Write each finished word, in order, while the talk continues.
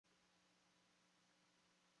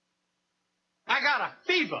got a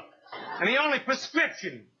fever, and the only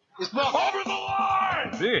prescription is for over the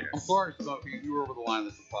line. This I'm sorry, Smokey. You were over the line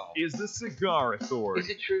this fall. is the Cigar Authority. Is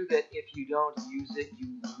it true that if you don't use it, you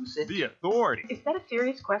lose it? The Authority Is that a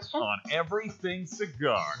serious question? on everything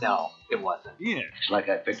cigar. No, it wasn't. In It's like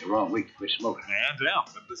I picked the wrong week to quit smoking. and out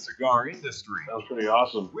of the cigar industry. That was pretty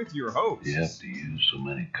awesome. With your host, You have to use so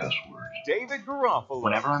many cuss words. David Garofalo.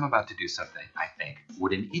 Whenever I'm about to do something, I think,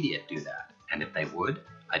 would an idiot do that? And if they would,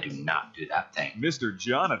 I do not do that thing. Mr.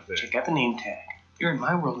 Jonathan. Check out the name tag. You're in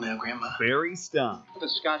my world now, Grandma. Barry Stein. Put the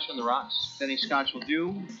scotch on the rocks. Any scotch will do,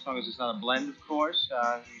 as long as it's not a blend, of course.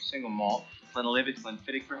 Single malt. Glenlivet,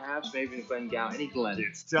 Glenfiddich, perhaps, maybe even Glengow, any Glen.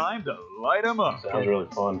 It's time to light 'em up. Sounds really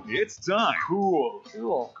fun. It's time. Cool.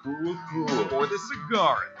 Cool. For the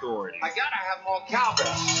Cigar Authority. I gotta have more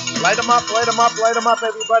cowbell. Light 'em up, light 'em up, light 'em up,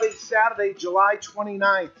 everybody. Saturday, July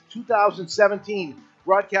 29th, 2017.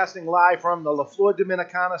 Broadcasting live from the La Flor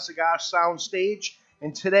Dominicana Cigar Sound Stage.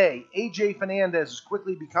 And today, AJ Fernandez is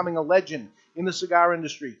quickly becoming a legend in the cigar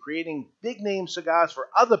industry, creating big-name cigars for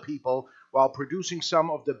other people while producing some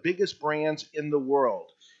of the biggest brands in the world.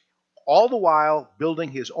 All the while building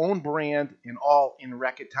his own brand, and all in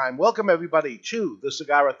record time. Welcome, everybody, to the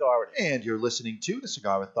Cigar Authority. And you're listening to the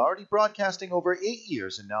Cigar Authority, broadcasting over 8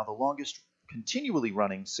 years and now the longest continually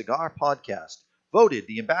running cigar podcast. Voted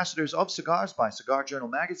the Ambassadors of Cigars by Cigar Journal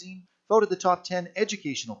Magazine. Voted the top 10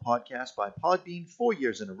 educational podcast by Podbean 4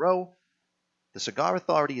 years in a row. The Cigar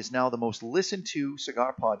Authority is now the most listened to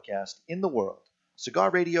cigar podcast in the world. Cigar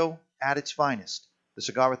radio at its finest. The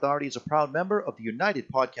Cigar Authority is a proud member of the United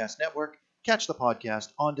Podcast Network. Catch the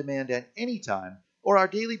podcast on demand at any time or our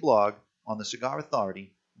daily blog on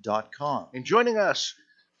thecigarauthority.com. And joining us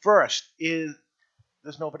first is,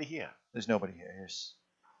 there's nobody here. There's nobody here. This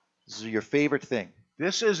is your favorite thing.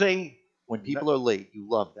 This is a, When people are late, you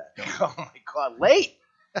love that, don't you? oh my God, late.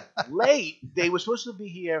 Late. They were supposed to be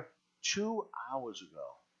here 2 hours ago,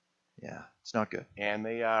 Yeah, it's not good. and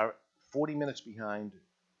they are 40 minutes behind,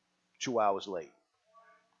 2 hours late.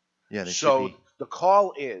 Yeah, they So should be. the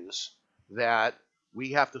call is that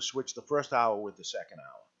we have to switch the first hour with the second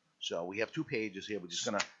hour. So we have 2 pages here. We're just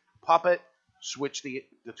going to pop it, switch the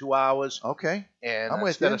 2 hours, Okay. and I'm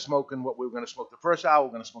with instead you. of smoking what we were going to smoke the first hour,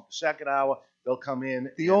 we're going to smoke the second hour. They'll come in.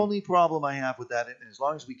 The and- only problem I have with that, and as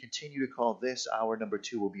long as we continue to call this hour number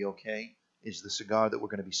 2 will be okay, is the cigar that we're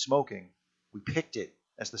going to be smoking. We picked it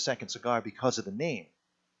as the second cigar because of the name.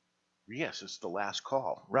 Yes, it's the last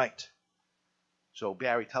call. Right. So,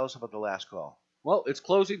 Barry, tell us about the last call. Well, it's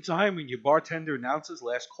closing time when your bartender announces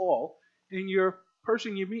last call, and your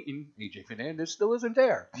person you're meeting, AJ Fernandez, still isn't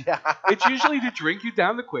there. Yeah. It's usually to drink you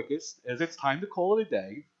down the quickest, as it's time to call it a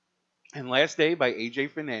day. And Last Day by AJ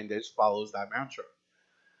Fernandez follows that mantra.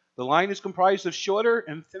 The line is comprised of shorter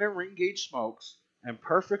and thinner ring gauge smokes, and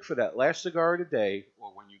perfect for that last cigar of the day,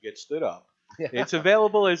 or when you get stood up. It's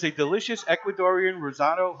available as a delicious Ecuadorian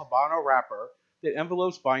Rosado Habano wrapper that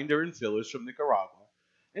envelopes binder and fillers from Nicaragua.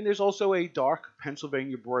 And there's also a dark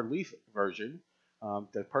Pennsylvania broadleaf version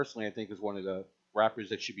that personally I think is one of the wrappers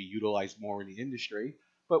that should be utilized more in the industry.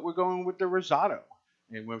 But we're going with the Rosado.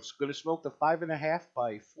 And we're going to smoke the 5.5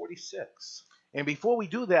 by 46. And before we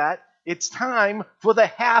do that, it's time for the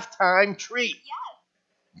halftime treat.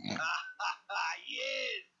 Yes.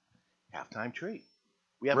 Halftime treat.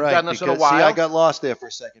 We haven't Right, done this in a because, while. see, I got lost there for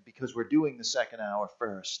a second because we're doing the second hour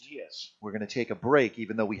first. Yes. We're going to take a break,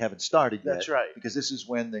 even though we haven't started yet. That's right. Because this is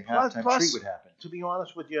when the Plus- halftime plus- treat would happen. To be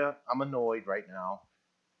honest with you, I'm annoyed right now.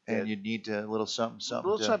 And you need a little something, A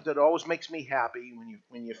something. little something that always makes me happy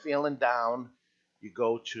when you're feeling down, you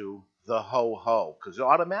go to the ho ho, because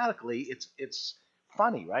automatically it's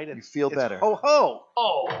funny, right? You feel it's better. Ho ho.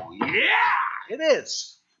 Oh, yeah! It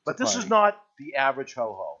is. But this is party. not the average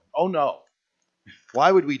ho ho. Oh no.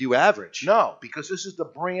 Why would we do average? No, because this is the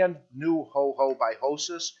brand new ho ho by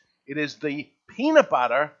Hostess. It is the peanut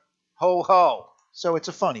butter ho ho. So it's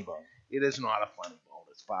a funny bone. It is not a funny bone.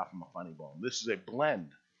 It's far from a funny bone. This is a blend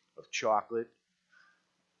of chocolate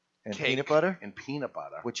And cake peanut butter, and peanut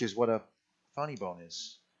butter. which is what a funny bone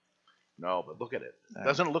is. No, but look at it. All right.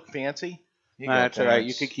 Doesn't it look fancy? Here you go, That's all right.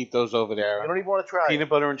 You Terrence. can keep those over there. You don't even want to try Peanut it.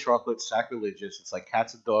 butter and chocolate, sacrilegious. It's like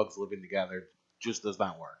cats and dogs living together. Just does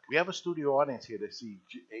not work. We have a studio audience here to see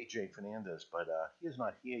AJ Fernandez, but he is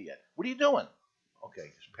not here yet. What are you doing?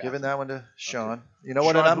 Okay, just pass Giving it. that one to Sean. You know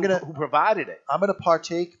what? Sean, And who provided it. I'm gonna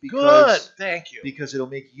partake Good, because thank you. because it'll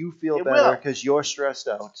make you feel It better will. because you're stressed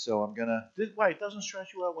out. So I'm gonna. Why, it doesn't stress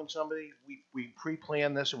you out when somebody we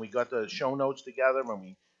pre-planned this and we got the show notes together and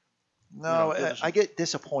we No, give us I get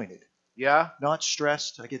disappointed. yeah. Not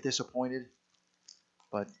stressed. I get disappointed.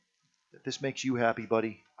 But if this makes you happy,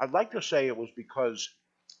 buddy. I'd like to say it was because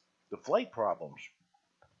the flight problems.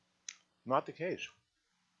 Not the case.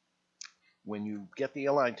 When you get the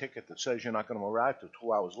airline ticket that says you're not going to arrive till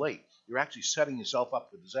 2 hours late, you're actually setting yourself up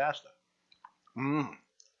for disaster.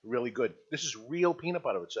 Really good. This is real peanut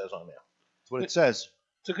butter, it says on there. That's what it says.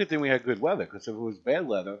 It's a good thing we had good weather, because if it was bad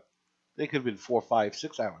weather, they could have been 4, 5,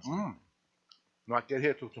 6 hours. Not get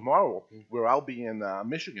here till tomorrow, where I'll be in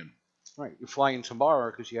Michigan. Right. You're flying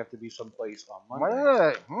tomorrow because you have to be someplace on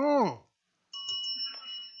Monday.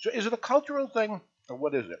 So is it a cultural thing, or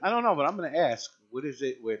what is it? I don't know, but I'm going to ask, what is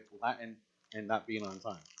it with Latin and not being on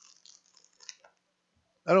time?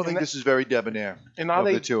 I don't think this is very debonair And are of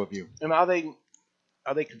they the two of you. And are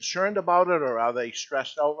they concerned about it, or are they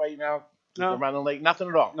stressed out right now? No. They're running late. Nothing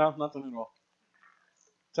at all. No, nothing at all.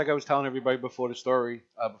 It's like I was telling everybody before the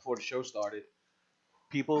show started.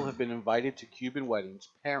 People have been invited to Cuban weddings,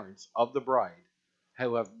 parents of the bride,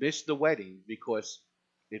 who have missed the wedding because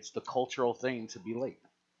it's the cultural thing to be late.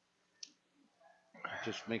 It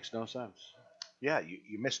just makes no sense. Yeah,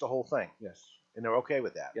 you missed the whole thing. Yes. And they're okay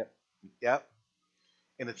with that. Yep.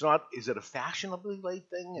 And it's not. Is it a fashionably late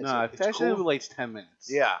thing? No, fashionably late's 10 minutes.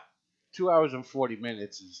 Yeah. 2 hours and 40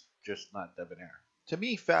 minutes is just not debonair. To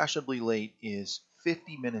me, fashionably late is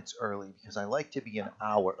 50 minutes early because I like to be an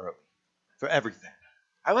hour early for everything.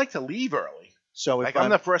 I like to leave early. So if Like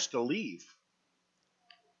I'm the first to leave.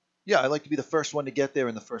 Yeah, I like to be the first one to get there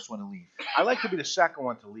and the first one to leave. I like to be the second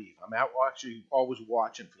one to leave. I'm actually always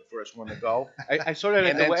watching for the first one to go. I saw that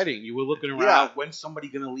at And the then- wedding. You were looking around. Yeah. When's somebody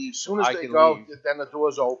going to leave? As soon as I they can go, leave? then the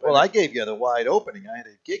doors open. Well, I gave you the wide opening. I had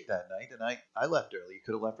a gig that night, and I left early. You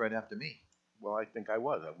could have left right after me. Well, I think I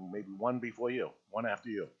was. Maybe one before you, one after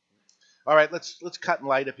you. All right, let's cut and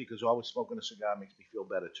light it because always smoking a cigar makes me feel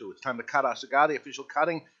better too. It's time to cut our cigar. The official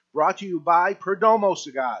cutting brought to you by Perdomo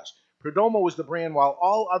Cigars. Perdomo was the brand while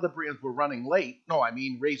all other brands were running late. No, I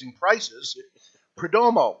mean raising prices.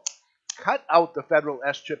 Perdomo cut out the federal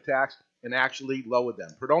S-chip tax and actually lowered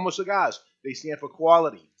them. Perdomo Cigars, they stand for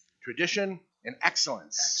quality, tradition, and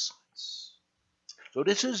excellence. So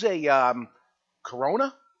this is a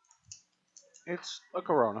Corona? It's a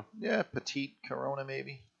Corona. Yeah, petite Corona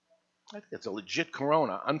maybe. I think it's a legit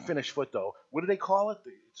Corona, unfinished foot though. What do they call it?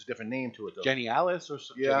 It's a different name to it though. Genialis or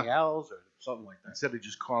Yeah. Genials or something like that. Instead of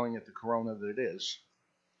just calling it the Corona that it is,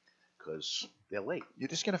 because they're late. You're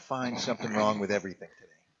just going to find something wrong with everything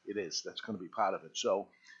today. It is. That's going to be part of it. So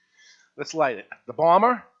let's light it. The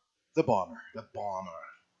Bomber. The bomber. The Bomber.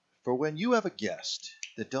 For when you have a guest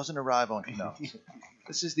that doesn't arrive on no.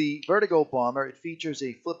 This is the Vertigo Bomber. It features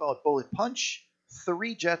a flip-out bullet punch,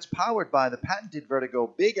 3 jets powered by the patented Vertigo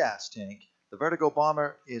Big Ass Tank. The Vertigo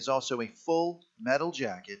Bomber is also a full metal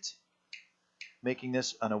jacket, making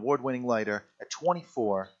this an award-winning lighter at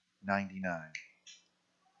 $24.99.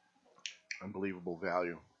 Unbelievable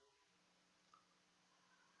value.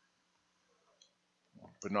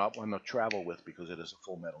 But not one to travel with because it is a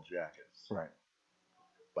full metal jacket. Right.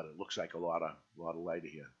 But it looks like a lot of lighter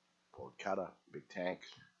here. Gold cutter, big tank.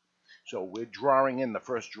 So we're drawing in the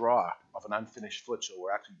first draw of an unfinished foot. So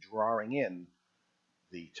we're actually drawing in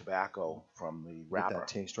the tobacco from the Get wrapper. that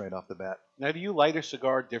taste right off the bat. Now, do you light a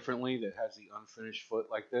cigar differently that has the unfinished foot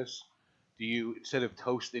like this? Do you, instead of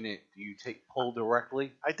toasting it, do you pull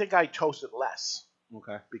directly? I think I toast it less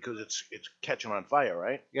Okay. because it's catching on fire,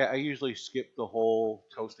 right? Yeah, I usually skip the whole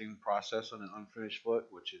toasting process on an unfinished foot,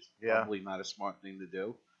 which is Yeah. probably not a smart thing to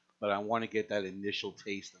do. But I want to get that initial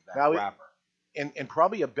taste of that Now, wrapper. And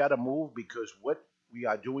probably a better move because what we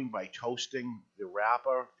are doing by toasting the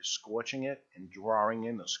wrapper is scorching it and drawing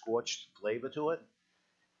in the scorched flavor to it.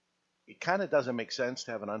 It kind of doesn't make sense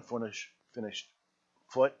to have an unfinished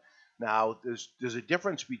foot. Now, there's a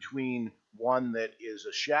difference between one that is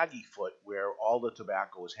a shaggy foot where all the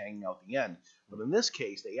tobacco is hanging out the end. But in this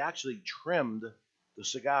case, they actually trimmed the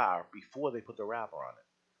cigar before they put the wrapper on it,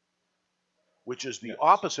 which is the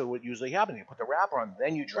opposite of what usually happens. You put the wrapper on,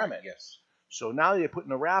 then you trim it. Yes. So now you're putting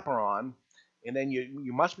the wrapper on, and then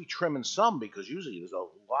you must be trimming some because usually there's a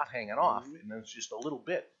lot hanging off, and then it's just a little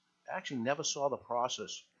bit. I actually never saw the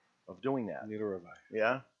process of doing that. Neither have I.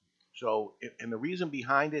 Yeah. So, and the reason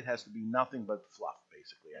behind it has to be nothing but fluff,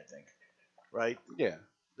 basically, I think. Right? Yeah.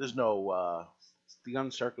 There's no, It's the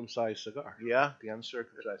uncircumcised cigar. the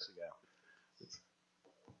uncircumcised cigar.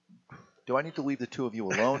 Do I need to leave the two of you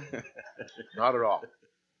alone? Not at all.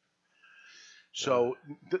 So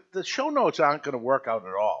the show notes aren't going to work out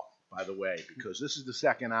at all, by the way, because this is the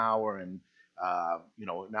second hour, and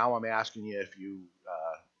now I'm asking you if you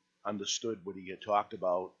understood what he had talked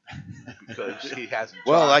about because he hasn't.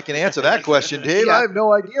 Well, talked. I can answer that question, Dave. Yeah. I have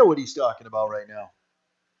no idea what he's talking about right now.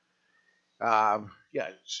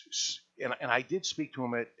 And I did speak to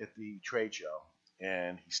him at the trade show,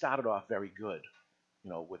 And he started off very good,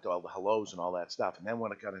 with all the hellos and all that stuff. And then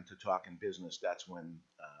when it got into talking business, that's when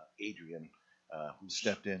Adrian, who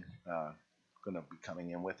Stepped in. going to be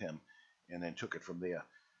coming in with him, and then took it from there.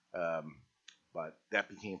 But that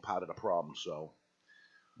became part of the problem, so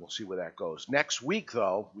we'll see where that goes. Next week,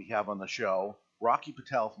 though, we have on the show Rocky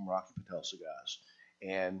Patel from Rocky Patel Cigars.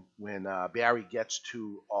 And when Barry gets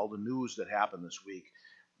to all the news that happened this week,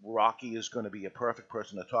 Rocky is going to be a perfect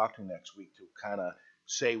person to talk to next week to kind of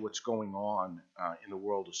say what's going on in the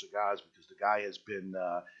world of cigars, because the guy has been,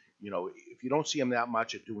 if you don't see him that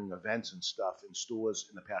much at doing events and stuff in stores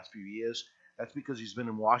in the past few years, that's because he's been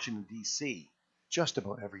in Washington, D.C. Just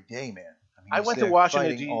about every day, man. I mean, I he's went to there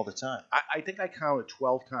Washington, fighting all the time. I think I counted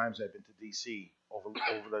 12 times I've been to D.C. over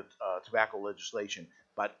the tobacco legislation.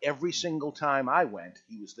 But every single time I went,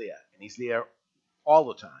 he was there. And he's there all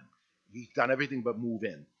the time. He's done everything but move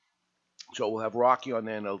in. So we'll have Rocky on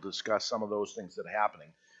there, and he'll discuss some of those things that are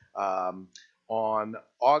happening. On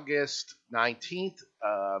August 19th,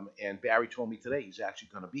 and Barry told me today he's actually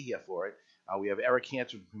going to be here for it, we have Eric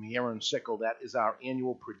Hansen from Hero and Sickle. That is our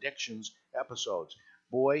annual predictions episodes.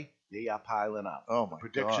 Boy, they are piling up. Oh, my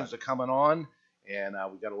Predictions God. are coming on, and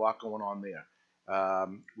we got a lot going on there.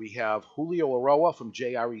 We have Julio Aroa from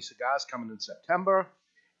JRE Cigars coming in September.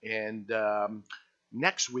 And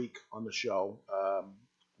next week on the show,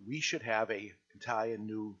 we should have an entire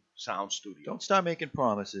new sound studio. Don't start making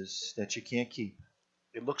promises that you can't keep.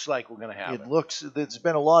 It looks like we're going to have it. There's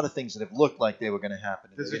been a lot of things that have looked like they were going to happen,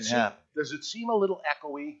 and they didn't happen. Does it seem a little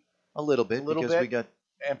echoey? A little bit, because we got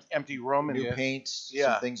empty room and new paints.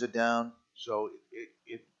 Yeah. Some things are down. So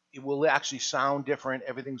it will actually sound different.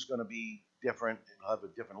 Everything's going to be different. It'll have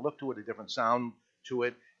a different look to it, a different sound to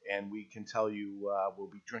it, and we can tell you we'll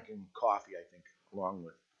be drinking coffee, I think, along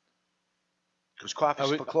with. Because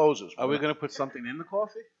coffee's for closers. Are we going to put something in the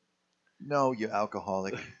coffee? No, you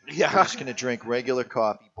alcoholic. Yeah. We're just going to drink regular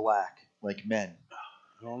coffee, black, like men.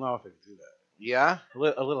 I don't know if I can do that. Yeah? A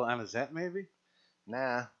little anisette, maybe?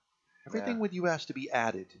 Nah. Everything with you has to be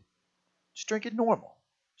added. Just drink it normal.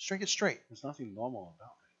 Just drink it straight. There's nothing normal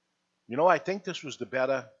about I think this was the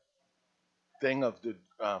better thing of the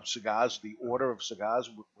cigars, the order of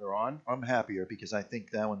cigars we're on. I'm happier because I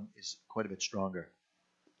think that one is quite a bit stronger.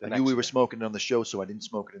 The I next knew we were one. smoking it on the show, so I didn't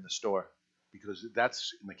smoke it in the store. Because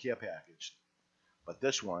that's in the care package. But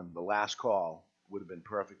this one, the last call, would have been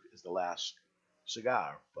perfect as the last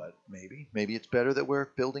cigar. But Maybe it's better that we're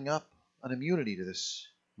building up an immunity to this.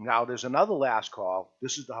 now there's another last call.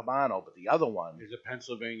 This is the Habano, but the other one. There's a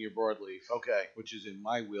Pennsylvania broadleaf. Okay. Which is in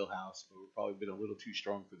my wheelhouse, but would probably been a little too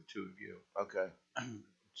strong for the two of you. Okay.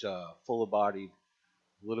 It's fuller bodied,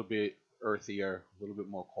 a little bit earthier, a little bit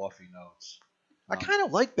more coffee notes. I kind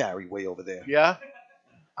of like Barry way over there. Yeah?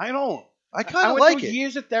 I don't. I kind I of went like through it.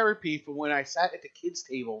 years of therapy for when I sat at the kids'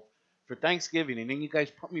 table for Thanksgiving, and then you guys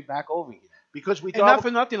put me back over here. Because we And not thought.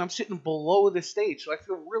 for nothing, I'm sitting below the stage, so I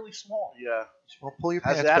feel really small. Yeah. Well, pull your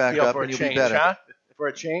How's pants that back feel up for a and you'll change, be better. huh? For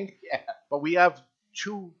a change? Yeah. But we have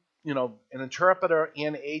two, an interpreter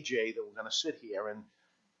and AJ that we're going to sit here, and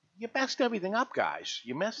you messed everything up, guys.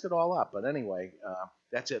 You messed it all up. But anyway,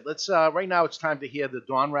 that's it. Let's right now it's time to hear the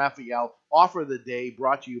Don Raphael offer of the day,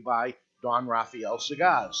 brought to you by Don Raphael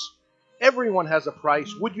Cigars. Everyone has a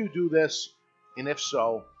price. Would you do this? And if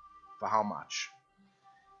so, for how much?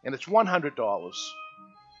 And it's $100.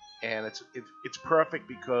 And it's perfect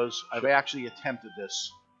because I've actually attempted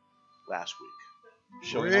this last week.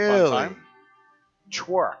 Showing up on time?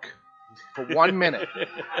 Twerk for 1 minute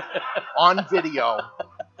on video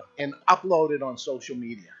and upload it on social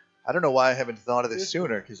media. I don't know why I haven't thought of this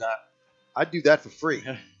sooner, because I'd do that for free.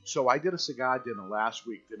 So I did a cigar dinner last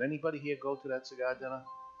week. Did anybody here go to that cigar dinner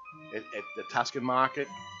at the Tuscan Market?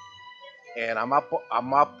 And I'm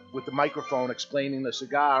up with the microphone explaining the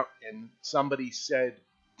cigar, and somebody said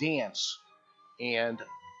dance, and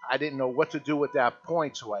I didn't know what to do at that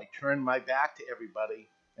point, so I turned my back to everybody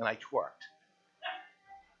and I twerked.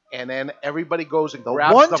 And then everybody goes and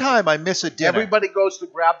grabs One time I miss a dinner. Everybody goes to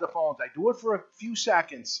grab the phones. I do it for a few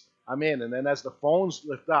seconds. I'm in, and then as the phones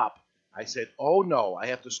lift up, I said, "Oh no, I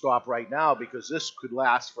have to stop right now because this could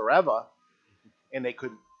last forever, and they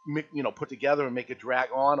could, put together and make it drag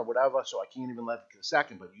on or whatever. So I can't even let it a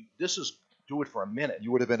second. But this is do it for a minute.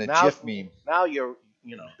 You would have been a Now- GIF meme. Now you're,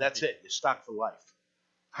 that's it. You're stuck for life.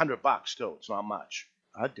 $100 too. It's not much.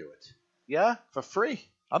 I'd do it Yeah, for free.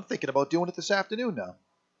 I'm thinking about doing it this afternoon now.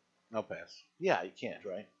 No pass. yeah. You can't,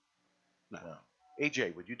 right? No.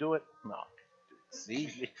 AJ, would you do it? No.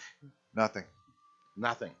 See, Nothing.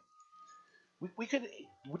 nothing. We could.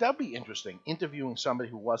 Would that be interesting? Interviewing somebody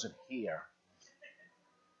who wasn't here,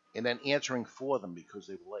 and then answering for them because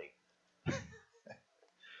they were late.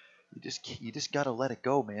 You just gotta let it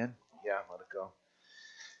go, man. Yeah, let it go.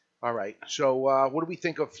 All right. So what do we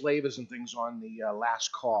think of flavors and things on the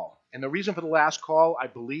last call? And the reason for the last call, I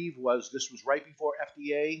believe, was this was right before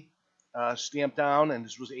FDA stamped down, and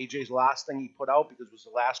this was AJ's last thing he put out because it was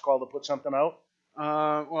the last call to put something out.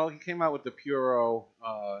 Well, he came out with the Puro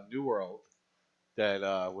New World that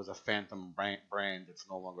was a Phantom brand. It's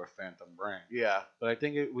no longer a Phantom brand. Yeah. But I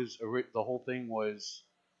think it was the whole thing was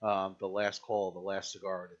the last call, the last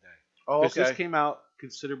cigar of the day. Oh, Because okay. this came out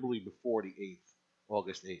considerably before the 8th,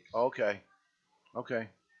 August 8th. Okay. Okay.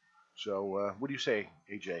 So what do you say,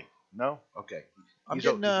 AJ? No? Okay. He's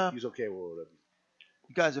okay with it.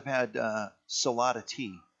 You guys have had Salada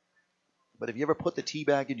tea, but have you ever put the tea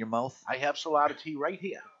bag in your mouth? I have Salada tea right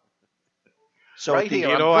here. So right here.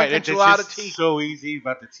 You I'm know what? drinking It's Salada just tea. so easy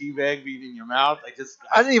about the tea bag being in your mouth.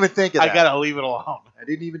 I didn't even think of that. I gotta leave it alone. I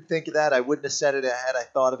didn't even think of that. I wouldn't have said it had I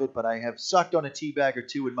thought of it, but I have sucked on a tea bag or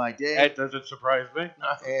two in my day. That doesn't surprise me.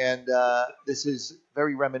 And this is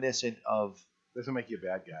very reminiscent of Doesn't make you a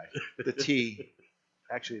bad guy. the tea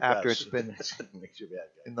Actually, it after does. it's been It makes you a bad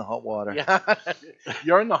guy. in the hot water. Yeah.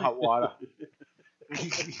 You're in the hot water.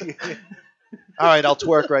 All right, I'll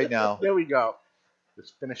twerk right now. There we go.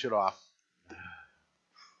 Let's finish it off.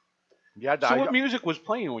 Yeah, So what music was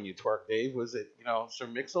playing when you twerked, Dave? Was it, Sir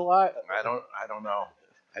Mix-a-Lot? I don't know.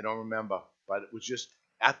 I don't remember. But it was just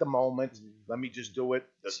at the moment. Let me just do it.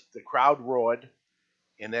 The crowd roared,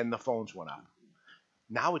 and then the phones went up.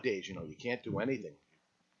 Nowadays, you can't do anything.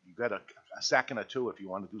 You got a second or two if you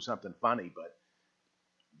want to do something funny, but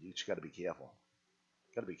you just got to be careful.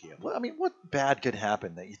 Got to be careful. Well, I mean, what bad could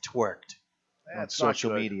happen that you twerked on It's not social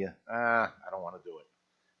good. media? I don't want to do it.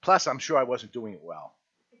 Plus, I'm sure I wasn't doing it well.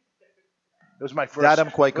 It was my first. That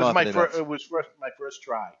I'm quite it was my confident of. It was my first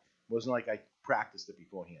try. It wasn't like I practiced it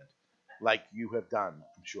beforehand, like you have done.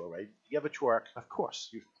 I'm sure, right? You ever twerk? Of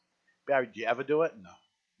course. Barry, did you ever do it? No.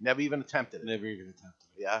 Never even attempted it. Never even attempted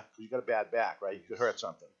it. Yeah, you got a bad back, right? You could hurt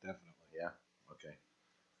something. Definitely. Yeah. Okay.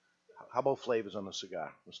 How about flavors on the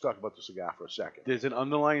cigar? Let's talk about the cigar for a second. There's an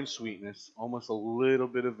underlying sweetness, almost a little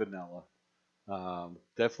bit of vanilla.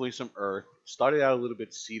 Definitely some earth. Started out a little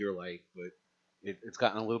bit cedar-like, but it's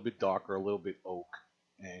gotten a little bit darker, a little bit oak.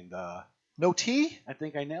 And No tea? I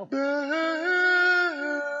think I nailed it.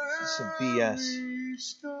 This is some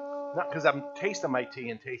BS. Not because I'm tasting my tea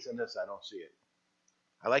and tasting this, I don't see it.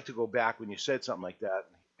 I like to go back when you said something like that.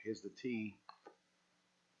 Here's the tea.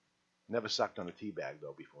 Never sucked on a tea bag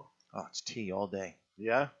though before. Oh, it's tea all day.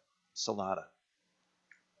 Yeah? Salada.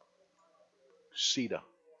 Cedar.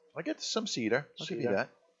 I get some cedar. I'll give you Cedar. that.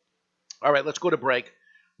 All right, let's go to break.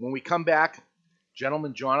 When we come back,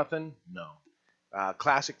 Gentleman Jonathan, no.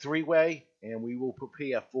 Classic three-way, and we will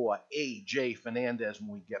prepare for AJ Fernandez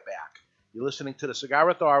when we get back. You're listening to the Cigar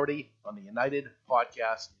Authority on the United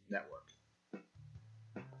Podcast Network.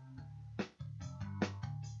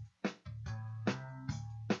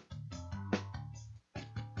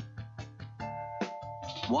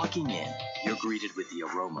 Walking in, you're greeted with the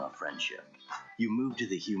aroma of friendship. You move to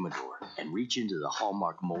the humidor and reach into the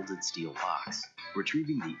Hallmark molded steel box,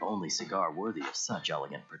 retrieving the only cigar worthy of such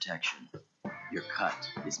elegant protection. Your cut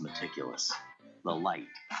is meticulous, the light,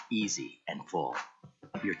 easy, and full.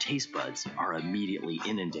 Your taste buds are immediately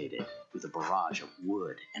inundated with a barrage of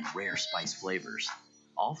wood and rare spice flavors,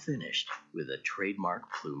 all finished with a trademark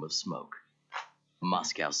plume of smoke.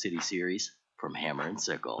 Moscow City Series from Hammer and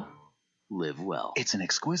Sickle. Live well. It's an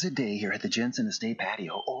exquisite day here at the Jensen Estate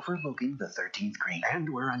patio overlooking the 13th green. And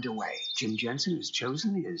we're underway. Jim Jensen has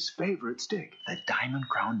chosen his favorite stick. The Diamond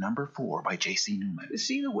Crown No. 4 by J.C. Newman.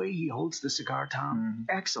 See the way he holds the cigar, Tom?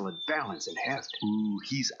 Excellent balance and heft. Ooh,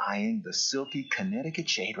 he's eyeing the silky Connecticut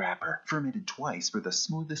shade wrapper, fermented twice for the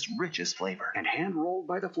smoothest, richest flavor. And hand-rolled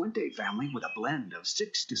by the Fuente family with a blend of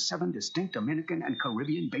 6 to 7 distinct Dominican and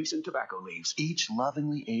Caribbean basin tobacco leaves. Each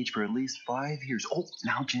lovingly aged for at least 5 years. Oh,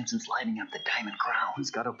 now Jensen's lighting up the Diamond Crown.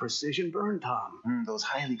 He's got a precision burn, Tom. Those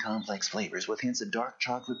highly complex flavors with hints of dark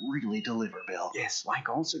chocolate really deliver, Bill. Yes, like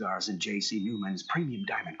all cigars in J.C. Newman's premium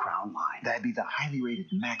Diamond Crown line. That'd be the highly rated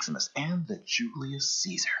Maximus and the Julius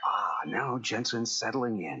Caesar. Ah, now Jensen's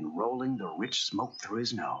settling in, rolling the rich smoke through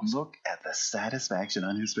his nose. Look at the satisfaction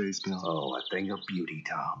on his face, Bill. Oh, a thing of beauty,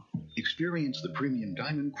 Tom. Experience the premium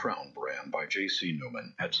Diamond Crown brand by J.C.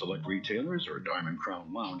 Newman at select retailers or Diamond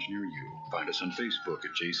Crown Lounge near you. Find us on Facebook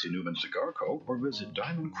at J.C. Newman Cigar Co. or visit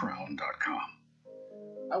diamondcrown.com.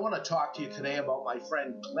 I want to talk to you today about my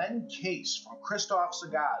friend Glenn Case from Christoph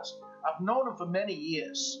Cigars. I've known him for many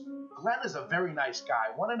years. Glenn is a very nice guy,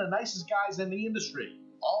 one of the nicest guys in the industry.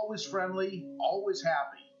 Always friendly, always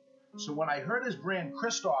happy. So when I heard his brand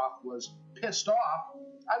Christoph was pissed off,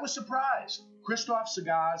 I was surprised. Christoph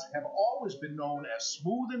cigars have always been known as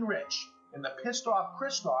smooth and rich, and the Pissed Off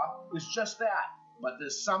Christoph is just that. But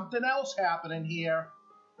there's something else happening here.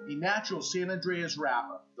 A natural San Andreas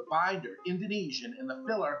wrapper, the binder Indonesian, and the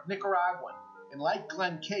filler Nicaraguan. And like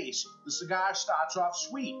Glen Case, the cigar starts off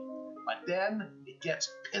sweet, but then it gets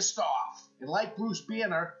pissed off. And like Bruce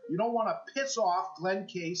Banner, you don't want to piss off Glen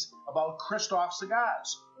Case about Christoph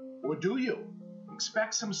cigars. Or do you?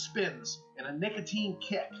 Expect some spins and a nicotine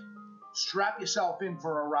kick. Strap yourself in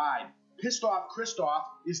for a ride. Pissed Off Christoph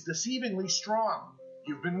is deceivingly strong.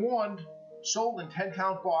 You've been warned. Sold in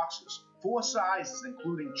 10-count boxes. 4 sizes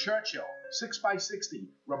including Churchill, 6x60,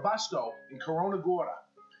 Robusto, and Corona Gorda.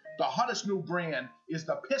 The hottest new brand is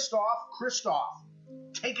the Pissed Off Christoph.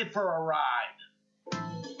 Take it for a ride.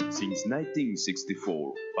 Since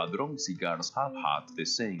 1964, Padron Cigars have had the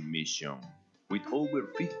same mission. With over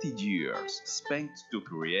 50 years spent to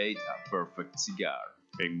create a perfect cigar,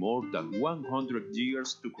 and more than 100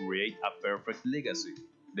 years to create a perfect legacy,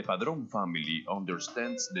 the Padron family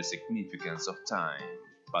understands the significance of time.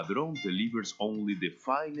 Padron delivers only the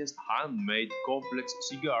finest handmade complex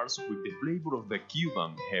cigars with the flavor of the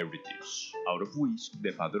Cuban heritage, out of which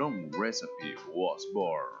the Padron recipe was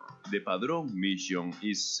born. The Padron mission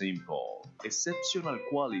is simple: exceptional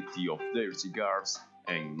quality of their cigars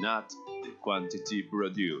and not the quantity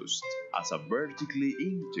produced. As a vertically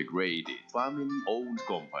integrated, family-owned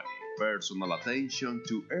company, personal attention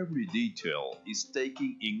to every detail is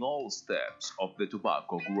taken in all steps of the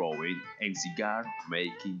tobacco growing and cigar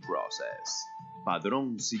making process.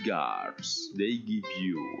 Padron Cigars, they give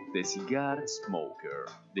you, the cigar smoker,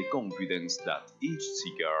 the confidence that each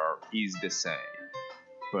cigar is the same.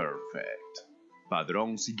 Perfect.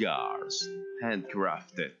 Padron Cigars,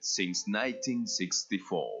 handcrafted since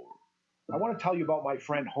 1964. I want to tell you about my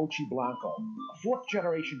friend Hochi Blanco, a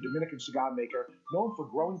fourth-generation Dominican cigar maker known for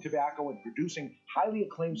growing tobacco and producing highly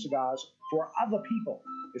acclaimed cigars for other people.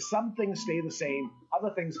 As some things stay the same,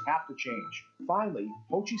 other things have to change. Finally,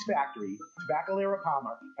 Hochi's factory, Tabacalera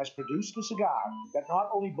Palma, has produced a cigar that not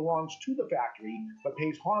only belongs to the factory, but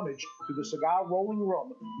pays homage to the cigar rolling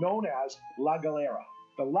room known as La Galera.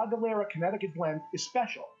 The La Galera Connecticut blend is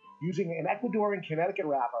special, using an Ecuadorian Connecticut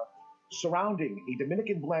wrapper surrounding a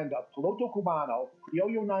Dominican blend of Piloto Cubano,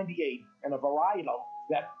 Criollo 98, and a varietal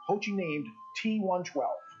that Hochi named T112.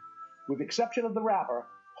 With the exception of the wrapper,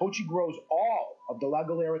 Hochi grows all of the La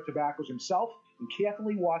Galera tobaccos himself and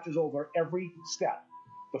carefully watches over every step.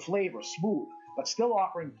 The flavor smooth, but still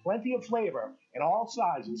offering plenty of flavor in all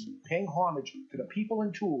sizes, paying homage to the people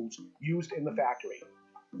and tools used in the factory.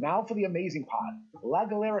 Now for the amazing part. La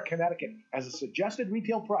Galera, Connecticut has a suggested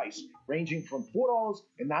retail price ranging from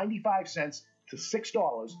 $4.95 to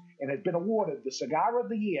 $6 and has been awarded the Cigar of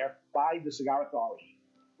the Year by the Cigar Authority.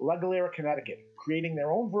 La Galera, Connecticut, creating their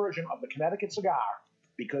own version of the Connecticut cigar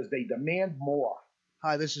because they demand more.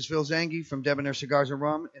 Hi, this is Phil Zangi from Debonaire Cigars and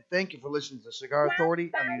Rum, and thank you for listening to the Cigar Authority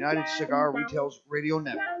on the United Cigar Retail's Radio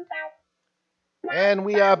Network. And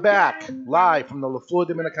we are back live from the La Flor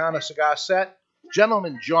Dominicana cigar set.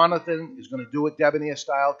 Gentleman Jonathan is going to do it debonair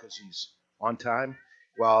style because he's on time,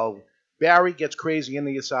 while Barry gets crazy in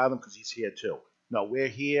the asylum because he's here too. No, we're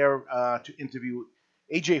here to interview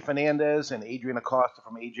AJ Fernandez and Adrian Acosta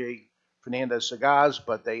from AJ Fernandez Cigars,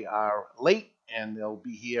 but they are late and they'll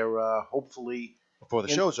be here hopefully before the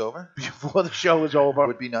show's over. Before the show is over.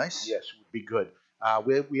 Would be nice. Yes, would be good.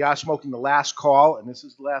 We are smoking the last call, and this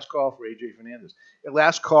is the last call for AJ Fernandez. The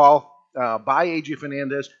last call by AJ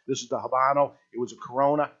Fernandez. This is the Habano. It was a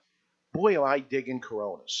Corona. Boy, am I digging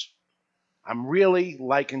Coronas. I'm really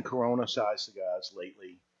liking Corona-sized cigars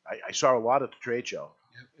lately. I saw a lot at the trade show.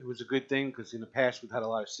 It was a good thing because in the past we've had a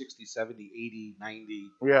lot of 60, 70, 80,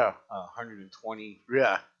 90, yeah, 120.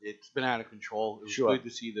 Yeah. It's been out of control. It was good to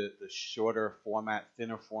see the shorter format,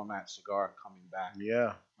 thinner format cigar coming back.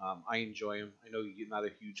 Yeah. I enjoy them. I know you're not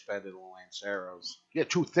a huge fan of the Lanceros. Yeah,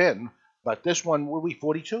 too thin. But this one, were we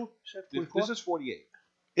 42? This is 48.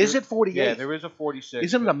 Is it 48? Yeah, there is a 46.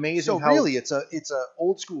 Isn't it amazing? So how really, it's a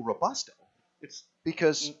old school Robusto. It's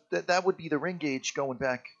because that would be the ring gauge going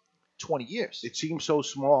back 20 years. It seems so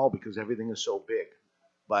small because everything is so big.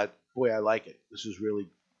 But boy, I like it. This is really,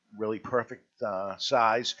 really perfect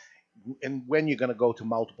size. And when you're going to go to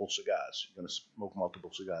multiple cigars, you're going to smoke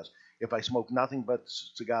multiple cigars. If I smoke nothing but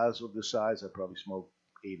cigars of this size, I'd probably smoke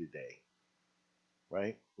 8 a day.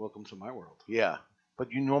 Right? Welcome to my world. Yeah.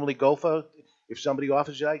 But you normally go for, if somebody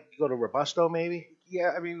offers you that, you go to Robusto maybe?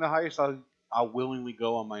 Yeah, I mean, the highest I'll willingly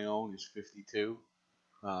go on my own is 52.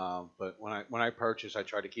 But when I purchase, I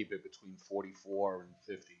try to keep it between 44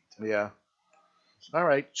 and 50. Yeah. All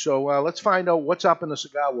right. So let's find out what's up in the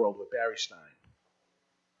cigar world with Barry Stein.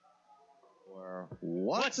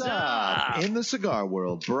 What's up in the cigar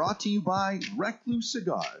world? Brought to you by Recluse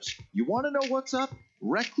Cigars. You want to know what's up?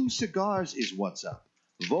 Recluse Cigars is what's up.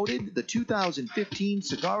 Voted the 2015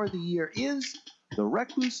 Cigar of the Year is the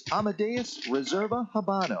Recluse Amadeus Reserva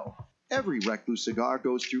Habano. Every Recluse cigar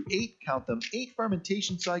goes through 8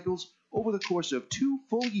 fermentation cycles over the course of 2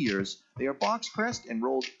 full years. They are box pressed and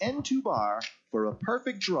rolled end to bar for a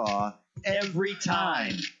perfect draw every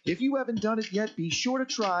time. If you haven't done it yet, be sure to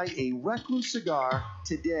try a Recluse cigar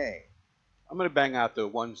today. I'm going to bang out the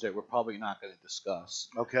ones that we're probably not going to discuss.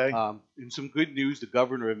 Okay. In some good news, the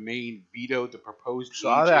governor of Maine vetoed the proposed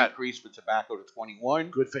Saw age that. increase for tobacco to 21.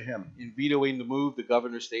 Good for him. In vetoing the move, the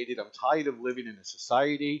governor stated, "I'm tired of living in a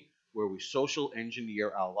society where we social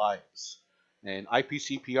engineer our lives." And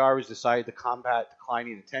IPCPR has decided to combat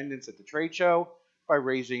declining attendance at the trade show by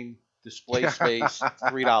raising display space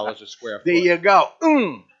 $3 a square foot. There you go.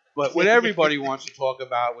 But what everybody wants to talk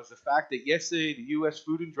about was the fact that yesterday the U.S.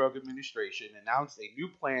 Food and Drug Administration announced a new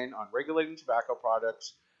plan on regulating tobacco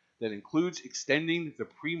products that includes extending the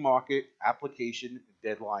pre-market application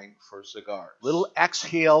deadline for cigars. Little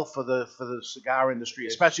exhale for the cigar industry,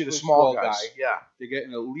 especially the small guys. Yeah. They're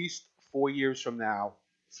getting at least 4 years from now,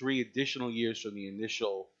 3 additional years from the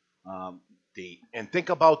initial date. And think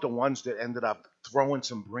about the ones that ended up throwing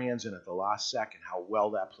some brands in at the last second, how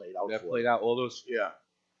well that played out. That played out. All those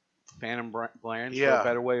Phantom brands, for a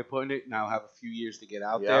better way of putting it, now have a few years to get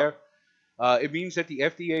out there. It means that the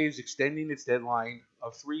FDA is extending its deadline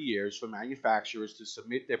of 3 years for manufacturers to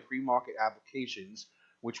submit their pre-market applications,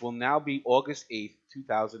 which will now be August 8th,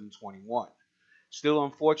 2021. Still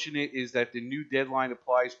unfortunate is that the new deadline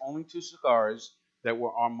applies only to cigars that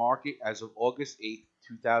were on market as of August 8th,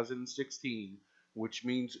 2016, which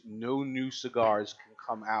means no new cigars can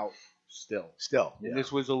come out still. And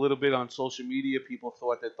this was a little bit on social media. People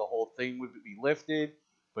thought that the whole thing would be lifted,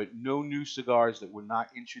 but no new cigars that were not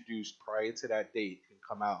introduced prior to that date can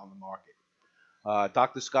come out on the market.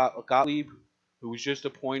 Dr. Scott Gottlieb, who was just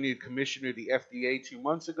appointed commissioner of the FDA 2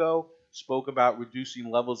 months ago, spoke about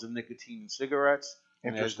reducing levels of nicotine in cigarettes.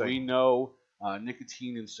 And as we know,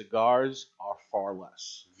 nicotine in cigars are far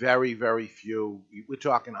less. Very, very few. We're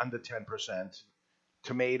talking under 10%.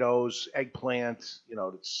 Tomatoes, eggplant,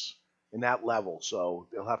 it's in that level. So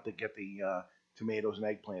they'll have to get the tomatoes and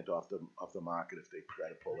eggplant off the market if they try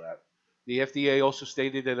to pull that. The FDA also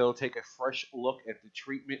stated that it'll take a fresh look at the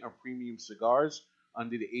treatment of premium cigars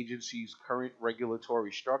under the agency's current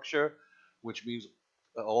regulatory structure, which means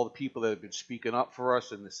all the people that have been speaking up for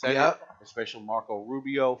us in the Senate, especially Marco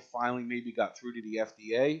Rubio, finally maybe got through to the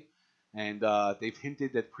FDA. And they've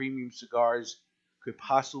hinted that premium cigars could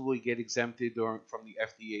possibly get exempted from the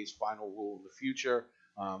FDA's final rule in the future.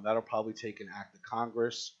 That'll probably take an act of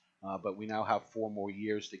Congress, but we now have 4 more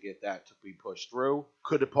years to get that to be pushed through.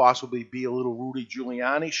 Could it possibly be a little Rudy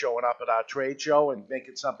Giuliani showing up at our trade show and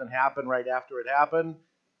making something happen right after it happened?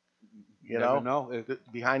 You Never know, know.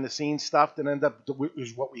 Behind the scenes stuff that ended up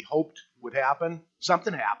is what we hoped would happen.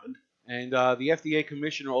 Something happened. And the FDA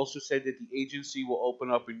commissioner also said that the agency will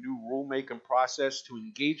open up a new rulemaking process to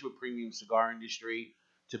engage with premium cigar industry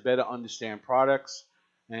to better understand products.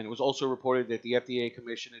 And it was also reported that the FDA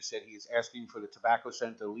commissioner said he is asking for the Tobacco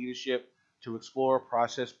Center leadership to explore a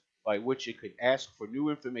process by which it could ask for new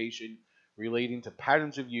information relating to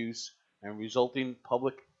patterns of use and resulting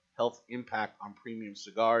public health impact on premium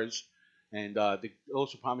cigars. And they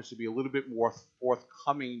also promised to be a little bit more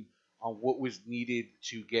forthcoming on what was needed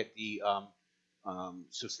to get the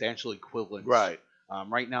substantial equivalence. Right.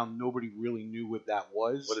 Right now, nobody really knew what that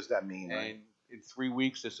was. What does that mean? And in 3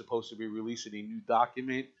 weeks, they're supposed to be releasing a new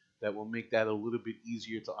document that will make that a little bit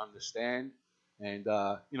easier to understand. And,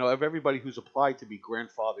 of everybody who's applied to be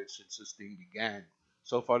grandfathered since this thing began,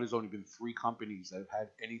 so far there's only been 3 companies that have had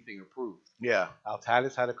anything approved. Yeah.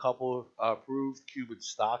 Altadis had a couple approved. Cuban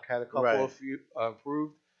Stock had a couple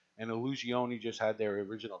approved. And Illusione just had their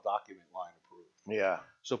original document line approved. Yeah.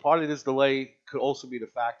 So part of this delay could also be the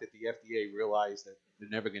fact that the FDA realized that they're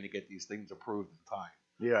never going to get these things approved in time.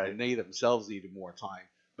 Yeah. And they themselves needed more time.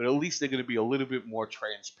 But at least they're going to be a little bit more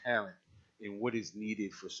transparent in what is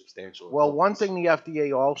needed for substantial. Well, one thing the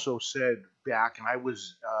FDA also said back, and I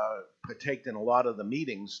was partaking in a lot of the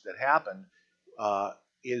meetings that happened,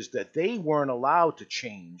 is that they weren't allowed to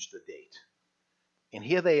change the date. And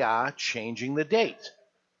here they are changing the date.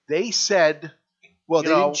 They said, well, they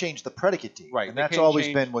didn't change the predicate date, right? And that's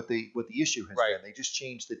always been what the issue has been. They just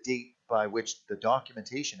changed the date by which the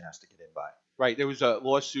documentation has to get in by. Right. There was a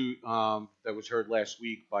lawsuit that was heard last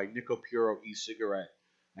week by Nicaraguan e-cigarette,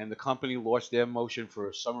 and the company lost their motion for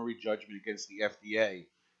a summary judgment against the FDA.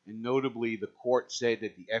 And notably, the court said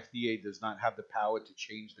that the FDA does not have the power to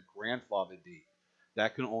change the grandfather date.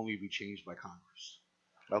 That can only be changed by Congress.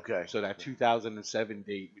 Okay. So that 2007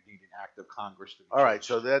 date would need an act of Congress to be All right, changed.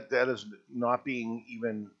 so that is not being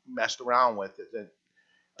even messed around with.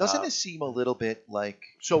 Doesn't it seem a little bit like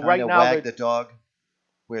So kinda right now wag that- the dog,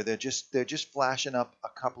 where they're just flashing up a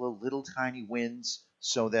couple of little tiny wins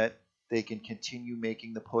so that they can continue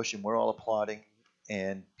making the push, and we're all applauding,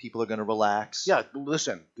 and people are going to relax. Yeah,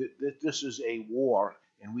 listen, this is a war,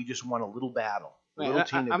 and we just want a little battle. A little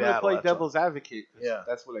teeny I'm going to battle. play that's all. devil's advocate. Yeah.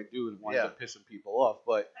 That's what I do and wind Yeah. up pissing people off.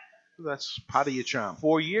 But that's part of your charm.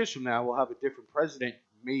 4 years from now, we'll have a different president,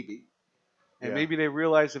 maybe. And Yeah. maybe they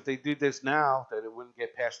realize if they did this now, that it wouldn't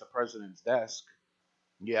get past the president's desk.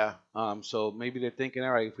 Yeah. So maybe they're thinking,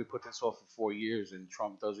 all right, if we put this off for 4 years and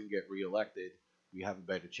Trump doesn't get reelected, we have a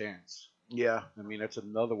better chance. Yeah. I mean, that's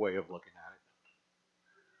another way of looking at it.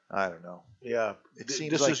 I don't know. Yeah. It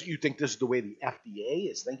seems this like is, you think this is the way the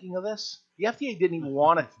FDA is thinking of this? The FDA didn't even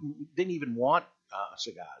want it. Didn't even want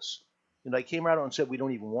cigars. They came out and said we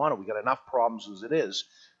don't even want it. We got enough problems as it is.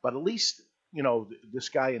 But at least this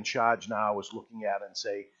guy in charge now is looking at it and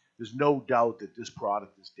say there's no doubt that this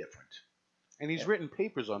product is different. And he's written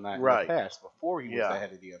papers on that Right. in the past before he was the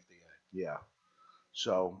head of the FDA. Yeah.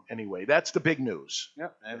 So anyway, that's the big news.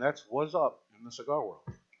 Yep, and that's what's up in the cigar world.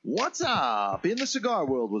 What's Up in the Cigar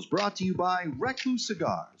World was brought to you by Recluse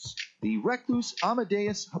Cigars. The Recluse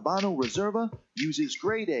Amadeus Habano Reserva uses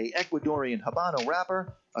grade A Ecuadorian Habano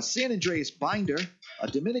wrapper, a San Andreas binder, a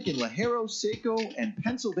Dominican Lajero Seco, and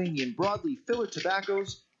Pennsylvanian broadleaf filler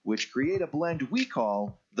tobaccos, which create a blend we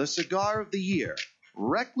call the Cigar of the Year.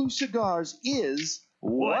 Recluse Cigars is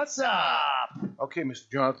What's Up? Okay, Mr.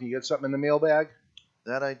 Jonathan, you got something in the mailbag?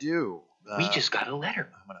 That I do. We just got a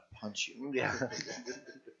letter. I'm going to punch you. Yeah.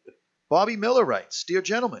 Bobby Miller writes, Dear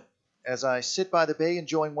gentlemen, as I sit by the bay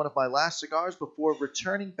enjoying one of my last cigars before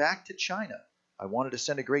returning back to China, I wanted to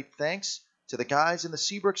send a great thanks to the guys in the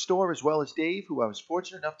Seabrook store as well as Dave, who I was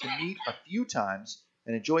fortunate enough to meet a few times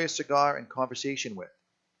and enjoy a cigar and conversation with.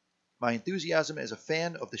 My enthusiasm as a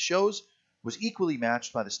fan of the shows was equally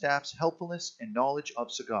matched by the staff's helpfulness and knowledge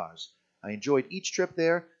of cigars. I enjoyed each trip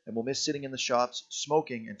there and will miss sitting in the shops,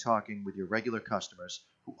 smoking and talking with your regular customers,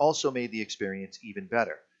 who also made the experience even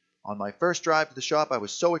better. On my first drive to the shop, I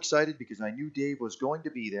was so excited because I knew Dave was going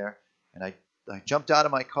to be there, and I jumped out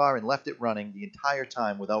of my car and left it running the entire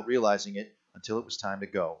time without realizing it until it was time to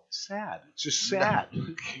go. Sad. It's just sad.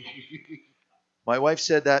 My wife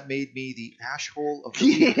said that made me the ashhole of the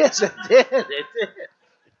week. Yes, it did. It did.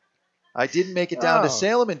 I didn't make it down Oh. to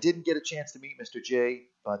Salem and didn't get a chance to meet Mr. J,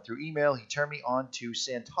 but through email he turned me on to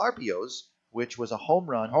Santarpio's, which was a home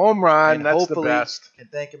run. Home run. And That's the hopefully best. can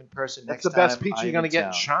thank him in person That's next the time. best pizza I you're am going to in get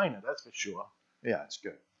in town. China. That's for sure. Yeah, it's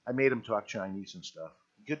good. I made him talk Chinese and stuff.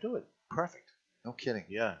 You could do it. Perfect. No kidding.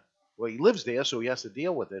 Yeah. Well, he lives there, so he has to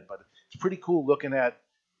deal with it. But it's pretty cool looking at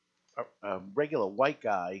a regular white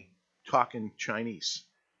guy talking Chinese.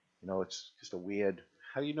 It's just a weird.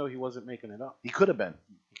 How do you know he wasn't making it up? He could have been.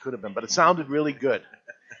 He could have been. But it sounded really good.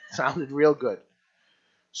 Sounded real good.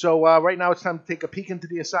 So right now it's time to take a peek into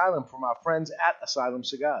the asylum from our friends at Asylum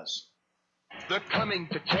Cigars. They're coming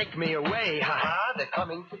to take me away, ha-ha. They're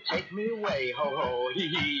coming to take me away, ho-ho,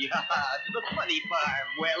 hee-hee, ha-ha. To the funny farm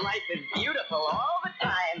where life is beautiful all the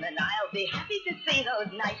time. And I'll be happy to see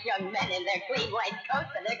those nice young men in their clean white coats.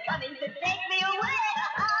 And they're coming to take me away,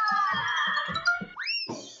 ha-ha.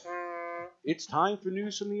 It's time for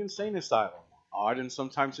news from the Insane Asylum. Odd and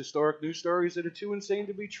sometimes historic news stories that are too insane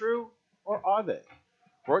to be true, or are they?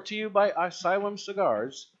 Brought to you by Asylum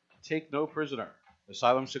Cigars. Take no prisoner.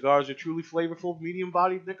 Asylum Cigars are truly flavorful,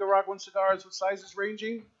 medium-bodied Nicaraguan cigars with sizes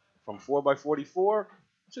ranging from 4x44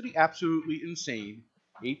 to the absolutely insane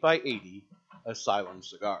 8x80 Asylum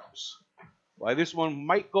Cigars. While this one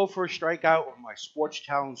might go for a strikeout with my sports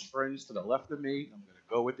challenge friends to the left of me, I'm going to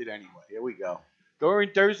go with it anyway. Here we go.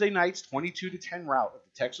 During Thursday night's 22-10 rout of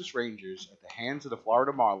the Texas Rangers at the hands of the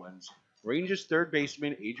Florida Marlins, Rangers third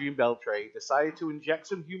baseman Adrian Beltre decided to inject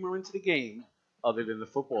some humor into the game other than the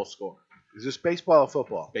football score. Is this baseball or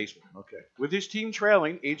football? Baseball. Okay. With his team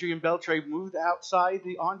trailing, Adrian Beltre moved outside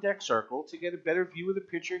the on-deck circle to get a better view of the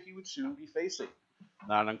pitcher he would soon be facing.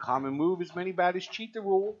 Not an uncommon move, as many batters cheat the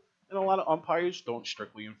rule, and a lot of umpires don't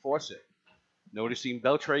strictly enforce it. Noticing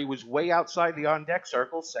Beltre was way outside the on-deck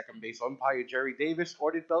circle, second base umpire Jerry Davis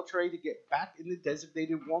ordered Beltre to get back in the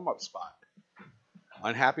designated warm-up spot.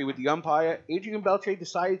 Unhappy with the umpire, Adrian Beltre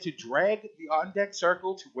decided to drag the on-deck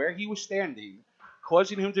circle to where he was standing,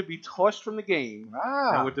 causing him to be tossed from the game.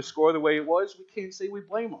 And with the score the way it was, we can't say we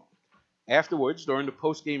blame him. Afterwards, during the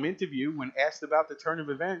post-game interview, when asked about the turn of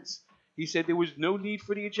events, He said there was no need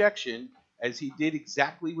for the ejection, as he did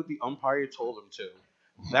exactly what the umpire told him to.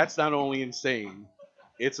 That's not only insane,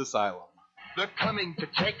 it's Asylum. They're coming to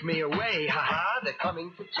take me away, ha-ha. They're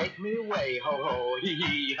coming to take me away, ho-ho,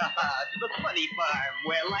 hee-hee, ha-ha. To the funny farm,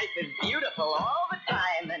 where life is beautiful all the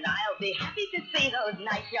time. And I'll be happy to see those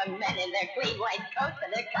nice young men in their clean white coats,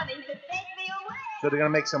 and they're coming to take me away. So they're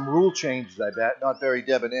going to make some rule changes, I bet. Not very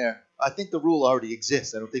debonair. I think the rule already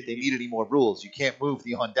exists. I don't think they need any more rules. You can't move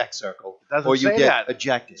the on-deck circle, Doesn't or you say get that.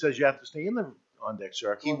 ejected. It says you have to stay in the on-deck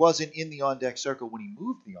circle. He wasn't in the on-deck circle when he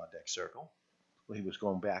moved the on-deck circle. Well, he was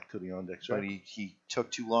going back to the on-deck circle. But he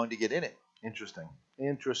took too long to get in it. Interesting.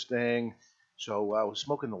 So we're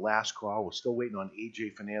smoking the last call. We're still waiting on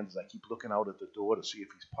AJ Fernandez. I keep looking out at the door to see if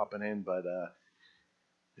he's popping in, but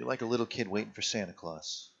you're like a little kid waiting for Santa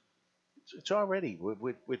Claus. It's already we're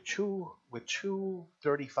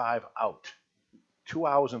 2:35 out. 2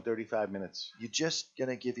 hours and 35 minutes. You're just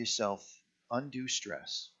gonna give yourself undue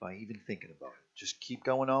stress by even thinking about it. Just keep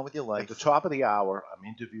going on with your life. At the top of the hour, I'm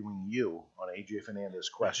interviewing you on AJ Fernandez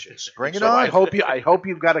questions. Bring it so on. I hope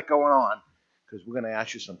you've got it going on, because we're going to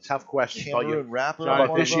ask you some tough questions Cameroon rapper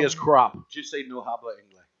about this year's crop. Just say no habla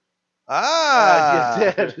inglés. You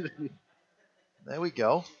did. There we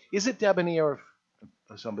go. Is it debonair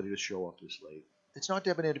for somebody to show up this late? It's not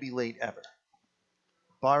debonair to be late ever,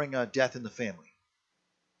 barring a death in the family.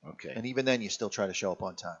 Okay. And even then, you still try to show up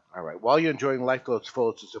on time. All right. While you're enjoying Life Goes Full,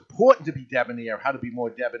 it's important to be debonair. How to be more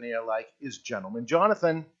debonair-like is Gentleman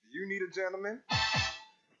Jonathan. You need a gentleman?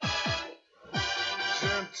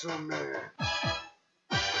 Gentleman.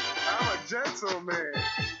 I'm a gentleman.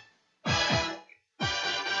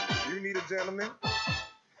 You need a gentleman?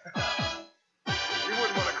 You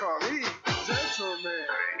wouldn't want to call me gentleman.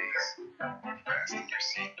 Ladies, fasten your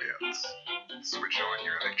seatbelts, switch on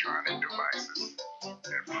your electronic devices, and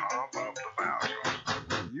pump up the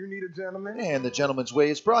volume. You need a gentleman? And the Gentleman's Way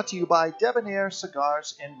is brought to you by Debonair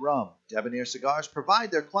Cigars and Rum. Debonair Cigars provide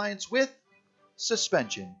their clients with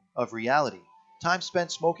suspension of reality. Time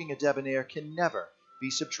spent smoking a debonair can never be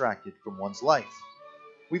subtracted from one's life.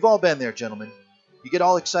 We've all been there, gentlemen. You get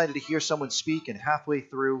all excited to hear someone speak, and halfway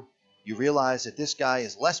through, you realize that this guy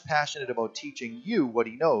is less passionate about teaching you what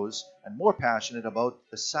he knows and more passionate about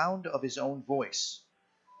the sound of his own voice.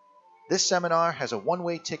 This seminar has a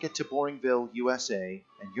one-way ticket to Boringville, USA,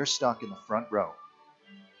 and you're stuck in the front row.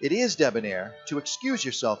 It is debonair to excuse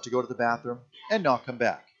yourself to go to the bathroom and not come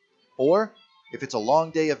back. Or, if it's a long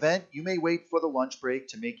day event, you may wait for the lunch break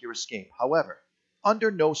to make your escape. However, under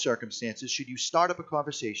no circumstances should you start up a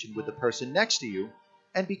conversation with the person next to you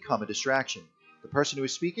and become a distraction. The person who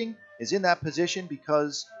is speaking is in that position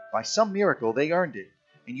because, by some miracle, they earned it,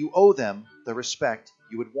 and you owe them the respect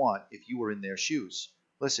you would want if you were in their shoes.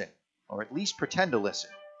 Listen, or at least pretend to listen,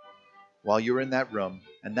 while you're in that room,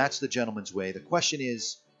 and that's the Gentleman's Way. The question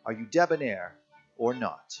is, are you debonair or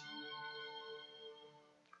not?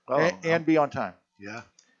 Well, and be on time. Yeah.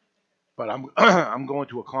 But I'm going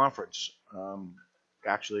to a conference,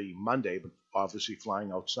 actually Monday, but obviously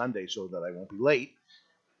flying out Sunday so that I won't be late.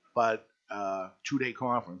 But 2-day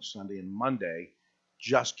conference, Sunday and Monday,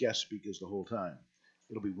 just guest speakers the whole time.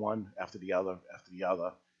 It'll be one after the other after the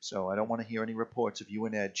other. So I don't want to hear any reports of you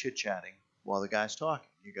and Ed chit-chatting while the guy's talking.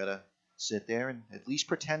 You got to sit there and at least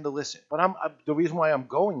pretend to listen. But the reason why I'm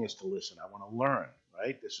going is to listen. I want to learn,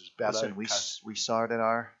 right? This is better. Listen, we saw it at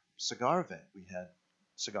our cigar event. We had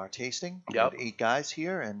cigar tasting. We Yep. had 8 guys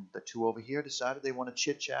here, and the 2 over here decided they want to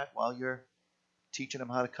chit-chat while you're teaching them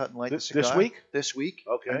how to cut and light the cigar. This week? This week.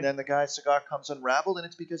 Okay. And then the guy's cigar comes unraveled, and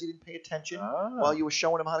it's because he didn't pay attention while you were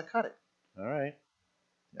showing him how to cut it. All right.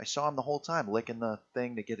 I saw him the whole time licking the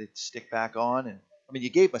thing to get it to stick back on. And I mean, you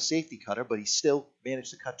gave him a safety cutter, but he still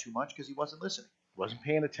managed to cut too much because he wasn't listening. Wasn't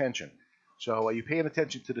paying attention. So are you paying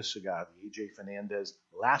attention to this cigar, the AJ Fernandez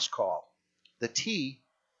last call? The T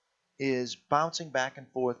is bouncing back and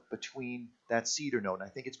forth between that cedar note. And I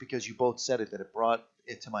think it's because you both said it that it brought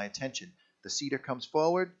it to my attention. The cedar comes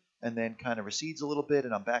forward and then kind of recedes a little bit,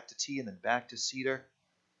 and I'm back to T and then back to cedar.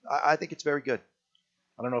 I think it's very good.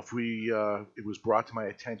 I don't know if it was brought to my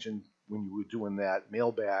attention when you were doing that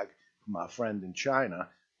mailbag from our friend in China,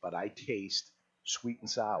 but I taste sweet and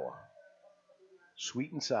sour.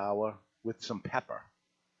 Sweet and sour with some pepper.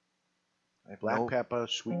 Black pepper,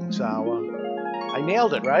 sweet and sour. I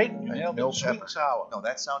nailed it, right? I nailed no it. Sweet pepper. and sour. No,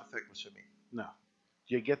 that sound effect was for me. No.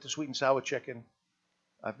 Do you get the sweet and sour chicken?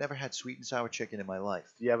 I've never had sweet and sour chicken in my life.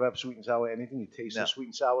 Do you ever have sweet and sour anything? You taste No. the sweet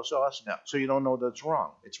and sour sauce? No. So you don't know that's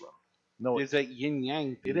wrong? It's wrong. No, There's that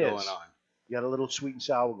yin-yang thing it is. going on. You got a little sweet and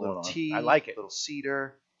sour going Little on. tea. I like it. Little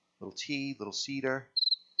cedar. Little tea. Little cedar.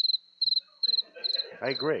 I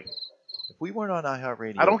agree. If we weren't on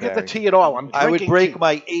iHeartRadio, I don't get the Barry, tea at all. I'm I would drinking break tea.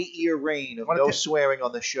 my 8-year reign of Wanna no ta- swearing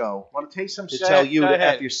on the show Want to taste some? to Go tell ahead, you go to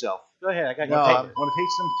ahead. F yourself. Go ahead. I got No, you. I'm- Want to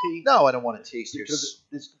taste some tea? No, I don't want to taste yours. Because-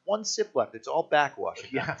 There's one sip left. It's all backwash.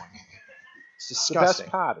 Yeah. It's It's the best disgusting.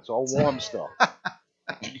 part. It's all warm still.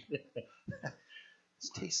 This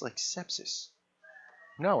tastes like sepsis.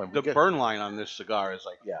 No, and The burn line on this cigar is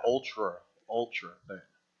like ultra thin.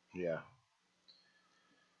 Yeah.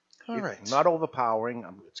 All right. Not overpowering.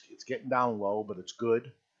 It's getting down low, but it's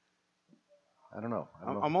good. I don't know.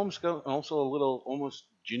 I'm almost also a little almost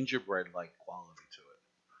gingerbread-like quality to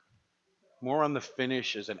it. More on the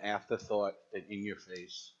finish as an afterthought than in your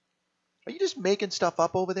face. Are you just making stuff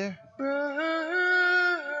up over there?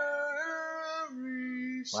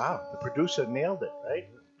 Wow, the producer nailed it, right?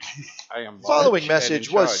 I am. Following large message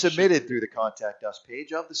and in was charge. submitted through the contact us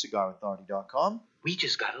page of thecigarauthority.com. We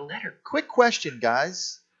just got a letter. Quick question,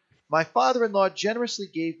 guys. My father-in-law generously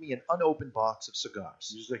gave me an unopened box of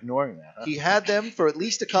cigars. Just ignoring that. Huh? He had them for at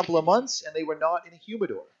least a couple of months, and they were not in a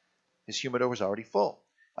humidor. His humidor was already full.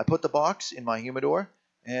 I put the box in my humidor,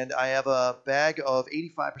 and I have a bag of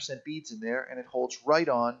 85% beads in there, and it holds right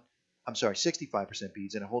on. I'm sorry, 65%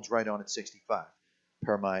 beads, and it holds right on at 65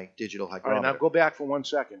 per my digital All right, hygrometer. now go back for 1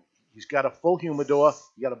 second. He's got a full humidor.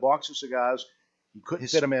 He got a box of cigars. He couldn't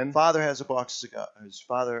His fit them in. father has a box of cigars. His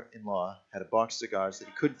father-in-law had a box of cigars that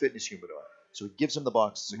he couldn't fit in his humidor, so he gives him the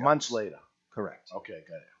box of cigars. Months later. Correct. Okay,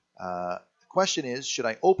 got it. The question is, should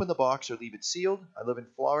I open the box or leave it sealed? I live in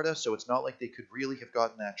Florida, so it's not like they could really have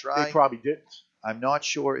gotten that dry. They probably didn't. I'm not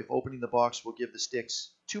sure if opening the box will give the sticks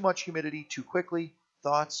too much humidity too quickly.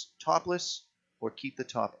 Thoughts? Topless or keep the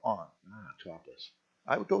top on? Topless.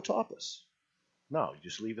 I would go topless. No, you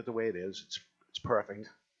just leave it the way it is. It's perfect.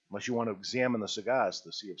 Unless you want to examine the cigars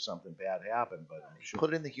to see if something bad happened, but I'm sure.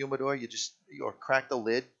 Put it in the humidor. Or crack the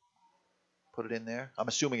lid. Put it in there. I'm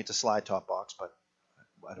assuming it's a slide top box, but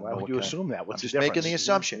I don't Why know. would what you kind. assume that? What's I'm the just making the difference?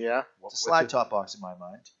 assumption. Yeah. It's a What's slide it- top box in my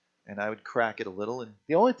mind, and I would crack it a little. And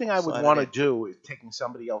The only thing I would slide it want to in. do is taking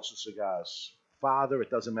somebody else's cigars. Father, it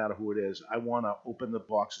doesn't matter who it is. I want to open the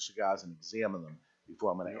box of cigars and examine them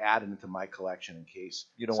before I'm going to add it into my collection in case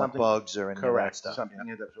You don't want something- bugs or any of that correct, stuff, Something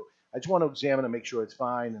yeah. ends up. So I just want to examine and make sure it's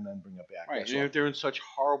fine, and then bring it back. Right, That's and all. if they're in such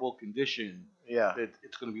horrible condition, Yeah. that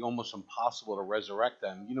it's going to be almost impossible to resurrect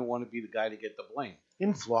them. You don't want to be the guy to get the blame.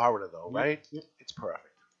 In Florida, though, Yeah. right? It's perfect.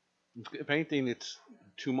 If anything, it's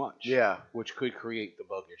too much. Yeah. Which could create the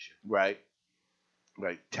bug issue. Right.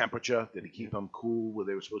 Right. Temperature. Did he keep them cool where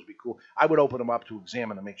they were supposed to be cool? I would open them up to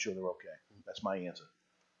examine and make sure they're okay. That's my answer.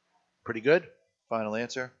 Pretty good? Final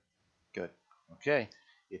answer? Good. Okay.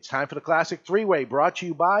 It's time for the Classic Three-Way, brought to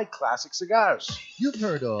you by Classic Cigars. You've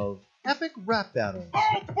heard of epic rap battles, but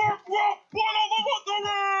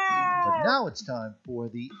now it's time for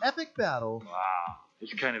the epic battle Wow,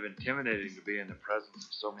 it's kind of intimidating to be in the presence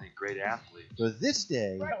of so many great athletes. for this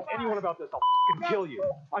day Tell anyone about this, I'll kill you.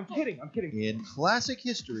 I'm kidding. in classic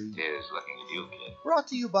history, Here's looking at you, kid. brought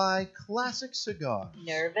to you by Classic Cigars.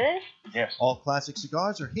 Nervous? Yes. All classic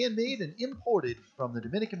cigars are handmade and imported from the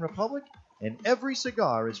Dominican Republic, and every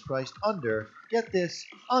cigar is priced under, get this,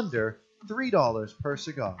 under $3 per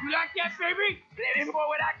cigar. You like that, baby? Let him know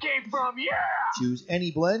where that came from, yeah! Choose any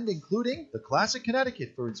blend, including the Classic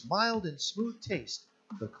Connecticut for its mild and smooth taste,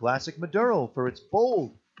 the Classic Maduro for its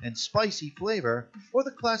bold and spicy flavor, or the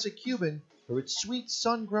Classic Cuban for its sweet,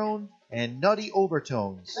 sun-grown, and nutty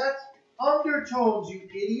overtones. That's undertones, you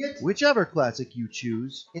idiot! Whichever classic you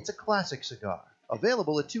choose, it's a classic cigar.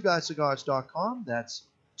 Available at twoguyscigars.com. That's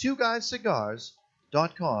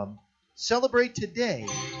twoguyscigars.com. Celebrate today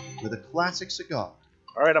with a classic cigar.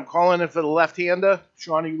 All right, I'm calling in for the left-hander.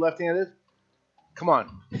 Sean, are you left-handed? Come on.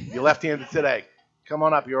 You're left-handed today. Come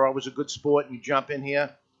on up. You're always a good sport. You jump in here.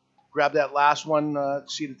 Grab that last one,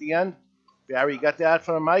 seat at the end. Barry, you got that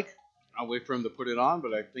for the mic? I'll wait for him to put it on,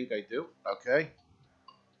 but I think I do. Okay.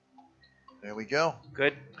 There we go.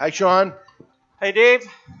 Good. Hi, Sean. Hey, Dave.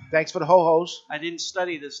 Thanks for the ho-hos. I didn't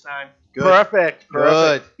study this time. Good. Perfect.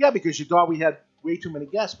 Good. Yeah, because you thought we had way too many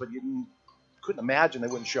guests, but you couldn't imagine they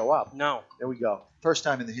wouldn't show up. No. There we go. First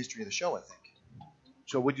time in the history of the show, I think.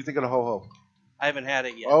 So what'd you think of the ho-ho? I haven't had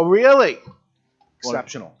it yet. Oh, really?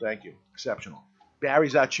 Exceptional. Thank you. Exceptional.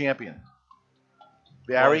 Barry's our champion.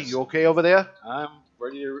 Barry, Nice. you okay over there? I'm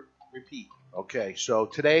ready to repeat. Okay, so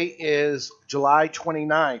today is July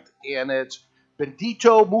 29th, and it's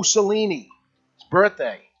Benito Mussolini's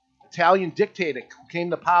birthday. Italian dictator who came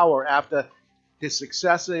to power after his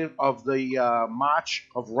success of the March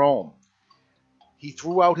of Rome. He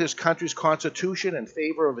threw out his country's constitution in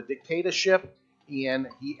favor of a dictatorship, and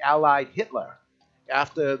he allied Hitler.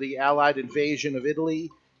 After the Allied invasion of Italy,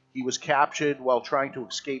 He was captured while trying to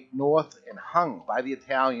escape north and hung by the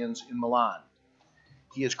Italians in Milan.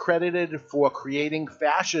 He is credited for creating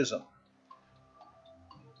fascism.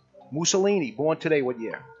 Mussolini, born today, what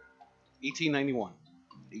year? 1891.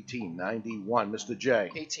 1891. Mr. J.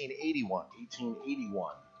 1881.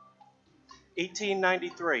 1881.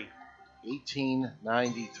 1893.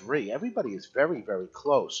 1893. Everybody is very, very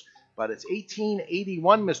close. But it's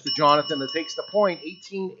 1881, Mr. Jonathan, that takes the point.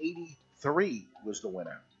 1883 was the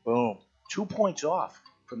winner. Boom. 2 points off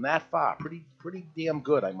from that far. Pretty damn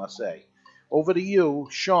good, I must say. Over to you,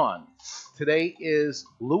 Sean. Today is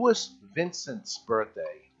Louis Vincent's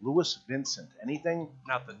birthday. Louis Vincent. Anything?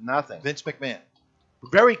 Nothing. Nothing. Vince McMahon.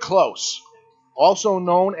 Very close. Also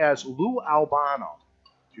known as Lou Albano.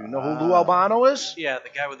 Do you know who Lou Albano is? Yeah, the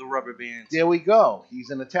guy with the rubber bands. There we go. He's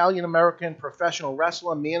an Italian-American professional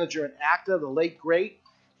wrestler, manager, and actor, the late great.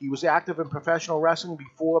 He was active in professional wrestling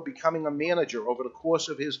before becoming a manager. Over the course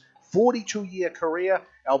of his 42-year career,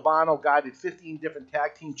 Albano guided 15 different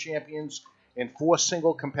tag team champions and 4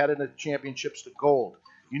 single competitive championships to gold.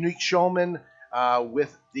 Unique showman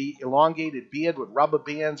with the elongated beard with rubber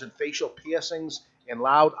bands and facial piercings and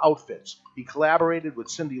loud outfits. He collaborated with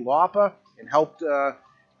Cyndi Lauper and helped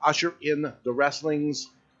usher in the wrestling's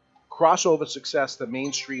crossover success to the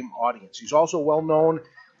mainstream audience. He's also well known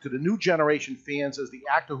to the new generation fans as the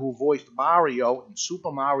actor who voiced Mario in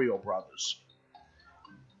Super Mario Brothers.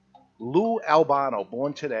 Lou Albano,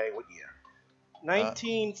 born today, what year?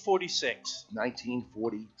 1946.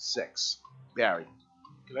 1946. Barry.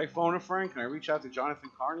 Can I phone a friend? Can I reach out to Jonathan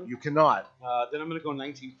Carney? You cannot. Then I'm going to go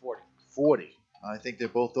 1940. 40. I think they're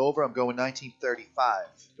both over. I'm going 1935.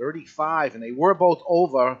 35, and they were both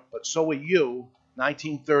over, but so were you.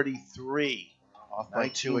 1933. Off by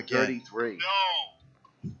 2 again. 1933.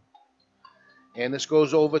 No. And this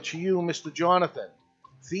goes over to you, Mr. Jonathan.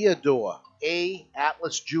 Theodore A.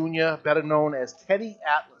 Atlas Jr., better known as Teddy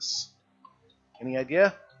Atlas. Any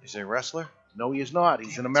idea? Is he a wrestler? No, he is not.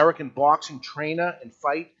 He's an American boxing trainer and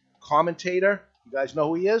fight commentator. You guys know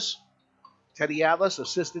who he is? Teddy Atlas,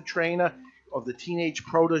 assistant trainer of the teenage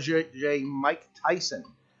protege Mike Tyson.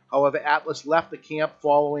 However, Atlas left the camp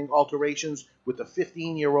following alterations with the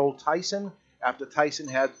 15-year-old Tyson after Tyson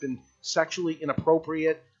had been sexually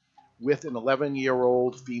inappropriate with an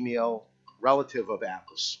 11-year-old female relative of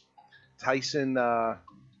Atlas. Tyson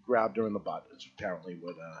grabbed her in the butt, is apparently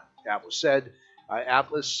what Atlas said.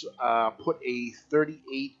 Atlas put a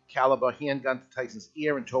 .38 caliber handgun to Tyson's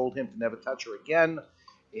ear and told him to never touch her again,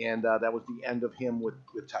 and that was the end of him with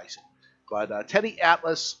Tyson. But Teddy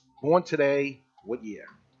Atlas, born today, what year?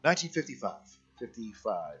 1955.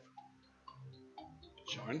 55.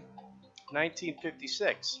 Sean?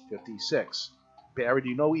 1956. 56. Barry, do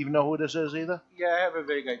you even know who this is either? Yeah, I have a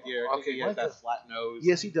vague idea. I think Okay, he has that flat nose.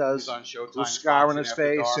 Yes, he does. He's on Showtime. With a scar on his Boxing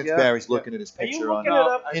After face. Dark. Since Yeah. Barry's looking at his picture on It's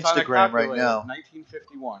on a Instagram right calculator. now.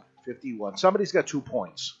 1951. 51. Somebody's got 2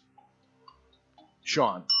 points.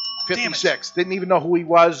 Sean. 56. Didn't even know who he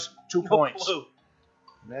was. 2 points. Clue.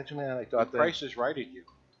 Imagine that. I thought that. Price is right at you.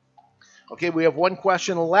 Okay, we have one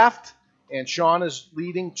question left, and Sean is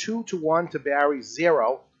leading 2-1 to Barry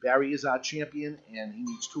 0. Barry is our champion, and he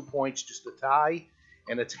needs 2 points just to tie.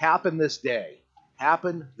 And it's happened this day.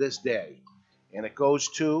 Happened this day. And it goes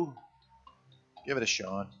to... Give it a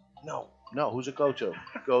Sean. No, who's it go to?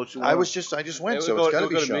 It goes to... I just went, so it's got to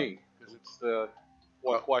be Sean. Me, because it's the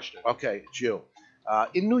one question. Okay, it's you.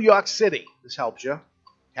 In New York City, this helps you.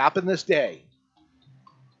 Happened this day.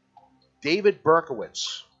 David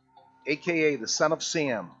Berkowitz, a.k.a. the Son of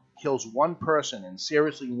Sam, kills one person and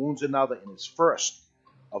seriously wounds another in his first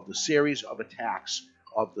of the series of attacks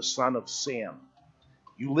of the Son of Sam.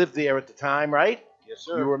 You lived there at the time, right? Yes,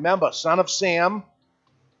 sir. You remember Son of Sam?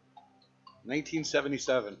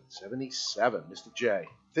 1977. 77. Mr. J.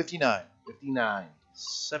 59. 59.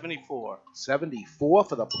 74. 74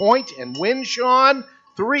 for the point and win, Sean.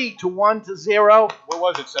 3-1 to 0. What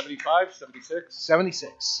was it, 75, 76?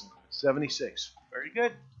 76. 76. Very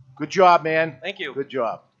good. Good job, man. Thank you. Good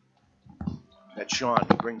job. That's Sean.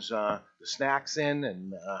 He brings the snacks in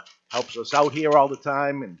and helps us out here all the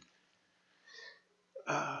time. And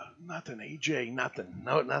nothing, AJ, nothing.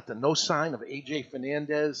 No, nothing. No sign of AJ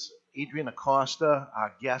Fernandez. Adrian Acosta,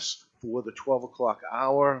 our guest for the 12 o'clock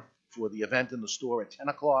hour for the event in the store at 10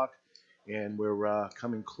 o'clock. And we're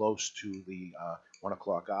coming close to the 1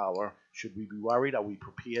 o'clock hour. Should we be worried? Are we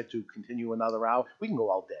prepared to continue another hour? We can go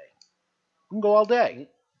all day. We can go all day.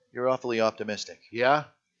 You're awfully optimistic. Yeah?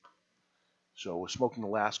 So we're smoking the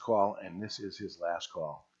last call, and this is his last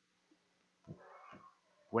call.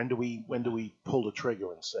 When do we pull the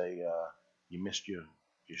trigger and say you missed your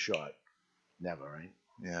shot? Never, right?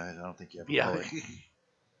 Yeah, I don't think you ever Yeah. will.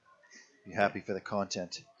 Be happy for the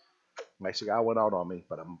content. My cigar went out on me,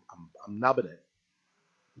 but I'm nubbing it.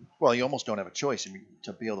 Well, you almost don't have a choice. I mean,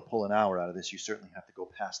 to be able to pull an hour out of this, you certainly have to go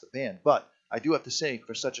past the band. But I do have to say,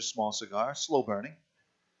 for such a small cigar, slow burning.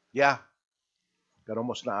 Yeah. Got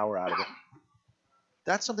almost an hour out of it.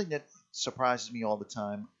 That's something that surprises me all the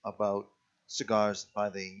time about cigars by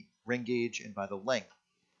the ring gauge and by the length.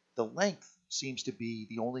 The length seems to be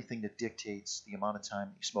the only thing that dictates the amount of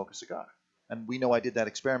time you smoke a cigar. And we know I did that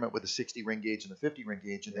experiment with the 60 ring gauge and the 50 ring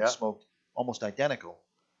gauge, and they smoked almost identical.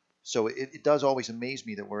 So it does always amaze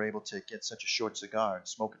me that we're able to get such a short cigar and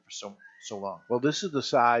smoke it for so long. Well, this is the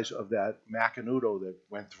size of that Macanudo that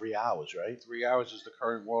went 3 hours, right? 3 hours is the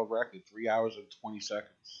current world record. 3 hours and 20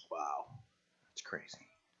 seconds. Wow. It's crazy.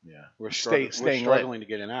 Yeah. We're staying struggling to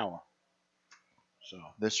get an hour. So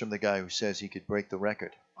this from the guy who says he could break the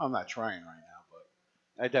record. I'm not trying right now,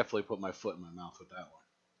 but I definitely put my foot in my mouth with that one.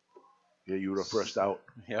 Yeah, you were the first out.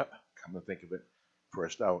 Yep. Come to think of it.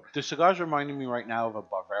 First out. The cigar's reminding me right now of a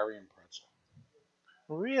Bavarian pretzel.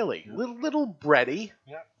 Really? Little bready.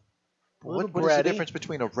 Yeah. What is the difference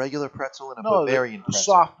between a regular pretzel and a Bavarian the pretzel?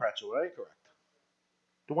 soft pretzel, right? Correct.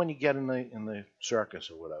 The one you get in the circus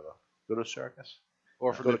or whatever. Go to a circus?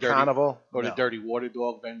 Or for Go the to carnival? Or the dirty water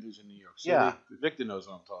dog vendors in New York City. Yeah. Victor knows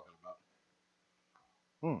what I'm talking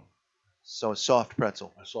about. So a soft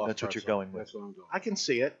pretzel. A soft That's what you're pretzel. going with. That's what I'm doing. I can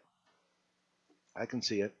see it. I can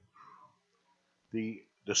see it. The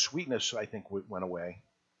sweetness, I think, went away.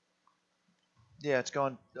 Yeah, it's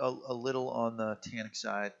gone a little on the tannic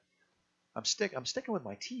side. I'm sticking with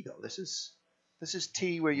my tea though. This is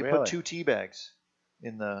tea where you put 2 tea bags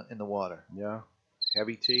in the water. Yeah.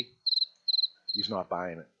 Heavy tea. He's not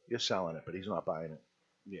buying it. You're selling it, but he's not buying it.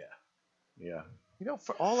 Yeah. Yeah. You know,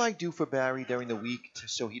 for all I do for Barry during the week,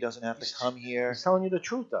 so he doesn't have to come here. He's telling you the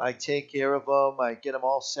truth, though. I take care of him. I get him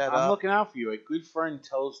all set I'm up. looking out for you. A good friend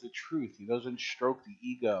tells the truth. He doesn't stroke the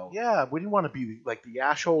ego. Yeah, we didn't want to be like the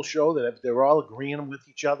asshole show that if they're all agreeing with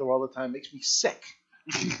each other all the time makes me sick.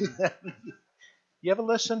 You ever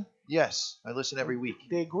listen? Yes, I listen every week.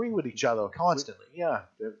 They agree with each other constantly. Yeah,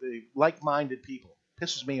 they're like-minded people.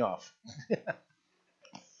 Pisses me off. You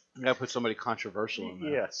gotta put somebody controversial in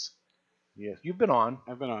there. Yes. Yes. You've been on.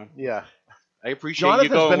 I've been on. Yeah. I appreciate Jonathan's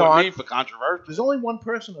you going been with on. me for controversy. There's only one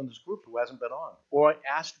person in this group who hasn't been on or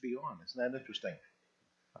asked to be on. Isn't that interesting?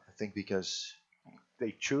 I think because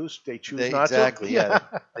they choose not exactly, to. yeah.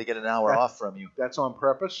 They get an hour off from you. That's on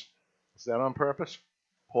purpose? Is that on purpose?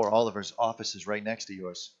 Poor Oliver's office is right next to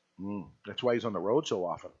yours. That's why he's on the road so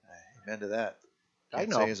often. Amen to that. I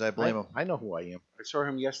Can't know. say as I blame him. I know who I am. I saw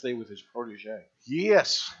him yesterday with his protege.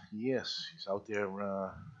 Yes. He's out there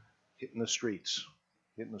hitting the streets.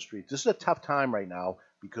 This is a tough time right now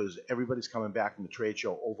because everybody's coming back from the trade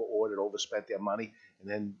show, over-ordered, overspent their money, and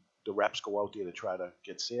then the reps go out there to try to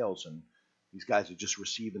get sales, and these guys are just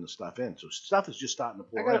receiving the stuff in. So stuff is just starting to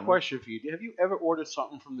pour in. I got a question for you. Have you ever ordered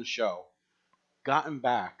something from the show, gotten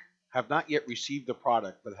back, have not yet received the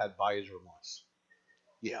product, but had buyer's remorse?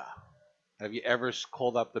 Yeah. Have you ever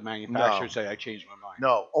called up the manufacturer No. and say, I changed my mind?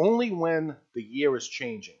 No, only when the year is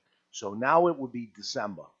changing. So now it would be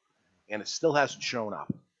December, and it still hasn't shown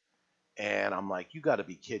up. And I'm like, you got to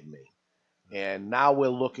be kidding me. And now we're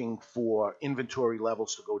looking for inventory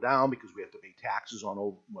levels to go down because we have to pay taxes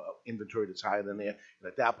on inventory that's higher than there. And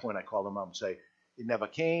at that point, I call them up and say, it never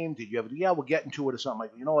came. Did you ever? Yeah, we're getting to it or something.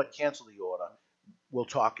 Like, you know what? Cancel the order. We'll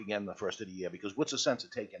talk again the first of the year because what's the sense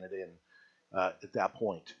of taking it in at that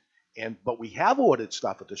point? But we have ordered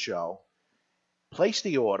stuff at the show, placed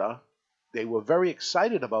the order. They were very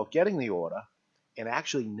excited about getting the order and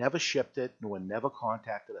actually never shipped it nor never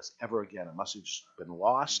contacted us ever again. It must have just been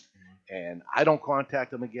lost, and I don't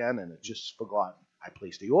contact them again, and it's just forgotten. I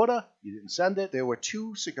placed the order. You didn't send it. There were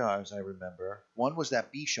 2 cigars I remember. One was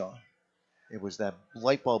that Bichon. It was that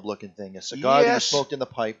light bulb looking thing, a cigar that you Yes. smoked in the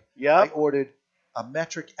pipe. Yeah. I ordered a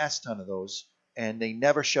metric S ton of those, and they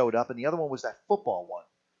never showed up. And the other one was that football one.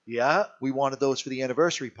 Yeah. We wanted those for the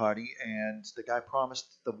anniversary party, and the guy promised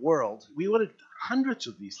the world. We ordered hundreds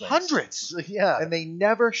of these things. Hundreds! Yeah. And they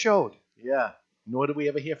never showed. Yeah. Nor did we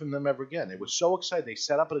ever hear from them ever again. They were so excited. They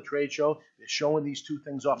set up at a trade show. They're showing these 2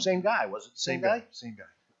 things off. Same guy, was it? Same guy? Same guy.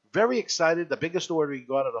 Very excited. The biggest order he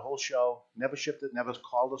got of the whole show. Never shipped it. Never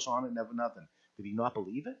called us on it. Never nothing. Did he not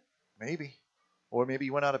believe it? Maybe. Or maybe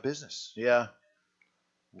he went out of business. Yeah.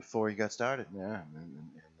 Before he got started. Yeah. And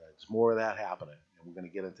there's more of that happening. And we're going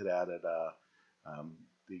to get into that at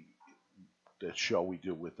the show we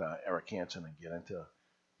do with Eric Hansen and get into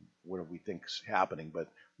what we think's happening. But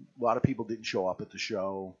a lot of people didn't show up at the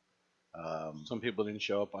show. Some people didn't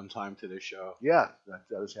show up on time to this show. Yeah,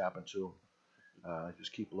 that has happened too.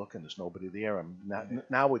 Just keep looking. There's nobody there.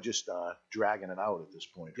 Now we're just dragging it out at this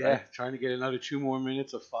point. Yeah, Right? trying to get another 2 more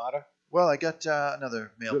minutes of fodder. Well, I got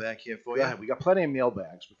another mailbag here for you. Go ahead. We got plenty of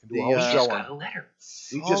mailbags. We can do a The, whole show on got a letter.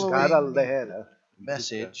 We just got a letter.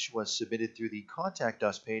 Message was submitted through the Contact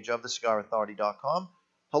Us page of thecigarauthority.com.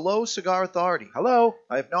 Hello, Cigar Authority. Hello.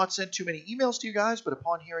 I have not sent too many emails to you guys, but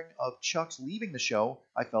upon hearing of Chuck's leaving the show,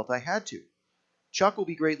 I felt I had to. Chuck will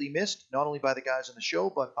be greatly missed, not only by the guys on the show,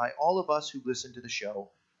 but by all of us who listen to the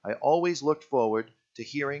show. I always looked forward to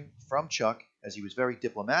hearing from Chuck, as he was very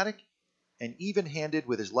diplomatic and even-handed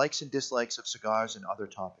with his likes and dislikes of cigars and other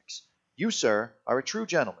topics. You, sir, are a true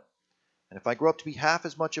gentleman, and if I grow up to be half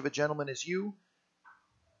as much of a gentleman as you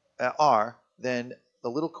are, then the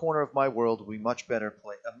little corner of my world will be a much better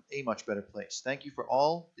place. Thank you for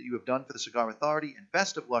all that you have done for the Cigar Authority, and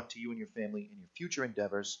best of luck to you and your family in your future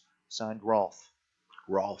endeavors. Signed, Rolf.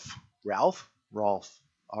 Rolf.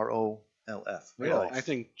 R-O-L-F. Really? I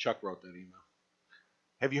think Chuck wrote that email.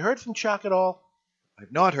 Have you heard from Chuck at all?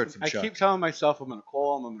 I've not heard from I Chuck. keep telling myself I'm going to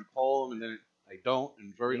call him, and then I don't,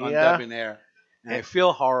 and very Yeah. undebonair. And I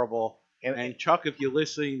feel horrible. And Chuck, if you're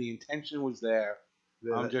listening, the intention was there.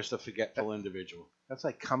 I'm just a forgetful individual. That's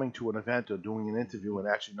like coming to an event or doing an interview and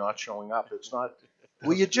actually not showing up. It's not.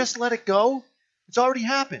 Will you just let it go? It's already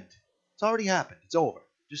happened. It's over.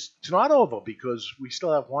 It's not over because we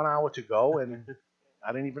still have 1 hour to go, and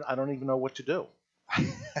I don't even know what to do.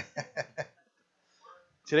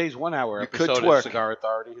 Today's 1 hour You could episode twerk. of Cigar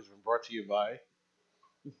Authority has been brought to you by.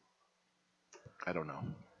 I don't know.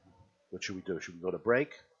 What should we do? Should we go to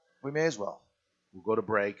break? We may as well. We'll go to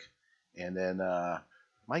break, and then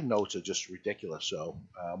my notes are just ridiculous. So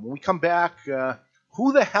when we come back,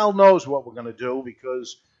 who the hell knows what we're going to do,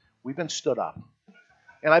 because we've been stood up.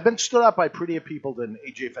 And I've been stood up by prettier people than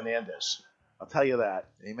AJ Fernandez. I'll tell you that.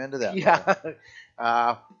 Amen to that.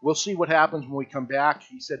 Yeah. We'll see what happens when we come back.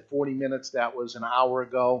 He said 40 minutes. That was an hour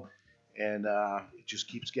ago. And it just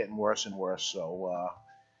keeps getting worse and worse. So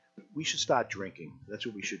we should start drinking. That's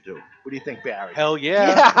what we should do. What do you think, Barry? Hell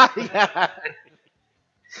yeah. Yeah.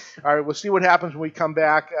 All right, we'll see what happens when we come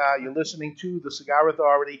back. You're listening to the Cigar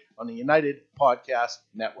Authority on the United Podcast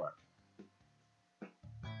Network.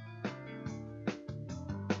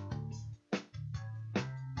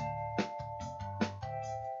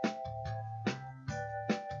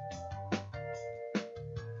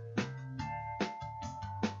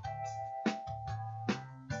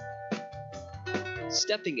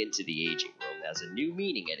 Stepping into the aging room has a new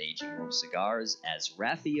meaning at Aging Room Cigars, as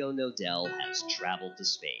Rafael Nodal has traveled to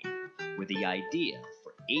Spain, where the idea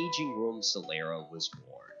for Aging Room Solera was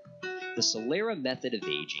born. The Solera method of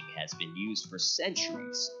aging has been used for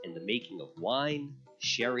centuries in the making of wine,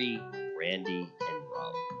 sherry, brandy, and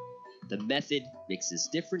rum. The method mixes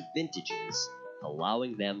different vintages,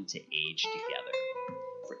 allowing them to age together.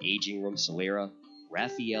 For Aging Room Solera,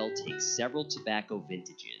 Rafael takes several tobacco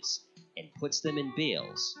vintages and puts them in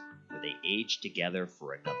bales where they age together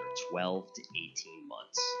for another 12 to 18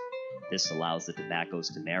 months. This allows the tobaccos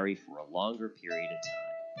to marry for a longer period of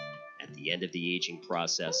time. At the end of the aging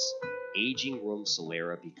process, Aging Room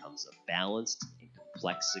Solera becomes a balanced and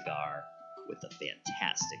complex cigar with a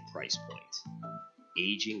fantastic price point.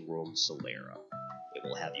 Aging Room Solera. It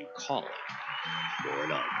will have you calling for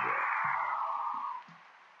an encore.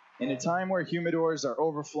 In a time where humidors are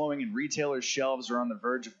overflowing and retailers' shelves are on the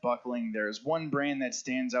verge of buckling, there is one brand that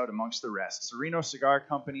stands out amongst the rest. Sereno Cigar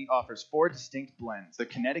Company offers 4 distinct blends: the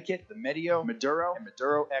Connecticut, the Medio, Maduro, and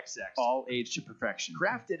Maduro XX, all aged to perfection.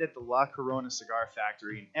 Crafted at the La Corona Cigar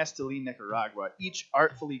Factory in Esteli, Nicaragua, each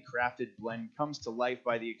artfully crafted blend comes to life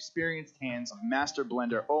by the experienced hands of master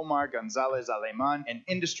blender Omar Gonzalez Aleman and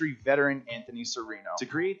industry veteran Anthony Sereno. To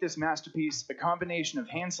create this masterpiece, a combination of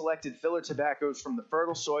hand-selected filler tobaccos from the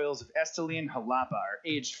fertile soils of Esteli and Jalapa are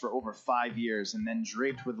aged for over 5 years and then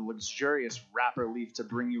draped with a luxurious wrapper leaf to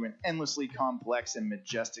bring you an endlessly complex and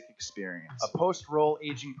majestic experience. A post-roll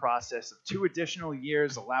aging process of 2 additional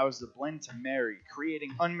years allows the blend to marry,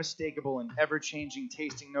 creating unmistakable and ever-changing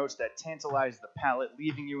tasting notes that tantalize the palate,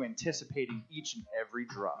 leaving you anticipating each and every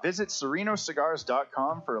drop. Visit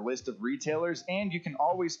SerenoCigars.com for a list of retailers, and you can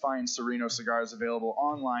always find Sereno Cigars available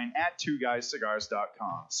online at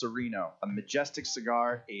TwoGuysCigars.com. Sereno, a majestic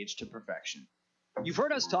cigar aged to perfection. You've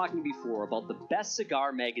heard us talking before about the best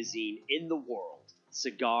cigar magazine in the world,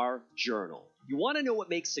 Cigar Journal. You want to know what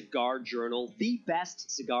makes Cigar Journal the best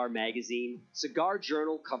cigar magazine? Cigar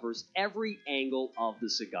Journal covers every angle of the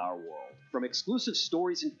cigar world. From exclusive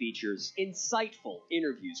stories and features, insightful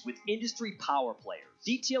interviews with industry power players,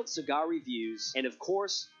 detailed cigar reviews, and of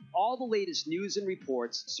course, all the latest news and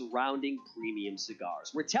reports surrounding premium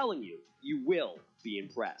cigars. We're telling you, you will be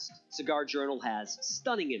impressed. Cigar Journal has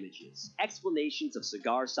stunning images, explanations of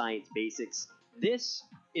cigar science basics. This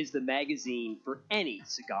is the magazine for any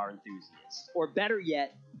cigar enthusiast, or better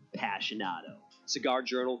yet, passionado. Cigar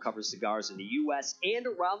Journal covers cigars in the U.S. and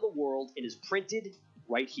around the world and is printed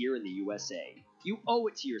right here in the USA. You owe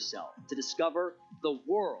it to yourself to discover the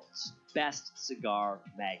world's best cigar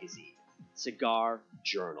magazine, Cigar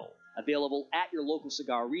Journal. Available at your local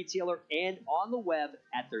cigar retailer and on the web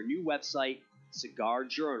at their new website,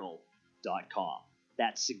 cigarjournal.com.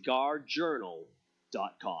 That's cigarjournal.com.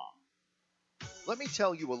 Let me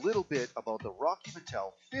tell you a little bit about the Rocky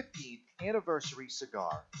Patel 15th anniversary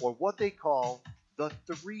cigar, or what they call the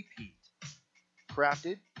three-peat.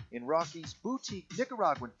 Crafted in Rocky's boutique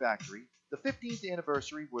Nicaraguan factory, the 15th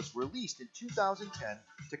anniversary was released in 2010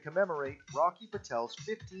 to commemorate Rocky Patel's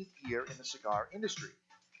 15th year in the cigar industry,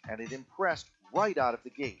 and it impressed right out of the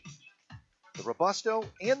gate. The Robusto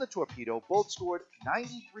and the Torpedo both scored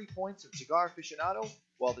 93 points in Cigar Aficionado,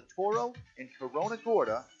 while the Toro and Corona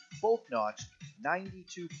Gorda both notched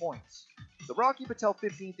 92 points. The Rocky Patel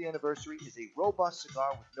 15th anniversary is a robust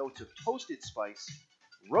cigar with notes of toasted spice,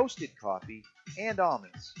 roasted coffee, and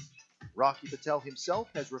almonds. Rocky Patel himself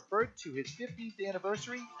has referred to his 15th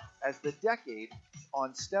anniversary as the decade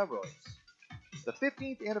on steroids. The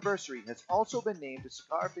 15th anniversary has also been named to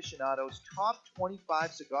Cigar Aficionado's top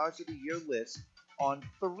 25 cigars of the year list on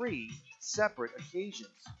 3 separate occasions.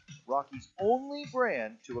 Rocky's only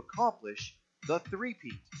brand to accomplish the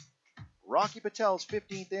three-peat. Rocky Patel's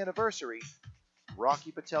 15th anniversary,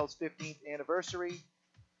 Rocky Patel's 15th anniversary,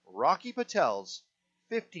 Rocky Patel's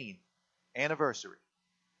 15th anniversary.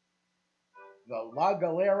 The La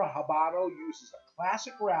Galera Habano uses a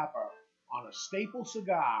classic wrapper on a staple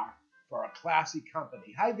cigar for a classy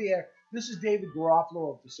company. Hi there, this is David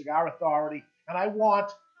Garofalo of the Cigar Authority, and I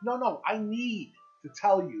need to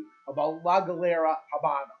tell you about La Galera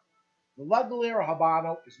Habano. The La Galera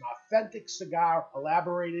Habano is an authentic cigar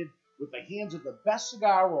elaborated with the hands of the best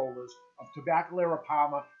cigar rollers of Tabacalera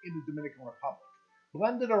Palma in the Dominican Republic.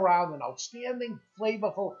 Blended around an outstanding,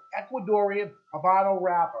 flavorful Ecuadorian Habano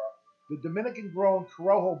wrapper, the Dominican-grown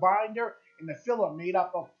Corojo binder, and the filler made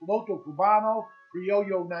up of Piloto Cubano,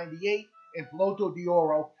 Criollo 98, and Piloto de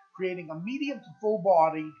Oro, creating a medium to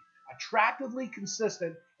full-bodied, attractively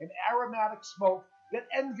consistent, and aromatic smoke that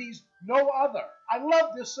envies no other. I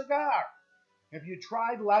love this cigar. Have you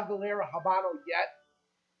tried La Galera Habano yet?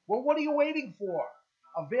 Well, what are you waiting for?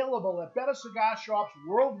 Available at better cigar shops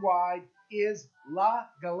worldwide is La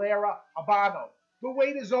Galera Habano. The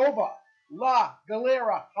wait is over. La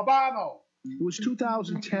Galera Habano. It was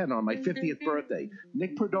 2010 on my 50th birthday.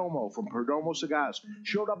 Nick Perdomo from Perdomo Cigars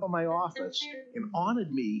showed up at my office and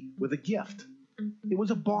honored me with a gift. It was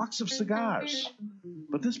a box of cigars.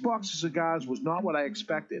 But this box of cigars was not what I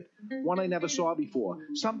expected. One I never saw before.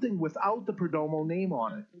 Something without the Perdomo name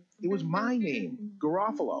on it. It was my name,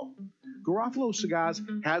 Garofalo. Garofalo Cigars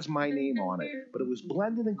has my name on it, but it was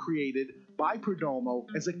blended and created by Perdomo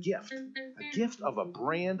as a gift of a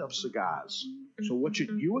brand of cigars. So what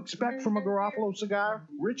should you expect from a Garofalo cigar?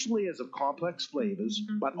 Rich layers of complex flavors,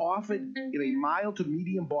 but offered in a mild to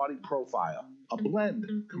medium body profile. A blend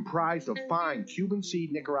comprised of fine Cuban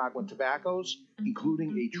seed Nicaraguan tobaccos,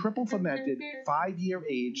 including a triple fermented, 5-year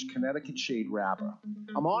aged Connecticut shade wrapper.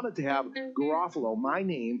 I'm honored to have Garofalo, my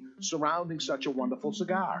name, surrounding such a wonderful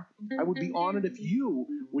cigar. I would be honored if you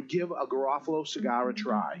would give a Garofalo cigar a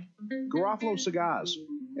try. Garofalo Cigars,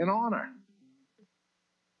 an honor.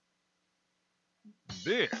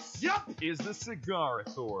 This is the Cigar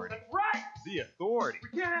Authority. Right! The authority We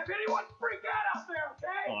can't have anyone freak out there,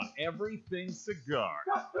 okay? on everything cigar.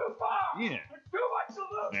 Got too far! In There's too much to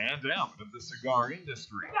lose! and out of the cigar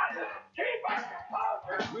industry. We gotta keep our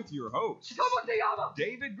composure! With your host, Come with the other!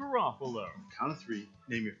 David Garofalo. Count of 3,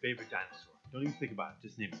 name your favorite dinosaur. Don't even think about it,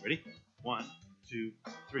 just name it. Ready? 1, 2,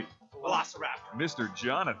 3. Velociraptor. Mr.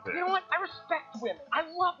 Jonathan. You know what? I respect women. I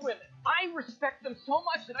love women. I respect them so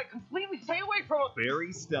much that I completely stay away from them.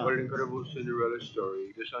 Barry Stein. What an incredible Cinderella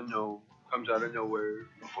story. This unknown comes out of nowhere.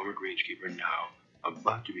 A former greenskeeper now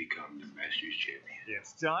about to become the Masters champion.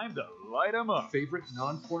 It's time to light 'em up. Favorite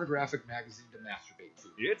non-pornographic magazine to masturbate to.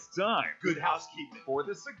 It's time. Good housekeeping. For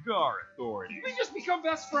the Cigar Authority. We just become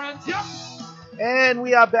best friends. Yep. And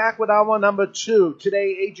we are back with our number 2.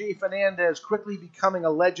 Today, AJ Fernandez quickly becoming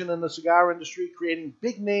a legend in the cigar industry, creating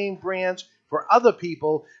big name brands for other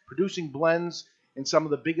people, producing blends in some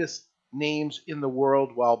of the biggest names in the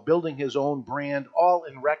world while building his own brand, all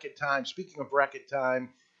in record time. Speaking of record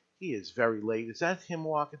time, he is very late. Is that him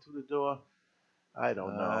walking through the door? I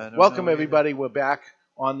don't know. Welcome, everybody. We're back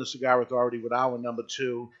on the Cigar Authority with our number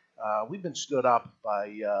 2. We've been stood up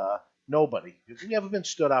by Nobody. Have you ever been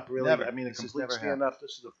stood up, really? Never. I mean, a This has complete never stand-up.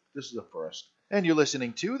 This is the first. And you're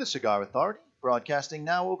listening to the Cigar Authority, broadcasting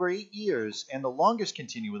now over 8 years and the longest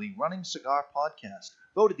continually running cigar podcast.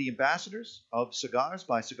 Voted the ambassadors of Cigars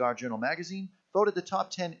by Cigar Journal magazine. Voted the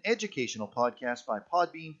top 10 educational podcast by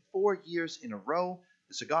Podbean 4 years in a row.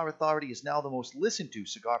 The Cigar Authority is now the most listened to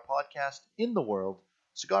cigar podcast in the world.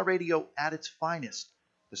 Cigar radio at its finest.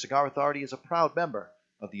 The Cigar Authority is a proud member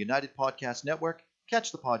of the United Podcast Network.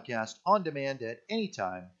 Catch the podcast on demand at any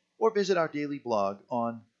time or visit our daily blog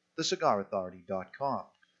on thecigarauthority.com.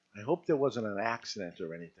 I hope there wasn't an accident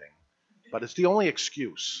or anything, but it's the only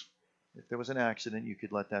excuse. If there was an accident, you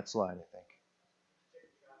could let that slide, I think.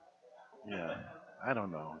 Yeah, I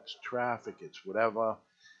don't know. It's traffic. It's whatever.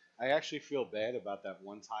 I actually feel bad about that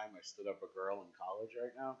one time I stood up a girl in college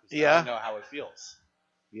right now because Yeah. I know how it feels.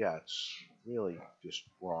 Yeah, it's really just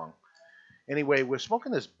wrong. Anyway, we're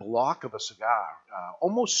smoking this block of a cigar,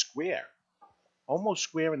 almost square,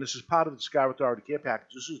 and this is part of the Cigar Authority care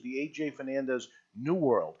package. This is the A.J. Fernandez New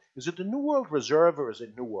World. Is it the New World Reserve or is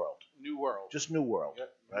it New World? New World. Just New World,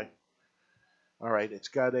 Yep. right? All right, it's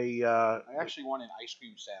got a I actually want an ice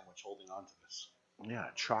cream sandwich holding on to this.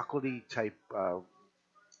 chocolatey type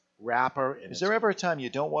wrapper. And Is there ever a time you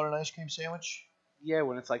don't want an ice cream sandwich? Yeah,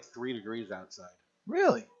 when it's like 3 degrees outside.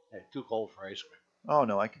 Really? Yeah, too cold for ice cream. Oh,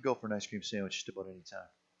 no, I could go for an ice cream sandwich just about any time.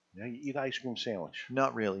 Yeah, you eat ice cream sandwich?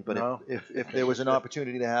 Not really, but No? if there was an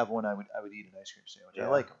opportunity to have one, I would eat an ice cream sandwich. I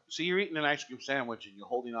like them. So you're eating an ice cream sandwich and you're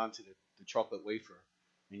holding on to the chocolate wafer,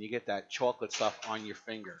 and you get that chocolate stuff on your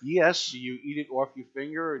finger. Yes. Do you eat it off your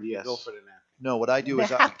finger, or do you go for the napkin? No, what I do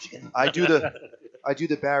is I do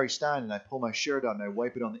the Barry Stein, and I pull my shirt out and I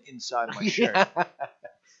wipe it on the inside of my shirt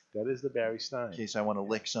That is the Barry Stein. in case I want to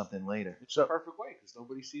lick something later. It's the perfect way because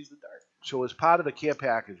nobody sees the dirt. So as part of the care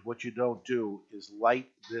package, what you don't do is light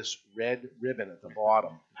this red ribbon at the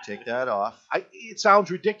bottom. Take that off. It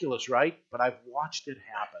sounds ridiculous, right? But I've watched it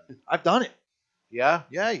happen. I've done it. Yeah?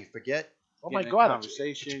 Yeah, you forget. Oh my Getting in God!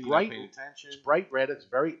 conversation, It's you're not bright. paying attention. It's bright red. It's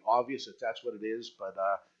very obvious that that's what it is. But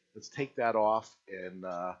let's take that off. And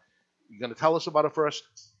you're going to tell us about it first?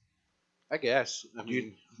 I guess. I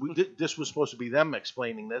mean, This was supposed to be them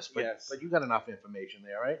explaining this, but, Yes. but you got enough information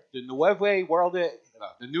there, right? the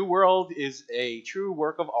New World is a true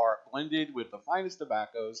work of art blended with the finest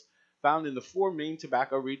tobaccos found in the 4 main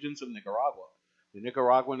tobacco regions of Nicaragua. The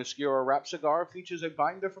Nicaraguan Oscuro wrap cigar features a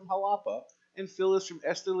binder from Jalapa and fillers from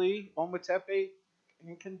Esteli, Ometepe,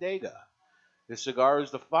 and Condega. This cigar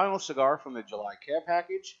is the final cigar from the July care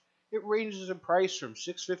package. It ranges in price from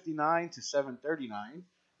 $6.59 to $7.39,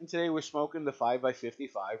 and today we're smoking the 5x55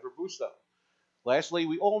 Robusto. Lastly,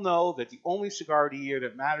 we all know that the only cigar of the year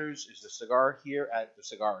that matters is the cigar here at the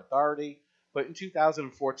Cigar Authority, but in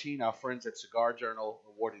 2014, our friends at Cigar Journal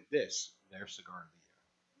awarded this their cigar of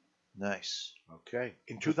the year. Nice. Okay.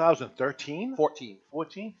 In 2013? 14.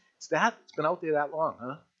 14? It's been out there that long,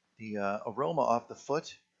 huh? The aroma off the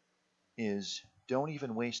foot is Don't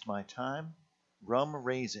Even Waste My Time, Rum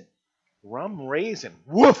Raisin. Rum Raisin.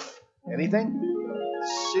 Woof! Anything?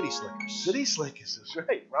 City Slickers. City Slickers is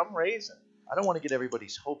right. Rum Raisin. I don't want to get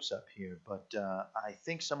everybody's hopes up here, but I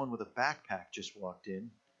think someone with a backpack just walked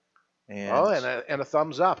in. And a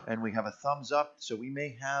thumbs up. And we have a thumbs up, so we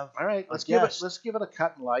may have. All right, a let's guest. give it a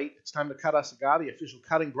cut and light. It's time to cut our cigar. The official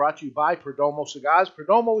cutting brought to you by Perdomo Cigars.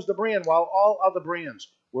 Perdomo is the brand, while all other brands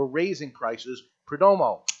were raising prices.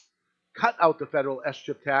 Perdomo cut out the federal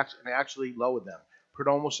S-chip tax and actually lowered them.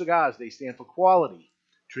 Perdomo Cigars, they stand for quality,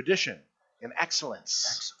 tradition, and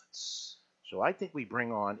excellence. So I think we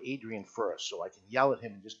bring on Adrian first, so I can yell at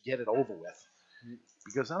him and just get it over with.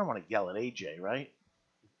 Because I don't want to yell at AJ, right?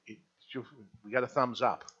 We got a thumbs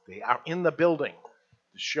up. They are in the building.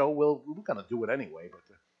 The show we're going to do it anyway, but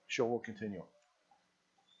the show will continue.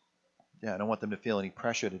 Yeah, I don't want them to feel any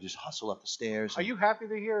pressure to just hustle up the stairs. Are you happy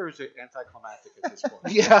to hear, or is it anticlimactic at this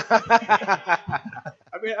point? Yeah.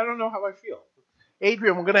 I mean, I don't know how I feel.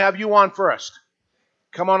 Adrian, we're going to have you on first.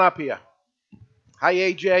 Come on up here. Hi,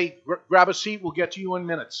 AJ. Grab a seat. We'll get to you in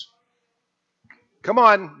minutes. Come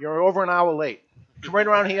on. You're over an hour late. Come right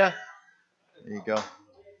around here. There you go.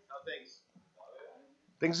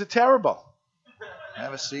 Things are terrible.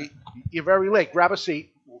 Have a seat. You're very late. Grab a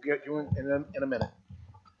seat. We'll get you in a minute.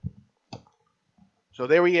 So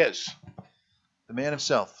there he is. The man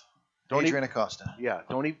himself, Adrian Acosta. Yeah,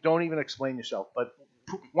 don't even explain yourself. But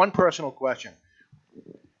one personal question.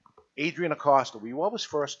 Adrian Acosta, were you always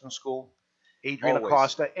first in school? Adrian Always.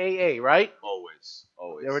 Acosta, AA, right? Always.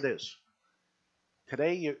 There it is.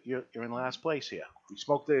 Today you're in last place here. We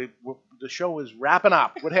smoked the show is wrapping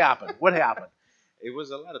up. What happened? What happened? It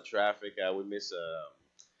was a lot of traffic. We missed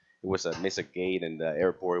it was a Mesa Gate, and the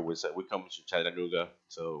airport was we come to Chattanooga,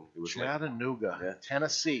 so it was Chattanooga, yeah.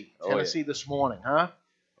 Tennessee. Oh, yeah. Tennessee this morning, huh?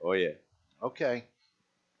 Oh yeah. Okay.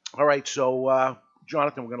 All right, so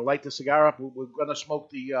Jonathan, we're going to light the cigar up. We're going to smoke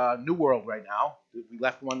the New World right now. We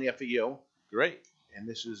left one there for you. Great. And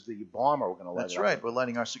this is the Bomber we're going to light That's it up. right. We're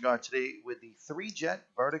lighting our cigar today with the 3-jet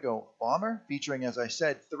Vertigo Bomber, featuring, as I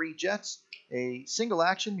said, 3 jets. A single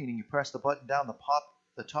action, meaning you press the button down,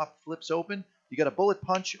 the top flips open. You got a bullet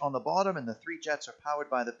punch on the bottom, and the 3 jets are powered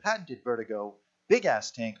by the patented Vertigo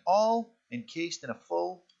big-ass tank, all encased in a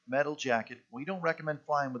full metal jacket. We don't recommend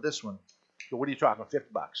flying with this one. So what are you talking, $50?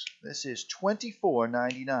 This is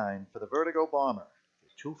 $24.99 for the Vertigo Bomber.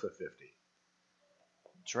 2 for $50.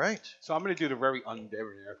 That's right. So I'm going to do the very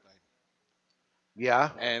undebonair thing. Yeah.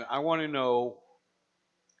 And I want to know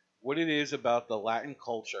what it is about the Latin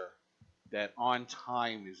culture that on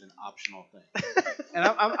time is an optional thing. And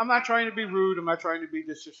I'm not trying to be rude. I'm not trying to be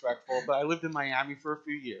disrespectful. But I lived in Miami for a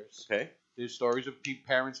few years. Okay. There's stories of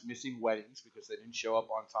parents missing weddings because they didn't show up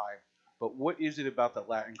on time. But what is it about the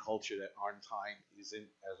Latin culture that on time isn't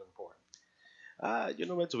as important? You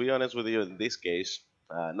know what? To be honest with you, in this case,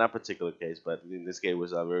 not particular case, but in this case, it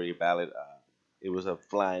was a very valid. It was a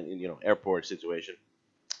flying, airport situation.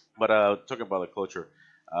 But talking about the culture,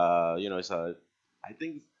 it's a. I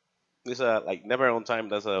think it's a like never on time.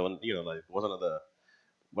 That's a like one of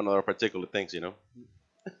the particular things.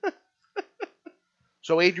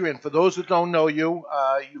 So Adrian, for those that don't know you,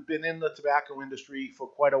 you've been in the tobacco industry for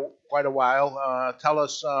quite a while. Tell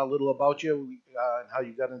us a little about you and how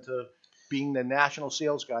you got into being the national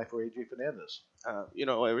sales guy for AJ Fernandez.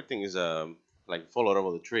 Everything is like fall out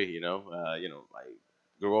of the tree. I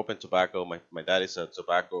grew up in tobacco. My dad is a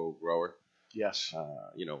tobacco grower. Yes.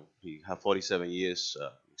 He had 47 years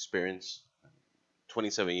experience,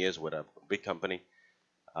 27 years with a big company.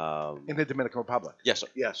 In the Dominican Republic. Yes, sir.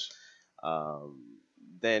 Yes.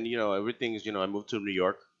 Then everything is I moved to New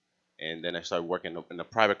York, and then I started working in a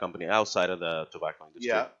private company outside of the tobacco industry.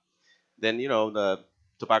 Yeah. Then the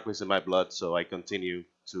tobacco is in my blood, so I continue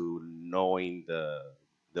to knowing the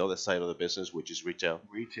other side of the business, which is retail.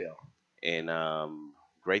 Retail. And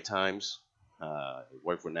great times.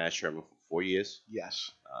 Worked for Nash Sherman for 4 years.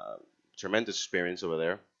 Yes. Tremendous experience over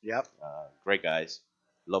there. Yep. Great guys.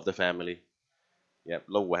 Love the family. Yep.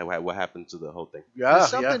 Love what happened to the whole thing. Yeah.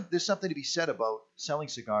 There's something to be said about selling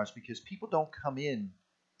cigars because people don't come in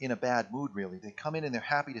a bad mood, really. They come in and they're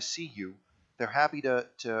happy to see you. They're happy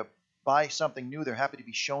to buy something new. They're happy to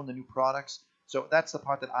be shown the new products. So that's the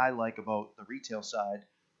part that I like about the retail side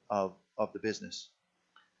of the business.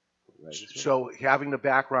 Right. So having the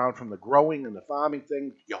background from the growing and the farming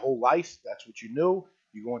thing your whole life, that's what you knew.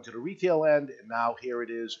 You go into the retail end, and now here it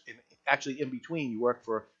is. And actually, in between, you work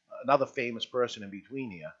for another famous person in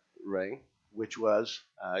between here. Right. Which was?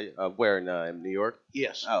 Where in New York?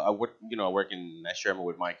 Yes. I work in Nash Sherman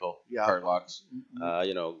with Michael. Yeah. Carlocks.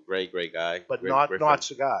 Great guy. But great not friend.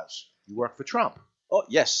 cigars. You work for Trump. Oh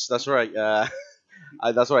yes, that's right.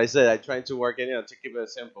 That's what I said. I tried to work in to keep it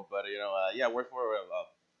simple, but I worked for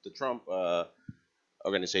the Trump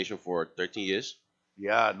organization for 13 years.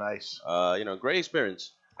 Yeah, nice. Great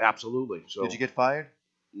experience. Absolutely. So did you get fired?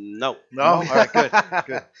 No. No. All right,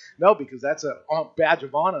 good. No, because that's a badge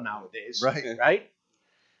of honor nowadays. Right. Right.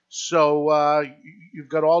 So you've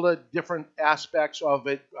got all the different aspects of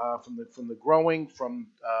it from the growing, from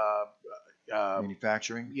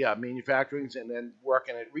manufacturing. Yeah, manufacturing, and then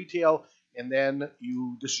working at retail, and then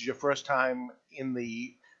this is your first time in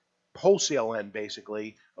the wholesale end,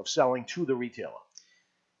 basically, of selling to the retailer.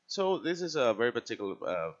 So this is a very particular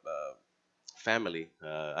family.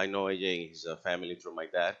 I know AJ. He's a family through my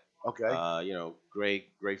dad. Okay.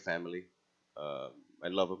 Great family. I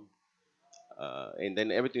love him. And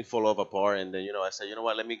then everything fall off apart, and then I said,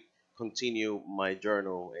 what? Let me continue my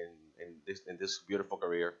journal in this beautiful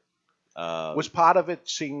career. Was part of it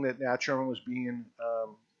seeing that Nat Sherman was being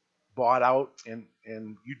bought out,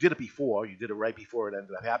 and you did it before. You did it right before it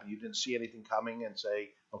ended up happening. You didn't see anything coming and say,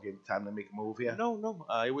 okay, time to make a move here. No.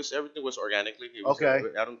 Everything was organically. Okay.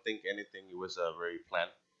 I don't think anything. It was very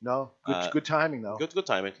planned. No. Good timing though. Good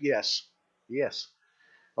timing. Yes.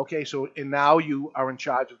 Okay, so and now you are in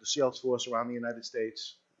charge of the sales force around the United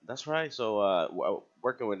States. That's right. So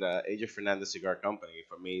working with AJ Fernandez Cigar Company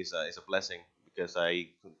for me is a blessing because I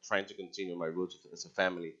trying to continue my roots as a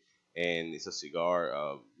family, and it's a cigar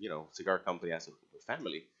company as a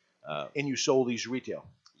family. And you sold these retail.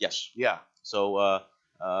 Yes. Yeah. So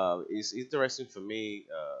it's interesting for me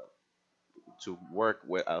to work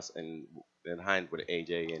with us and hand with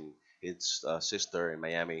AJ and his sister in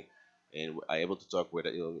Miami. And I able to talk with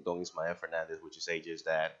Don Ismael Fernandez, which is AJ's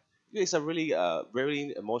dad, it's a really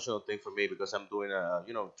very emotional thing for me because I'm doing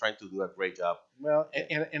trying to do a great job. Well,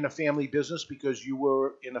 in a family business, because you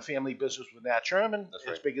were in a family business with Nat Sherman, That's as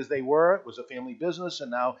right. big as they were, it was a family business,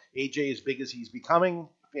 and now AJ, as big as he's becoming,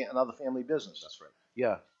 another family business. That's right.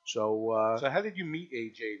 Yeah. So, So how did you meet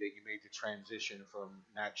AJ that you made the transition from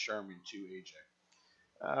Nat Sherman to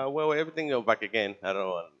AJ? Well, everything go back again. I don't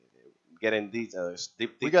want to get in details.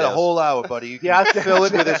 Deep We got a details. whole hour, buddy. You can fill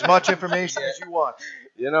it with as much information as you want.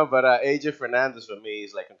 But AJ Fernandez for me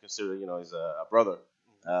is like I'm considered, he's a brother,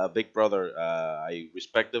 big brother. I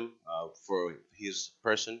respect him for his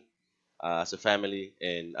person, as a family,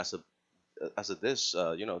 and as a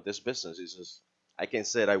this business is just, I can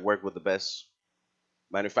say that I work with the best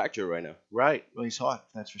manufacturer right now. right. Well, he's hot,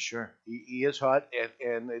 that's for sure. He is hot,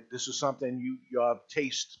 and this is something your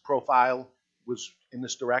taste profile was in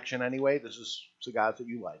this direction anyway. This is cigars that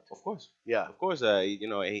you like. Of course. Yeah. Of course,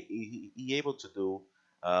 he able to do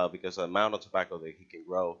because the amount of tobacco that he can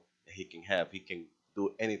grow, he can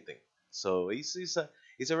do anything. So he's a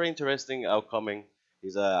very interesting outcoming.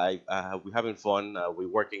 We're having fun. We're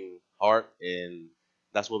working hard, and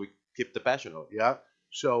that's what we keep the passion of. Yeah.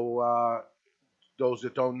 So, those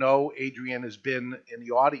that don't know, Adrian has been in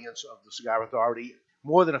the audience of the Cigar Authority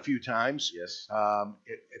more than a few times. Yes.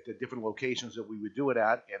 At the different locations that we would do it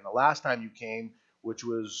at. And the last time you came, which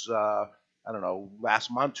was, I don't know,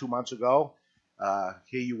 last month, 2 months ago,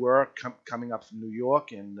 here you were coming up from New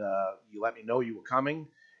York, and you let me know you were coming.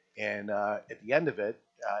 And at the end of it,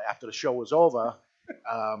 after the show was over,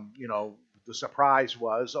 the surprise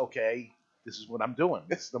was, okay, this is what I'm doing.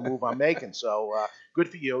 This is the move I'm making. So good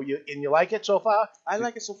for you. You like it so far? I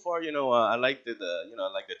like it so far. I like I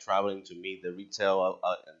like the traveling to meet the retail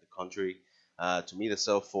out in the country, to meet the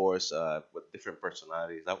sales force with different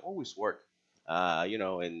personalities. I've always worked,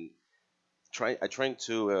 and trying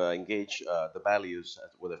to engage the values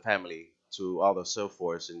with the family to all the sales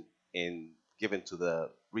force and given to the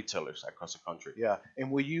retailers across the country. Yeah. And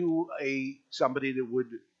were you somebody that would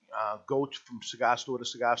go from cigar store to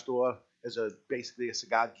cigar store as basically a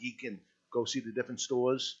cigar geek and go see the different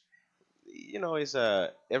stores? It's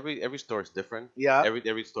every store is different. Yeah.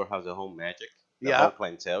 Every store has their own magic. Their Yeah. own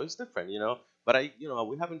clientele is different. But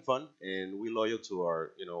we're having fun and we're loyal to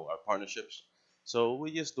our our partnerships. So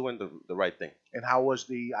we're just doing the right thing. And how was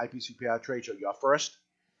the IPCPR trade show? Your first?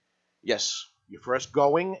 Yes. Your first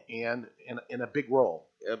going and in a big role.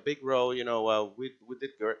 A big role. We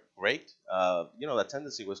did great. The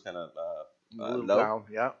tendency was kind of A little low. down,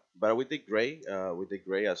 yeah. But we did great. We did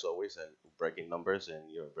great as always, and breaking numbers and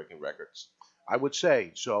breaking records. I would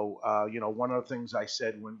say so. One of the things I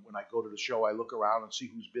said when I go to the show, I look around and see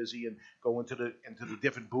who's busy and go into the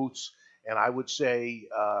different booths. And I would say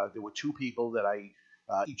there were two people that I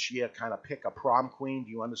each year kind of pick a prom queen.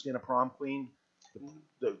 Do you understand a prom queen?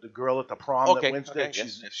 The girl at the prom that wins it.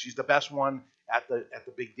 She's the best one at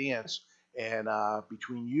the big dance. And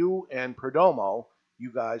between you and Perdomo,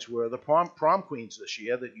 you guys were the prom queens this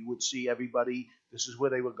year. That you would see everybody. This is where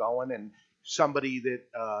they were going, and somebody that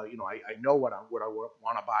I know what I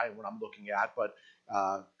want to buy and what I'm looking at, but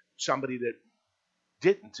somebody that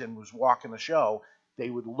didn't and was walking the show, they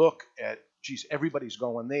would look at, geez, everybody's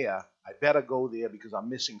going there. I better go there because I'm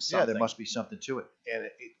missing something. Yeah, there must be something to it. And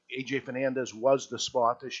AJ Fernandez was the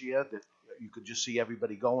spot this year that you could just see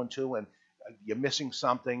everybody going to, and you're missing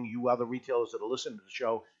something. You other retailers that are listening to the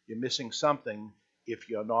show, you're missing something if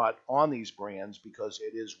you're not on these brands because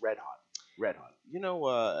it is red hot. Red hot.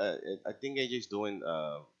 I think AJ's doing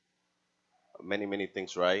many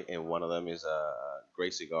things right, and one of them is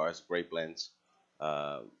great cigars, great blends.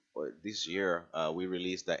 This year we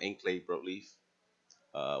released the Enclave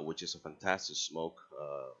Broadleaf, which is a fantastic smoke,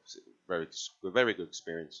 very good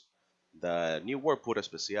experience. The new World Pura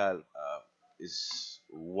Especial is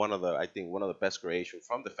one of the best creations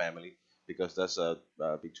from the family, because that's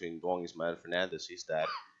between Don Ismael Fernandez, his dad,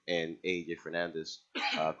 and AJ Fernandez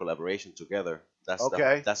collaboration together. That's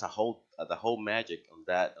okay. That's the whole magic on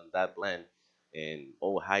that blend, and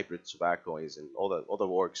all hybrid tobacco is and all the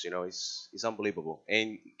works. It's unbelievable,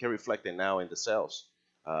 and you can reflect it now in the sales.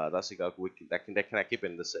 That's cigar that can I keep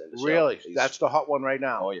in the really? Shelf. That's the hot one right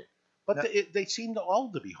now. Oh yeah. But they seem to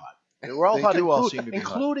all to be hot. They were all They hot, do all seem to be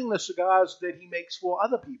hot. including the cigars that he makes for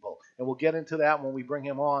other people, and we'll get into that when we bring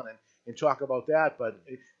him on and talk about that. But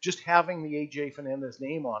just having the AJ Fernandez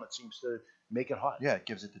name on it seems to make it hot. Yeah, it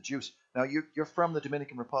gives it the juice. Now, you're from the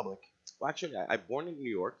Dominican Republic. Well, actually, I'm born in New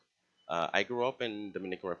York. I grew up in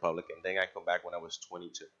Dominican Republic, and then I come back when I was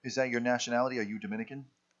 22. Is that your nationality? Are you Dominican?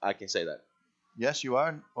 I can say that. Yes, you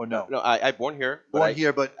are, or no? No, I born here.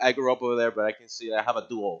 But I grew up over there, but I can see I have a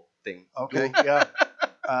dual thing. Okay. Yeah.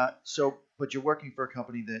 But you're working for a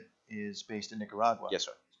company that is based in Nicaragua. Yes,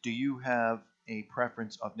 sir. Do you have a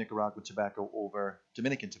preference of Nicaraguan tobacco over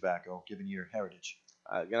Dominican tobacco, given your heritage?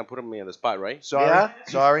 Gonna put me on the spot, right? Sorry. Yeah.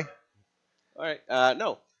 Sorry. All right.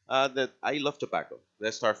 No. That I love tobacco.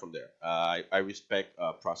 Let's start from there. I respect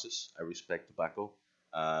process. I respect tobacco.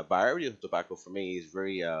 Variety of tobacco for me is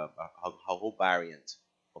very a whole variant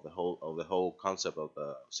of the whole concept of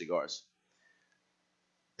cigars.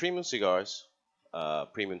 Premium cigars,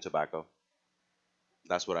 premium tobacco.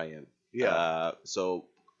 That's what I am. Yeah. So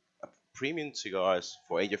premium cigars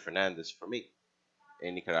for AJ Fernandez for me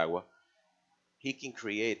in Nicaragua. He can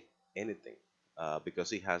create anything because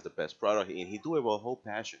he has the best product, and he do it with a whole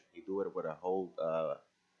passion. He do it with a whole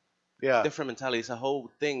different mentality. It's a whole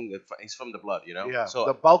thing. It's from the blood, you know. Yeah. So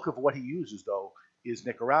The bulk of what he uses, though, is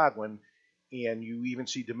Nicaraguan, and you even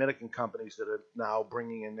see Dominican companies that are now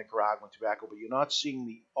bringing in Nicaraguan tobacco, but you're not seeing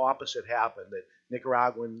the opposite happen, that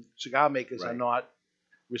Nicaraguan cigar makers are Right. not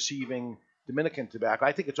receiving Dominican tobacco.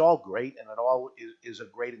 I think it's all great, and it all is a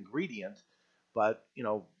great ingredient, but, you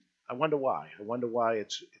know, I wonder why. I wonder why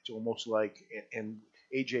it's almost like, and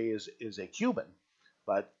AJ is a Cuban,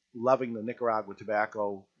 but loving the Nicaraguan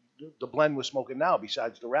tobacco. The blend we're smoking now,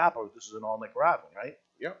 besides the wrapper, this is an all Nicaraguan, right?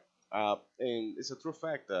 yeah, and it's a true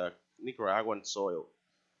fact. Nicaraguan soil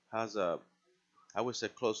has I would say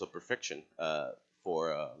close to perfection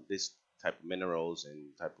for this type of minerals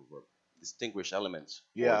and type of distinguished elements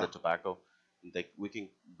Yeah. for the tobacco. We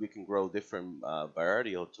can grow different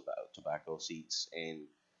variety of tobacco seeds and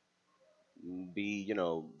be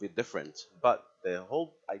different. But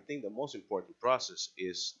I think the most important process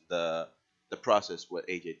is the process what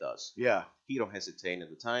AJ does. Yeah. He don't hesitate at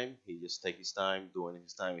the time. He just take his time doing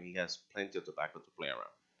his time, and he has plenty of tobacco to play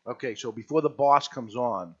around. Okay, so before the boss comes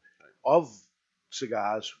on, of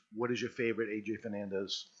cigars, what is your favorite AJ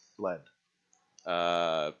Fernandez blend?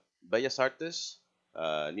 Bellas Artes,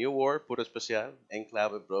 New War, Puro Especial,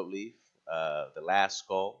 Enclave Broadleaf, The Last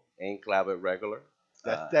Call, Enclave Regular.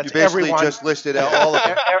 That's You basically everyone. just listed out all of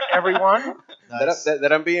them. Everyone? Nice.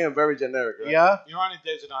 That I'm being very generic, right? Yeah. You're on a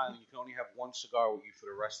desert island. You can only have one cigar with you for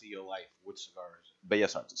the rest of your life. What cigar is it?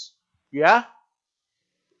 Bellas Artes. Yeah?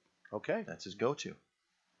 Okay. That's his go-to.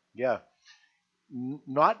 Yeah.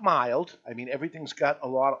 Not mild. I mean, everything's got a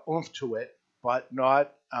lot of oomph to it, but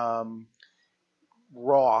not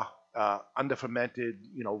raw, under-fermented,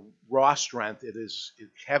 raw strength. It's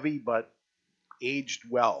heavy, but aged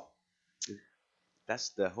well. That's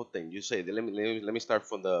the whole thing. You say, let me start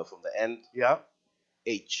from the end. Yeah.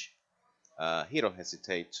 H. He don't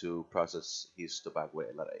hesitate to process his tobacco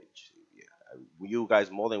at a lot of age. Yeah. You guys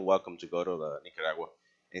more than welcome to go to the Nicaragua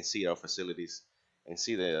and see our facilities and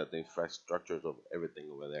see the infrastructures of everything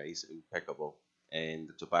over there. It's impeccable. And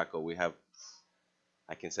the tobacco, we have,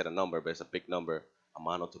 I can set a number, but it's a big number,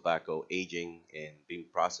 amount of tobacco aging and being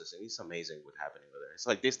processed. And it's amazing what's happening over there. It's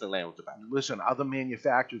like Disneyland with tobacco. Listen, other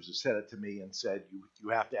manufacturers have said it to me and said you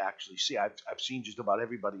have to actually see. I've seen just about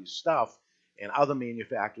everybody's stuff, and other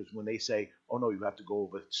manufacturers, when they say, oh no, you have to go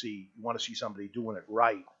over see, you want to see somebody doing it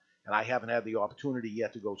right, and I haven't had the opportunity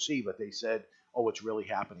yet to go see, but they said, oh, it's really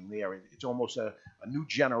happening there. It's almost a new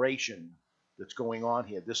generation that's going on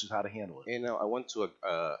here. This is how to handle it. And I want to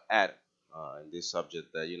add in this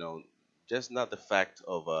subject that, just not the fact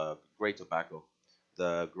of great tobacco,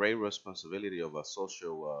 the great responsibility of the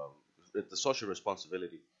social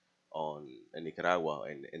responsibility in Nicaragua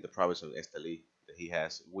and in the province of Esteli that he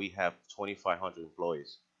has. We have 2,500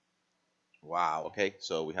 employees. Wow. Okay,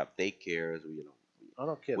 so we have daycares. Oh,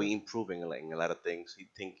 no kidding. We improving in a lot of things. He's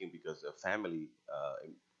thinking because the family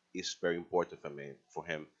is very important for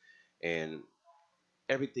him, and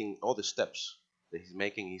everything, all the steps that he's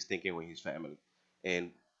making, he's thinking with his family.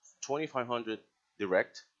 And 2,500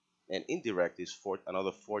 direct, and indirect is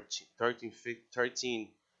another 13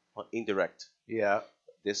 indirect. Yeah.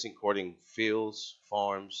 This including fields,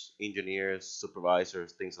 farms, engineers,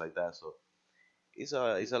 supervisors, things like that. So it's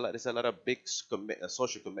a lot of big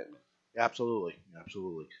social commitment. Absolutely.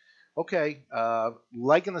 Okay.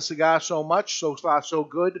 Liking the cigar so much, so far so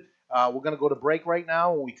good. We're going to go to break right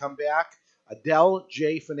now. When we come back, Adel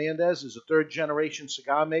J. Fernandez is a third-generation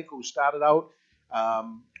cigar maker who started out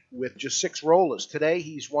with just 6 rollers. Today,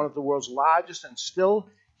 he's one of the world's largest, and still,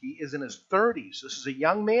 he is in his 30s. This is a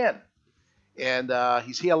young man. And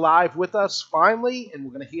he's here live with us, finally, and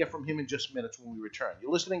we're going to hear from him in just minutes when we return.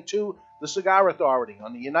 You're listening to The Cigar Authority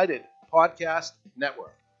on the United Podcast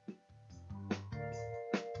Network.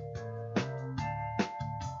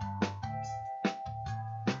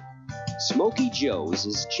 Smoky Joe's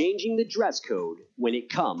is changing the dress code when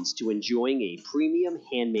it comes to enjoying a premium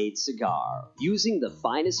handmade cigar. Using the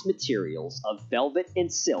finest materials of velvet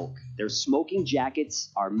and silk, their smoking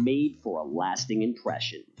jackets are made for a lasting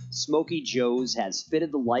impression. Smoky Joe's has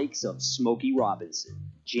fitted the likes of Smokey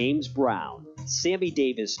Robinson, James Brown, Sammy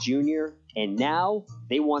Davis Jr., and now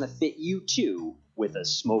they want to fit you too with a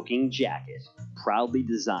smoking jacket. Proudly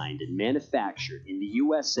designed and manufactured in the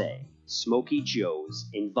USA, Smoky Joe's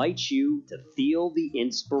invites you to feel the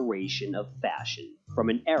inspiration of fashion from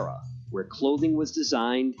an era where clothing was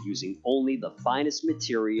designed using only the finest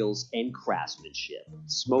materials and craftsmanship.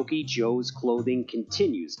 Smoky Joe's clothing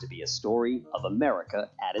continues to be a story of America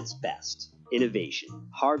at its best. Innovation,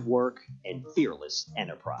 hard work, and fearless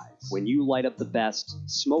enterprise. When you light up the best,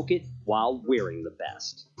 smoke it while wearing the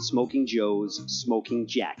best. Smoking Joe's Smoking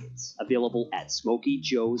Jackets. Available at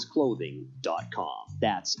SmokyJoesClothing.com.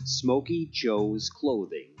 That's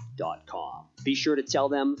SmokyJoesClothing.com. Be sure to tell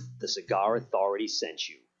them the Cigar Authority sent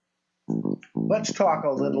you. Let's talk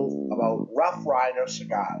a little about Rough Rider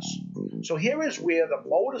cigars. So here is where the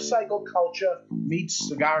motorcycle culture meets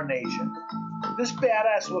Cigar Nation. This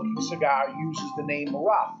badass-looking cigar uses the name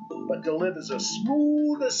Rough, but delivers a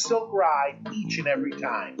smooth as silk ride each and every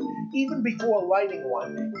time. Even before lighting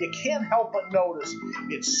one, you can't help but notice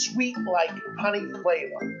its sweet like honey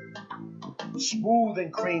flavor. Smooth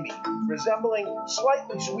and creamy, resembling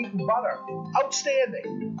slightly sweetened butter.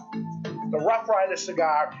 Outstanding! The Rough Rider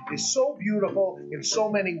cigar is so beautiful in so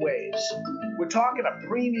many ways. We're talking a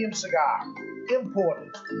premium cigar,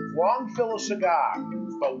 imported, long filler cigar,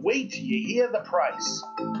 but wait till you hear the price.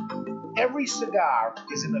 Every cigar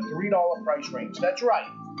is in the $3 price range, that's right.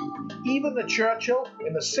 Even the Churchill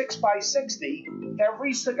in the 6x60,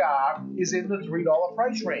 every cigar is in the $3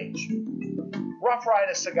 price range. Rough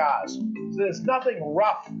Rider cigars. There's nothing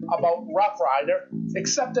rough about Rough Rider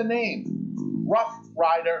except the name. Rough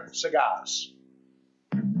Rider Cigars.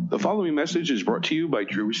 The following message is brought to you by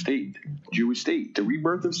Drew Estate. Drew Estate, the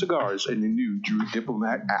rebirth of cigars and the new Drew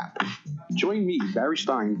Diplomat app. Join me, Barry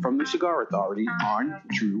Stein, from the Cigar Authority on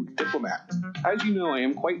Drew Diplomat. As you know, I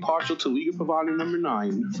am quite partial to Liga Pavano number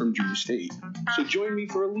 9 from Drew Estate. So join me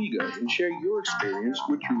for a Liga and share your experience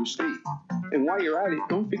with Drew Estate. And while you're at it,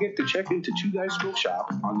 don't forget to check into Two Guys Smoke Shop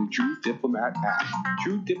on the Drew Diplomat app.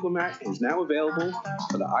 Drew Diplomat is now available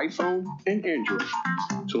for the iPhone and Android.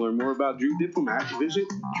 To learn more about Drew Diplomat, visit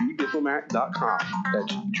drewdiplomat.com.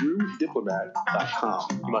 That's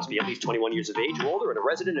drewdiplomat.com. You must be at least 21 years of age or older and a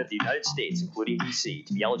resident of the United States, including D.C.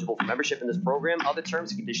 To be eligible for membership in this program, other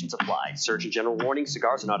terms and conditions apply. Search and general warning,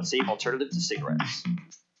 cigars are not a safe alternative to cigarettes.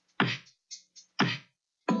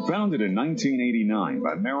 Founded in 1989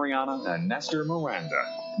 by Mariana and Nestor Miranda,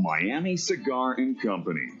 Miami Cigar and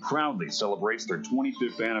Company proudly celebrates their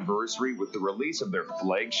 25th anniversary with the release of their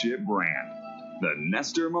flagship brand, the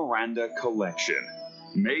Nestor Miranda Collection.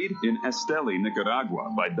 Made in Esteli, Nicaragua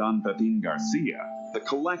by Don Pepin Garcia, the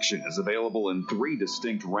collection is available in 3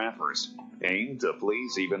 distinct wrappers, aimed to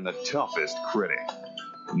please even the toughest critic.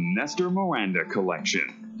 Nestor Miranda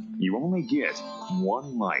Collection. You only get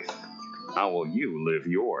one life. How will you live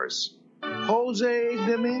yours? Jose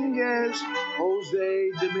Dominguez,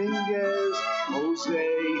 Jose Dominguez, Jose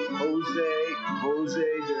Dominguez.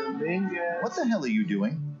 What the hell are you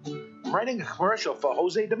doing? I'm writing a commercial for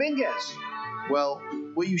Jose Dominguez. Well,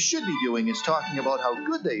 what you should be doing is talking about how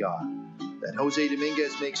good they are. That Jose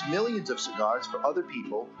Dominguez makes millions of cigars for other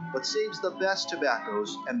people, but saves the best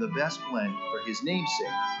tobaccos and the best blend for his namesake,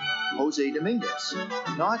 Jose Dominguez.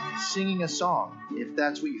 Not singing a song, if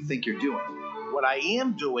that's what you think you're doing. What I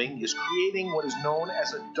am doing is creating what is known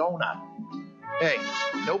as a donut. Hey,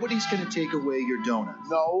 nobody's going to take away your donut.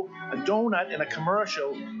 No, a donut in a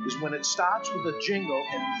commercial is when it starts with a jingle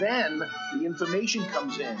and then the information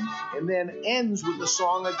comes in and then ends with the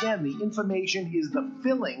song again. The information is the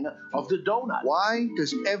filling of the donut. Why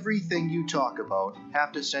does everything you talk about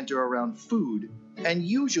have to center around food and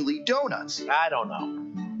usually donuts? I don't know.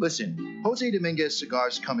 Listen, Jose Dominguez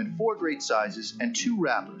cigars come in 4 great sizes and 2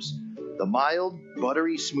 wrappers. The mild,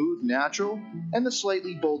 buttery, smooth, natural, and the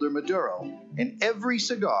slightly bolder Maduro. And every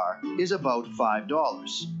cigar is about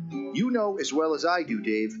 $5. You know as well as I do,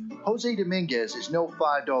 Dave, Jose Dominguez is no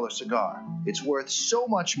 $5 cigar. It's worth so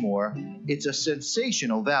much more, it's a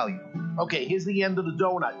sensational value. Okay, here's the end of the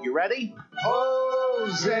donut. You ready?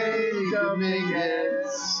 Jose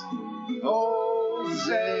Dominguez.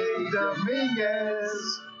 Jose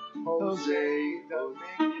Dominguez. Jose Dominguez.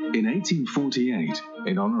 In 1848,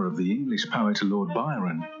 in honor of the English poet Lord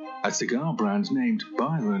Byron, A cigar brand named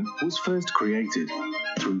Byron was first created.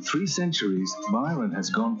 Through 3 centuries, Byron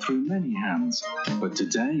has gone through many hands, but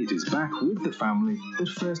today it is back with the family that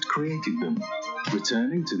first created them.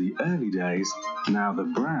 Returning to the early days, now the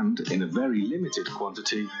brand, in a very limited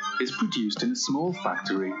quantity, is produced in a small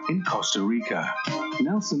factory in Costa Rica.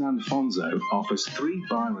 Nelson Alfonso offers 3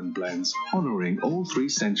 Byron blends honoring all 3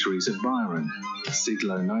 centuries of Byron: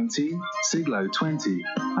 Siglo XIX, Siglo XX,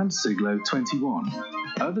 and Siglo XXI.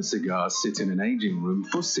 Other cigars sit in an aging room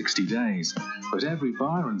for 60 days, but every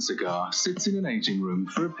Byron cigar sits in an aging room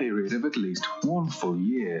for a period of at least 1 full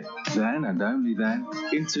year. Then, and only then,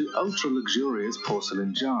 into ultra-luxurious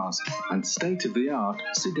porcelain jars and state-of-the-art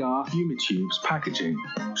cigar humitubes packaging.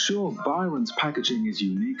 Sure, Byron's packaging is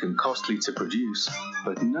unique and costly to produce,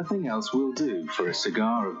 but nothing else will do for a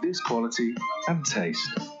cigar of this quality and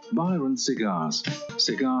taste. Byron Cigars.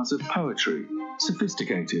 Cigars of poetry.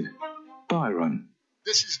 Sophisticated. Byron.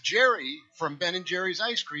 This is Jerry from Ben & Jerry's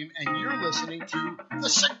Ice Cream, and you're listening to the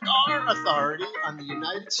Cigar Authority on the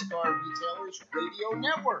United Cigar Retailers Radio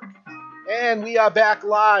Network. And we are back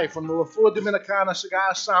live from the La Flor Dominicana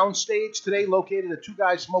Cigar Soundstage, today located at Two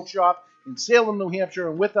Guys Smoke Shop in Salem, New Hampshire.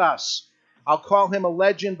 And with us, I'll call him a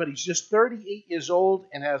legend, but he's just 38 years old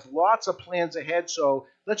and has lots of plans ahead, so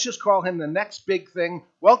let's just call him the next big thing.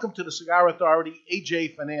 Welcome to the Cigar Authority,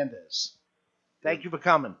 AJ Fernandez. Thank you for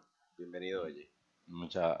coming. Bienvenido, AJ.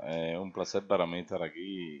 Un placer para mí estar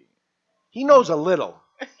aquí. He knows a little.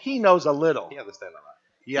 He knows a little. He understands a lot.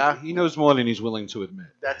 Yeah. He knows more than he's willing to admit.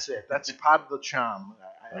 That's it. That's part of the charm.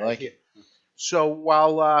 I like it. So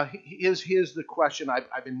while here's the question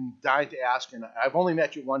I've been dying to ask, and I've only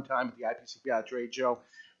met you one time at the IPCPR trade show,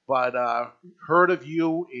 but heard of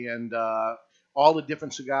you and all the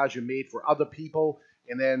different cigars you made for other people,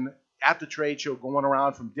 and then at the trade show going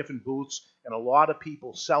around from different booths and a lot of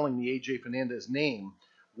people selling the AJ Fernandez name.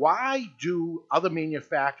 Why do other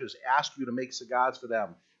manufacturers ask you to make cigars for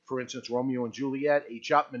them? For instance, Romeo and Juliet, H.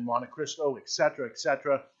 Upmann, Monte Cristo, etc.,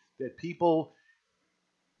 that people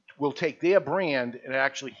will take their brand and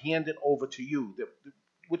actually hand it over to you.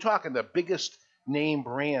 We're talking the biggest name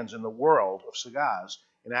brands in the world of cigars,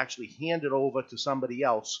 and actually hand it over to somebody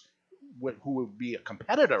else who would be a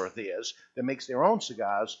competitor of theirs that makes their own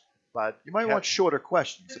cigars. But you might want shorter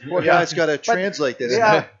questions. The Yeah. poor guy's got to translate this. Okay,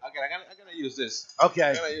 I'm gonna use this. Okay.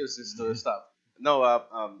 I'm gonna use this to stop. No,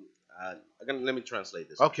 let me translate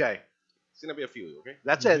this. Okay. It's gonna be a few, okay?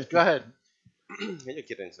 That's it. Go ahead. Ellos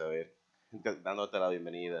quieren saber, dándote la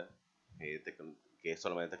bienvenida, que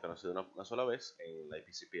solamente has conocido una sola vez en la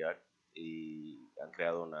IPCPR y han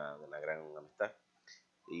creado una gran amistad.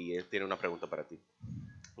 Y él tiene una pregunta para ti.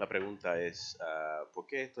 La pregunta es, ¿por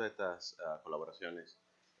qué todas estas colaboraciones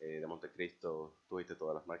de Montecristo, tú viste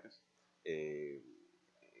todas las marcas,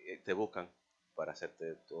 te buscan para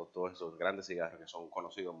hacerte todos esos grandes cigarros que son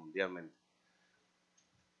conocidos mundialmente?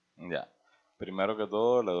 Ya. Primero que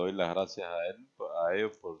todo, le doy las gracias a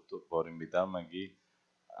ellos por invitarme aquí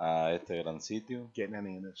a este gran sitio. Getting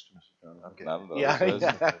any in this? Okay. Claro, Yeah.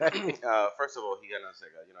 First of all,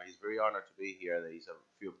 he's very honored to be here. It's a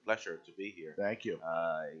real pleasure to be here. Thank you.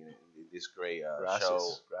 In this great Gracias. show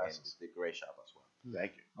Gracias. and the great shop as well.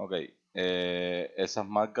 Thank you. Ok. Esas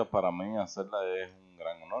marcas para mí hacerlas es un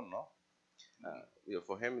gran honor, ¿no?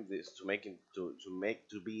 For him,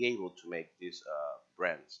 to be able to make these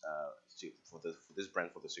brands for this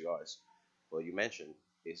brand for the cigars, well, you mentioned,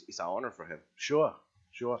 it's an honor for him. Sure.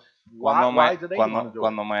 Cuando do they want to do it?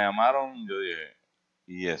 cuando me llamaron, yo dije,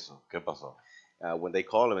 ¿y eso? ¿Qué pasó? When they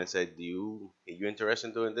called him and said, are you interested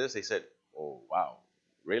in doing this? They said, oh, wow,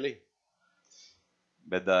 really?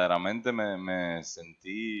 Verdaderamente me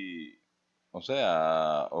sentí, o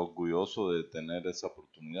sea, orgulloso de tener esa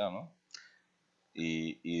oportunidad, ¿no?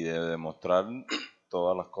 Y de demostrar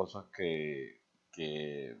todas las cosas que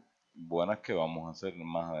buenas que vamos a hacer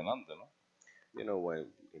más adelante, ¿no?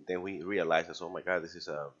 Then we realized, oh my God, this is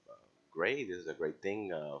a great thing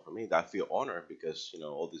for me. I feel honored because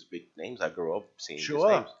all these big names I grew up seeing. Sure.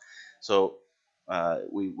 These names. So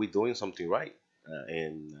we're doing something right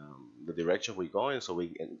in the direction we're going. So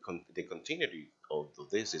the continuity of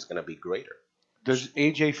this is going to be greater. Does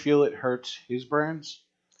AJ feel it hurts his brands?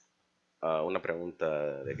 Una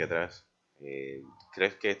pregunta de aquí atrás.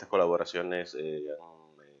 ¿Crees que estas colaboraciones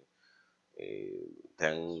te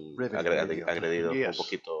han agredido un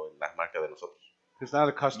poquito en las marcas de nosotros? Because now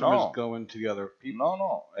the customers go into the other people.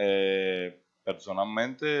 No.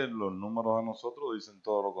 Personalmente, los números de nosotros dicen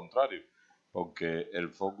todo lo contrario. Porque el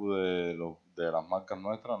foco de las marcas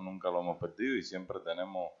nuestras nunca lo hemos perdido y siempre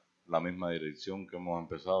tenemos la misma dirección que hemos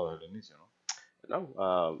empezado desde el inicio, ¿no? No.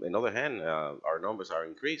 On the other hand, our numbers are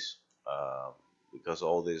increased. because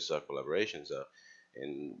all these collaborations,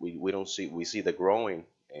 and we don't see we see the growing,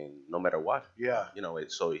 and no matter what, Yeah.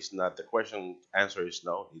 So it's not the question. Answer is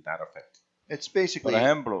no. It's not affected. It's basically.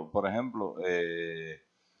 Por ejemplo,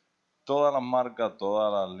 todas las marcas,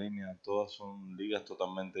 todas las líneas, todas son ligas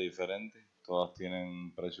totalmente diferentes, todas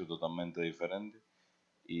tienen precios totalmente diferentes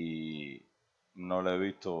y no le he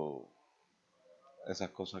visto esas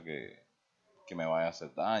cosas que me vaya a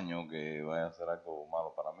hacer daño, que vaya a hacer algo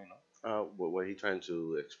malo para mí, ¿no? What he's trying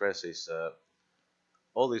to express is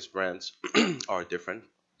all these brands are different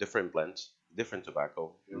blends, different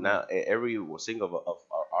tobacco. Now every single of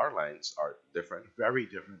our lines are different, very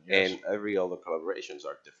different, yes. and every other collaborations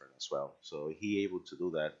are different as well. So he able to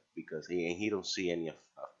do that because he don't see any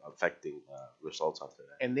affecting results after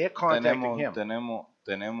that. And they're contacting him.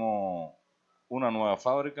 Tenemos una nueva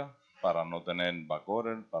fábrica para no tener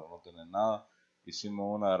backorder, para no tener nada.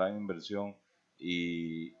 Hicimos una gran inversión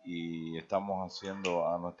y estamos haciendo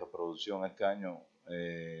a nuestra producción este año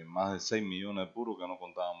más de 6 millones de puros que no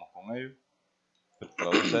contábamos con ellos.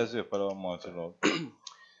 Traduce eso y después vamos a hacerlo.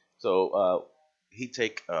 So he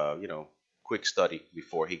take quick study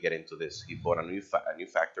before he get into this. He bought a new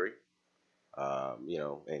factory, and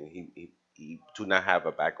he do not have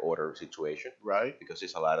a back order situation, right? Because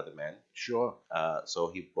there's a lot of demand. Sure. So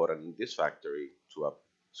he bought this factory to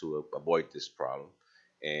avoid this problem,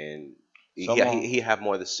 and he have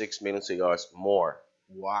more than 6 million cigars more.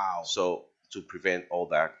 Wow. So to prevent all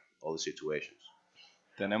the situations.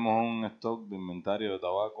 Tenemos un stock de inventario de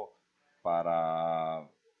tabaco para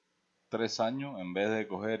 3 años. En vez de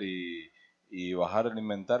coger y bajar el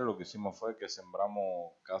inventario, lo que hicimos fue que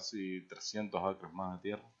sembramos casi 300 acres más de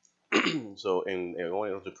tierra. So in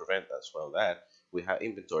order to prevent as well that, we have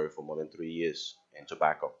inventory for more than 3 years in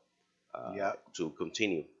tobacco to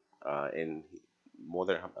continue in more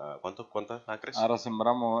than ¿cuántos acres? Ahora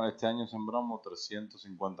este año sembramos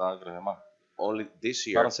 350 acres de más. Only this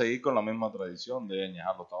year. Para seguir con la misma tradición de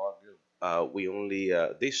añejar los tabacos.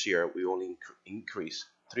 This year we only increase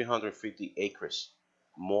 350 acres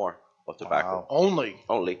more of tobacco. Wow.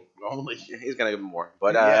 Only. He's gonna get more,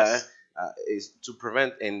 but yes. Is to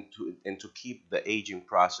prevent and to keep the aging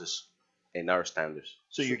process in our standards.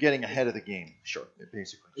 So you're getting ahead of the game. Sure.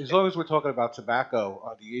 Basically. As long as we're talking about tobacco,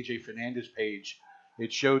 on the AJ Fernandez page,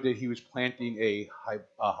 it showed that he was planting a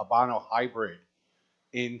Habano hybrid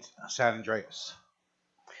in San Andreas.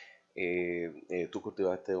 Tú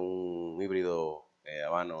cultivaste un híbrido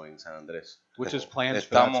habano en San Andrés. Which is plans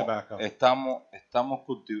for that tobacco.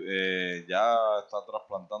 Ya está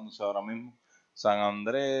trasplantándose ahora mismo. San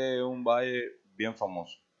Andrés es un valle bien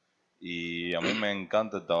famoso y a mí me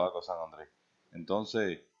encanta el tabaco San Andrés.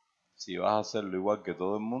 Entonces, si vas a hacerlo igual que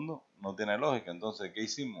todo el mundo, no tiene lógica. Entonces, ¿qué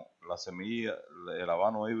hicimos? La semilla, el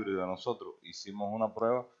habano híbrido de nosotros, hicimos una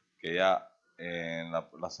prueba que ya en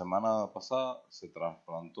la semana pasada se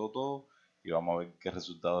trasplantó todo y vamos a ver qué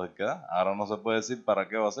resultados queda. Ahora no se puede decir para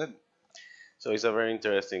qué va a ser. So it's a very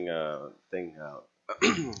interesting thing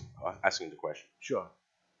asking the question. Sure.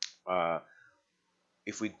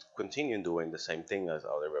 If we continue doing the same thing as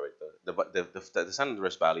other, the San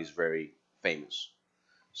Andres Valley is very famous.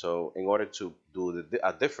 So in order to do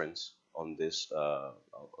a difference on this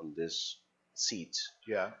seeds,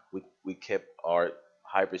 we kept our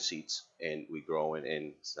hybrid seeds and we grow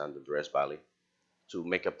in San Andres Valley to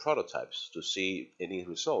make a prototypes to see any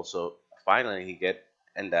results. So finally he get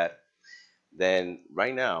in that. Then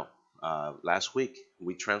right now, last week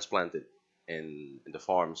we transplanted in the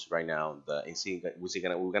farms right now.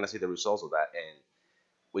 We're gonna see the results of that, and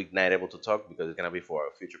we're not able to talk because it's gonna be for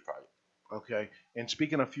a future project. Okay. And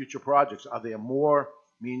speaking of future projects, are there more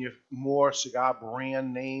cigar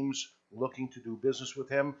brand names looking to do business with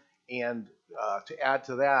him? And to add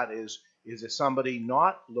to that, is there somebody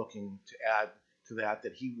not looking to add to that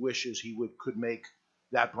he wishes he could make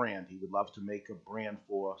that brand? He would love to make a brand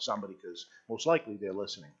for somebody because most likely they're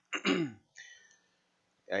listening.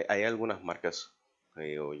 Hay algunas marcas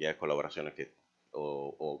o ya colaboraciones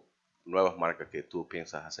o nuevas marcas que tú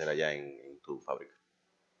piensas hacer allá en tu fábrica,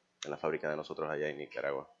 en la fábrica de nosotros allá en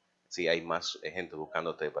Nicaragua. Sí, hay más gente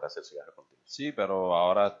buscándote para hacer cigarros contigo. Sí, pero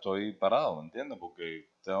ahora estoy parado, ¿me entiendes?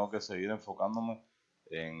 Porque tengo que seguir enfocándome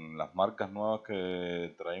en las marcas nuevas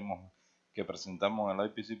que traímos, que presentamos en el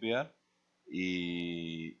IPCPR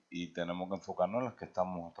y tenemos que enfocarnos en las que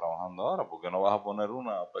estamos trabajando ahora, porque no vas a poner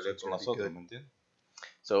una a pelear con las otras, ¿me entiendes?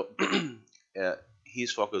 So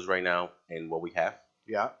he's focused right now in what we have.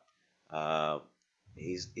 Yeah.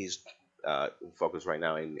 He's focused right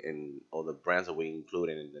now in all the brands that we include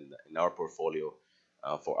in our portfolio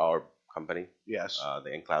for our company. Yes.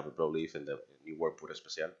 The Enclave Broadleaf and the New World Pura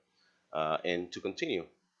Especial. And to continue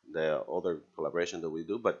the other collaboration that we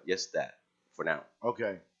do, but just that for now.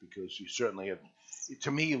 Okay, because you certainly have.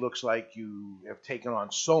 To me, it looks like you have taken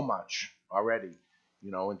on so much already,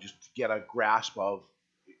 and just to get a grasp of,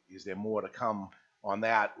 is there more to come on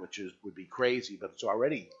that, which would be crazy, but it's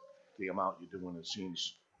already the amount you're doing. It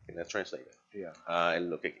seems. Can I translate that? Yeah. En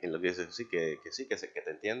lo que dice sí que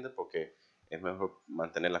te entiende, porque es mejor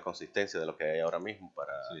mantener la consistencia de lo que hay ahora mismo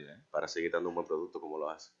para seguir dando un buen producto como lo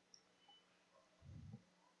hace.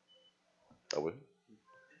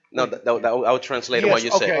 No, I would translate what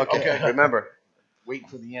you said. Okay. Remember. Wait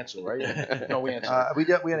for the answer, right? No answer. We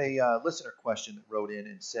had a listener question that wrote in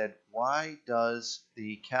and said, why does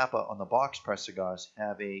the Kappa on the box press cigars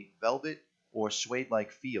have a velvet or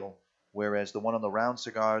suede-like feel, whereas the one on the round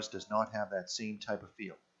cigars does not have that same type of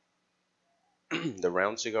feel? The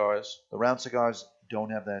round cigars? The round cigars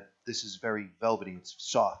don't have that. This is very velvety. It's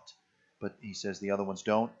soft. But he says the other ones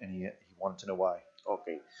don't, and he wanted to know why.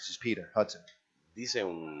 Okay. This is Peter Hudson. Dice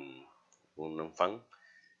un fan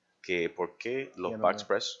que por qué los box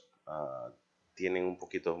press tienen un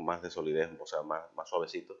poquito más de solidez, o sea, más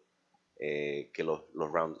suavecito que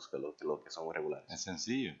los rounds, que los que son regulares. Es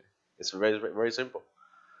sencillo. It's very, very simple.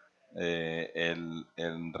 El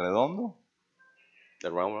redondo,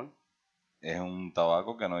 el round one, es un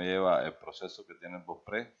tabaco que no lleva el proceso que tiene el box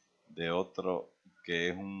press de otro, que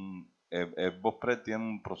es el box press tiene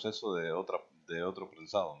un proceso de otro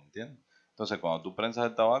prensado, ¿me entiendes? Entonces cuando tú prensas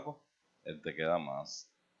el tabaco, él te queda más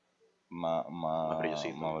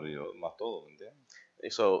brillosito, más todo, ¿me entiendes?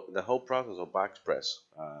 So the whole process of box press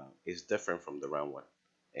is different from the round one,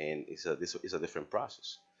 and it's a different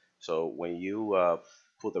process. So when you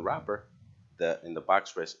put the wrapper, in the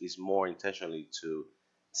box press is more intentionally to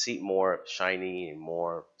see more shiny and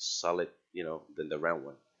more solid, than the round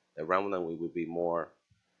one. The round one would be more,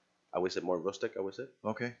 I would say, more rustic. I would say.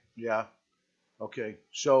 Okay. Yeah. Okay.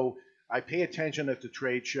 So I pay attention at the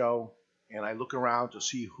trade show, and I look around to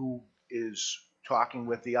see who is talking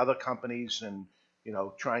with the other companies, and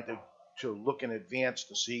trying to look in advance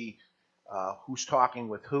to see who's talking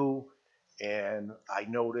with who. And I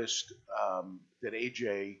noticed that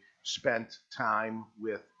AJ spent time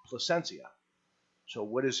with Plasencia. So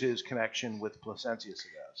what is his connection with Plasencia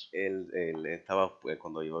Cigars? Él estaba,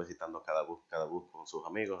 cuando iba visitando cada bus con sus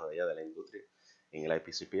amigos de allá de la industria en el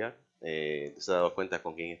IPCPR, se daba cuenta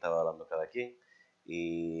con quién estaba hablando cada quien,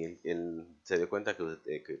 y él se dio cuenta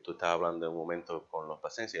que tú estabas hablando en un momento con los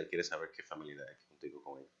Plasencia, y él quiere saber qué familia hay contigo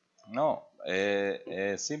con ellos. No,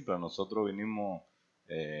 es simple. Nosotros vinimos,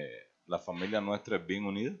 la familia nuestra es bien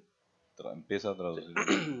unida. Empieza a traducir.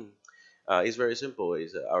 It's very simple.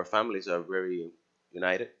 Our families are very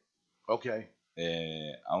united. Okay.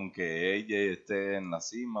 Aunque AJ esté en la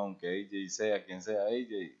cima, aunque AJ sea quien sea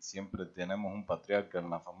AJ, siempre tenemos un patriarca en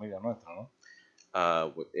la familia nuestra, ¿no?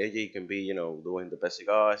 AJ can be, doing the best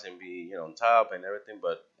cigars and be, on top and everything,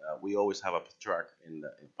 but we always have a patriarch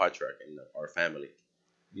in our family.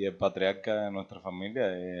 Y el patriarca de nuestra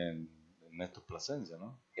familia es Néstor Plasencia,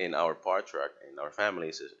 ¿no? And our patriarch in our family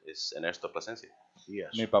is Ernesto Plasencia.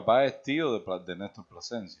 Yes. Mi papá es tío de Néstor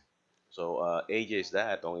Plasencia. So AJ's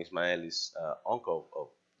dad, Don Ismael, is uncle of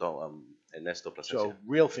Don Ernesto Plasencia. So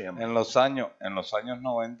real family. En los años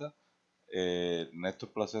 90,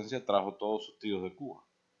 Néstor Plasencia trajo todos sus tíos de Cuba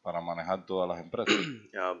para manejar todas las empresas.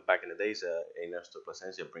 Back in the days, Ernesto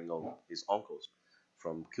Plasencia bring all his uncles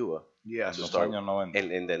from Cuba. Yes. To start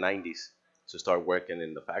in the 90s to start working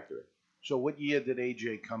in the factory. So what year did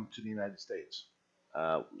AJ come to the United States?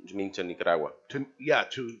 You mean to Nicaragua?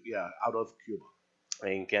 Out of Cuba.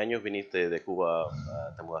 ¿En qué años viniste de Cuba,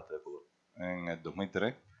 te mudaste de Cuba? En el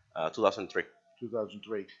 2003. 2003.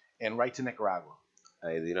 2003. And right to Nicaragua.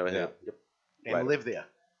 De una vez. Yeah. Yep. And Right. live there.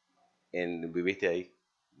 And viviste ahí.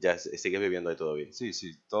 Ya sigues viviendo ahí todavía. Sí,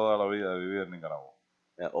 toda la vida viví en Nicaragua.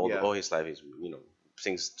 All his life is,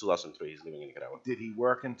 since 2003 he's living in Nicaragua. Did he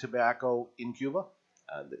work in tobacco in Cuba?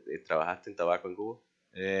 ¿Trabajaste en tabaco en Cuba?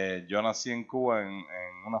 Yo nací en Cuba en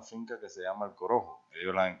una finca que se llama El Corojo.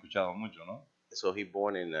 Ellos la han escuchado mucho, ¿no? So he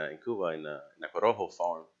born in Cuba in a Corojo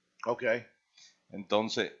farm. Okay.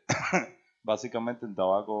 Entonces, básicamente el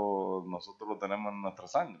tabaco nosotros lo tenemos en nuestra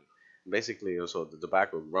sangre. Basically, also the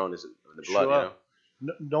tobacco grown is in the blood,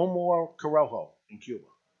 Sure. No more Corojo in Cuba.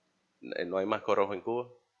 ¿No hay más Corojo en Cuba?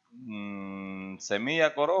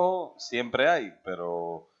 Semilla Corojo siempre hay,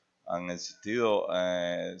 pero han existido,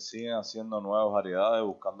 siguen haciendo nuevas variedades,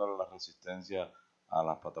 buscándole la resistencia a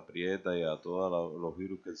las patas prietas y a todos los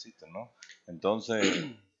virus que existen, ¿no? Entonces,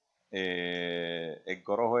 el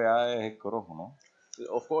Corojo ya es el Corojo, ¿no?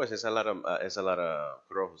 Of course, there's a lot of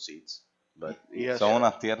Corojo seeds. But Son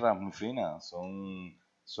unas tierras muy finas, son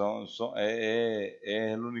Es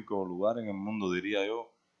el único lugar en el mundo, diría yo,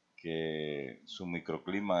 que su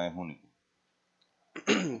microclima es único.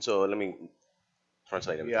 So let me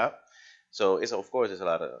translate everything. Yeah. So it's of course there's a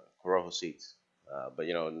lot of Corojo seeds, but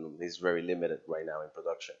it's very limited right now in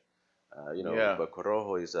production. Yeah. But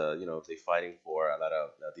Corojo is they're fighting for a lot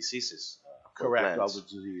of diseases. For Correct. All plants. the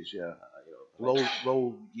disease. Yeah.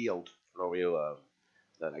 Low yield. Low yield.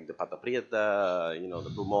 Like the pata prieta,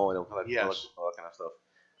 the pulmón, all that kind of stuff.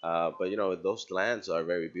 But those lands are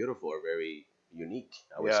very beautiful, are very unique.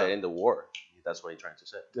 I would say in the war. That's what he's trying to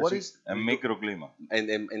say. What is a microclima? And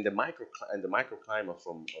the microclimate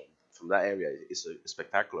from that area is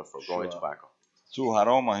spectacular for growing tobacco. Sus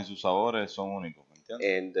aromas y sus sabores son únicos, ¿me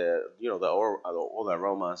entiendes? And all the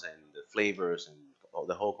aromas and the flavors and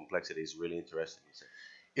the whole complexity is really interesting.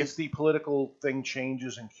 If the political thing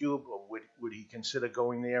changes in Cuba, would he consider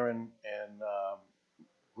going there and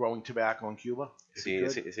growing tobacco in Cuba? Si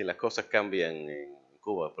las cosas cambian en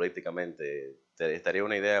Cuba políticamente, ¿estaría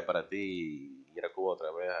una idea para ti ir a Cuba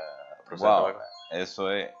otra vez a procesar tabaco?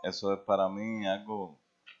 Eso es para mí algo,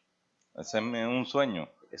 ese es un sueño.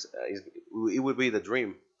 It would be the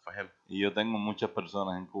dream for him. Y yo tengo muchas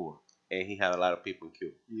personas en Cuba. And he had a lot of people in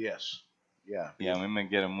Cuba. Yes. Yeah. Y a mí me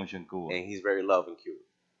quieren mucho en Cuba. And he's very loved in Cuba.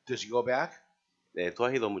 Does he go back? Tú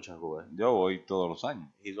has ido mucho a Cuba. Yo voy todos los años.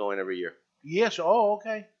 He's going every year. Yes. Oh,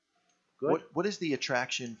 okay. Good. What is the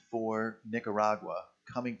attraction for Nicaragua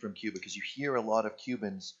coming from Cuba? Because you hear a lot of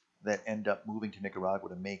Cubans that end up moving to Nicaragua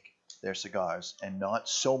to make their cigars, and not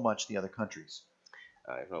so much the other countries.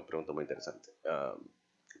 Es una pregunta muy interesante.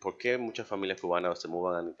 ¿Por qué muchas familias cubanas se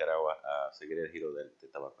mudan a Nicaragua a seguir el giro del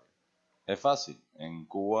tabaco? Es fácil. En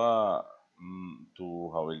Cuba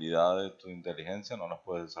tus habilidades, tu inteligencia no las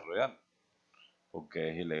puedes desarrollar porque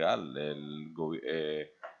es ilegal. El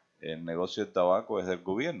negocio del tabaco es del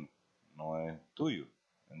gobierno, no es tuyo.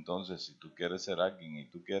 Entonces, si tú quieres ser alguien y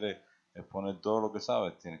tú quieres exponer todo lo que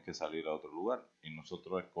sabes, tienes que salir a otro lugar. Y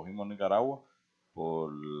nosotros escogimos Nicaragua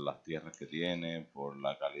por las tierras que tiene, por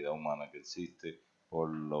la calidad humana que existe, por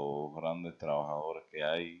los grandes trabajadores que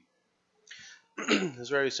hay. It's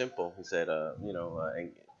very simple. He said,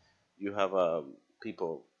 you have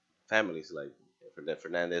people, families like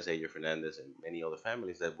Fernandez, Adrian Fernandez, and many other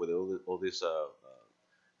families that with all this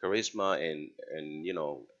charisma and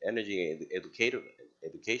energy and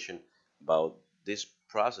education about this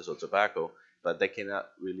process of tobacco, but they cannot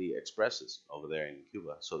really express this over there in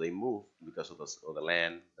Cuba. So they move because of the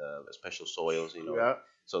land, the special soils, Yeah.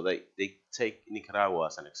 So they take Nicaragua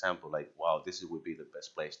as an example, like, wow, this would be the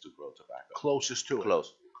best place to grow tobacco. Closest to it.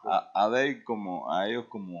 Close. A ellos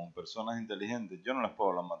como personas inteligentes, yo no les puedo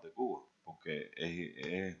hablar más de Cuba, porque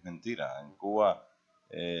es mentira. En Cuba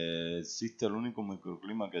existe el único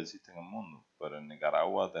microclima que existe en el mundo, pero en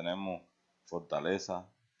Nicaragua tenemos fortaleza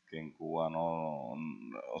que en Cuba no,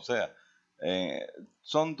 o sea,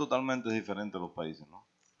 son totalmente diferentes los países, ¿no?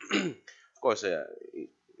 Of course,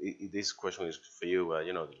 this question is for you.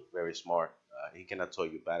 Very smart. He cannot tell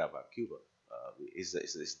you bad about Cuba. It's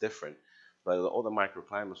different, but all the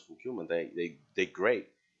microclimates from Cuba, they're great.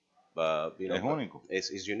 But es único.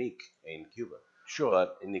 It's unique in Cuba. Sure.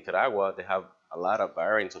 But in Nicaragua, they have a lot of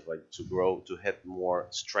variants of to have more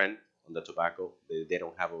strength on the tobacco they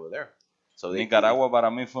don't have over there. So Nicaragua para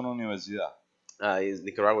mí fue una universidad.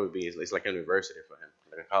 Nicaragua would be it's like a university for him,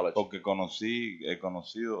 like a college. Porque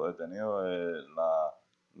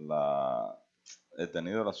he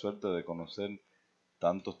tenido la suerte de conocer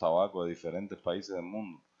tantos tabacos de diferentes países del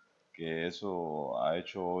mundo, que eso ha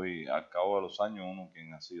hecho hoy, al cabo de los años, uno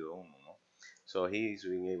quien ha sido uno, ¿no? So he's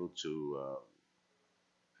being able to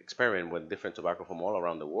experiment with different tobacco from all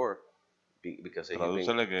around the world, because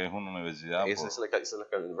Tradúcele que es una universidad. It's like a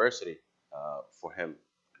university for him.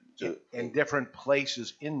 In different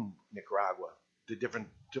places in Nicaragua, the different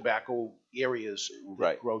tobacco areas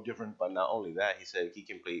that grow different. But not only that, he said he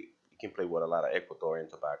can play with a lot of Ecuadorian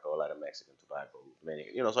tobacco, a lot of Mexican tobacco,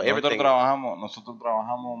 so everything. Nosotros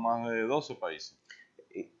trabajamos más de 12 países.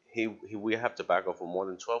 We have tobacco from more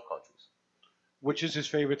than 12 countries. Which is his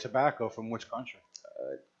favorite tobacco from which country?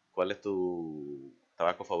 ¿Cuál es tu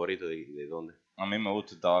tabaco favorito de dónde? A mí me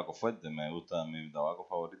gusta el tabaco fuerte, mi tabaco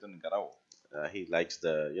favorito es Nicaragua. He likes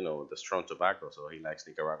the strong tobacco, so he likes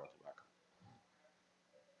Nicaraguan tobacco.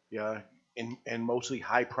 Yeah, and mostly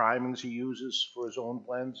high primings he uses for his own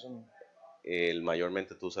blends.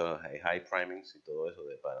 Mayormente tú usas high primings y todo eso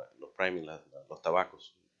para los primings, los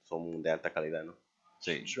tabacos son de alta calidad, ¿no?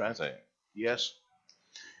 Sí, right. Sí. Yes.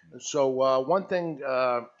 So one thing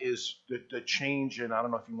is the change, and I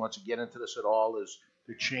don't know if he wants to get into this at all, is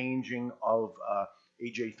the changing of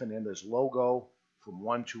AJ Fernandez logo from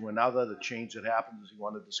one to another, the change that happened? Does he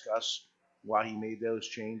want to discuss why he made those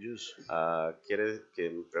changes? Que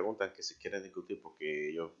me preguntan que si quieren discutir porque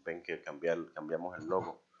ellos ven que cambiamos el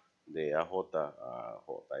logo de AJ a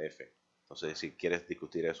JF. Entonces, si quieres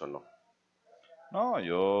discutir eso o no. No,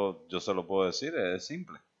 yo se lo puedo decir, es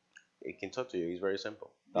simple. He can talk to you. He's very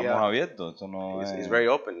simple. Estamos abiertos, esto no He's very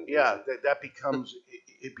open. Yeah, that becomes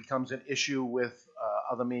it becomes an issue with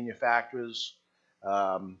other manufacturers.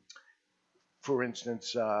 For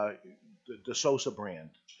instance, the Sosa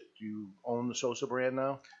brand. Do you own the Sosa brand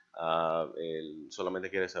now? Él solamente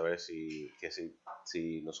quiere saber si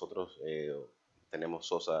nosotros tenemos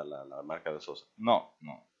Sosa, la marca de Sosa. No.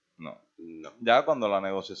 Ya cuando la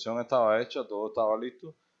negociación estaba hecha, todo estaba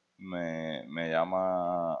listo, me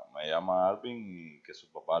llama Alvin y que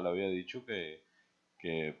su papá le había dicho que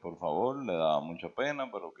por favor le daba mucha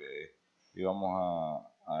pena, pero que íbamos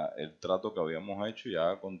a el trato que habíamos hecho,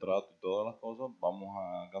 ya contrato y todas las cosas, vamos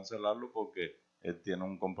a cancelarlo porque él tiene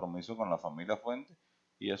un compromiso con la familia Fuente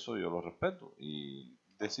y eso yo lo respeto y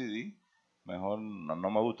decidí, mejor no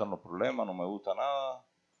me gustan los problemas, no me gusta nada,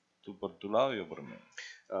 tú por tu lado y yo por mí.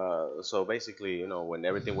 So basically, you know, when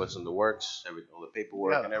everything was in the works, all the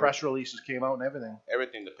paperwork, yeah, the press releases came out and everything.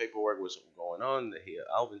 Everything, the paperwork was going on.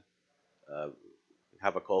 Alvin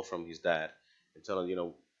have a call from his dad and tell him, you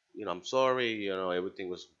know, I'm sorry, you know, everything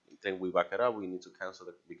was. Then we back it up. We need to cancel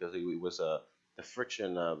it because it was the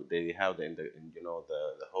friction they have in you know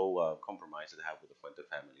the whole compromise they have with the Fuente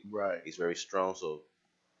family. Right. It's very strong,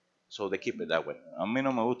 so they keep it that way. A mí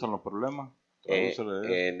no me gustan los problemas.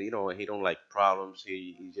 And you know he don't like problems.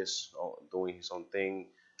 He just doing his own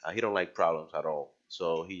thing. He don't like problems at all.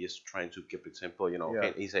 So he just trying to keep it simple. You know,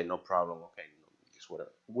 Yeah. he said no problem. Okay, just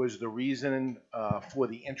whatever. Was the reason for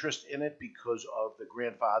the interest in it because of the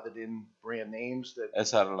grandfathered in brand names that?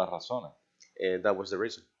 Esa era la razón. That was the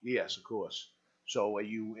reason. Yes, of course. So are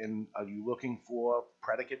you looking for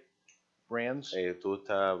predicate brands? ¿Tú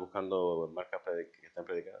estás buscando marcas que están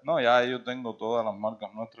predicadas? No, ya yo tengo todas las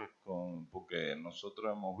marcas nuestras porque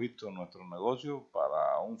nosotros hemos visto nuestro negocio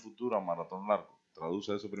para un futuro a maratón largo.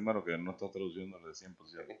 Traduce eso primero que no está traduciendo el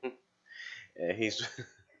 100%.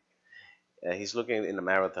 He's looking in a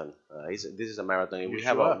marathon. This is a marathon. We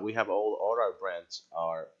have all our brands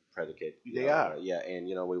are predicate. They are. Yeah, and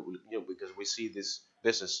you know we because we see this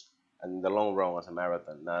business in the long run as a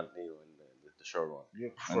marathon, not in the short run.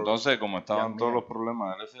 Entonces, como estaban todos los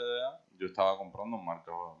problemas del FDA, yo estaba comprando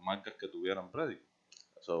marcas que tuvieran predicate.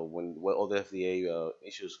 So when all the FDA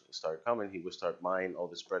issues start coming, he would start buying all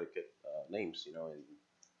these predicate names, you know, and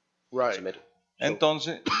submit it.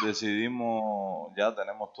 Entonces decidimos, ya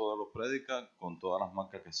tenemos todos los predicates con todas las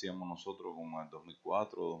marcas que hacíamos nosotros como en el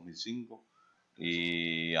 2004, 2005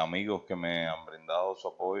 y amigos que me han brindado su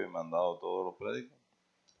apoyo y me han dado todos los predicates.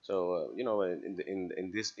 So you know,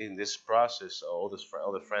 in this process, all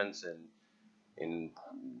the friends and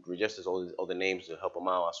registered all the names to help them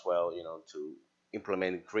out as well, you know, to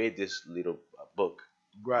implement and create this little book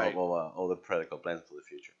Right. of all the predicate plans for the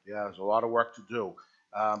future. Yeah, there's a lot of work to do.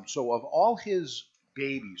 So of all his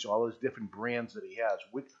babies, all his different brands that he has,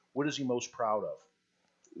 what is he most proud of?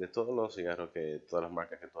 De todos los cigarros todas las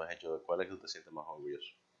marcas que tú has hecho, ¿cuál es que tú te sientes más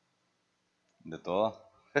orgulloso? De todas.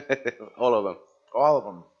 All of them. All of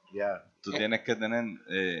them, yeah. Tú tienes que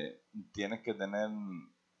tener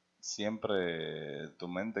siempre tu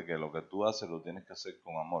mente que lo que tú haces lo tienes que hacer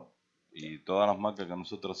con amor. Y todas las marcas que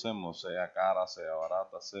nosotros hacemos, sea cara, sea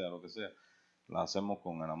barata, sea lo que sea, las hacemos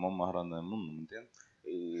con el amor más grande del mundo, ¿me entiendes?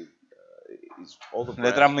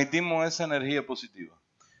 Le transmitimos esa energía positiva.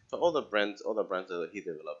 So all the brands that he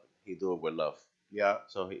developed, he do it with love. Yeah.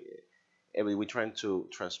 So we're trying to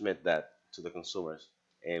transmit that to the consumers,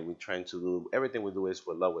 and we're trying to do everything we do is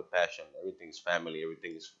with love, with passion. Everything is family.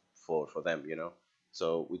 Everything is for them, you know.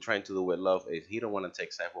 So we're trying to do with love. If he don't want to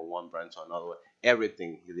take side from one brand to another one,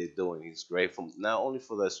 everything he's doing is great. From not only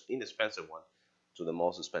for the inexpensive one to the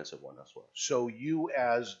most expensive one as well. So you,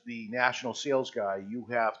 as the national sales guy, you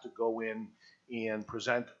have to go in and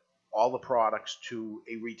present all the products to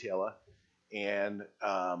a retailer, and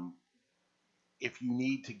if you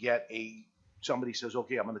need to get somebody says,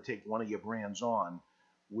 okay, I'm going to take one of your brands on,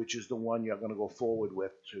 which is the one you're going to go forward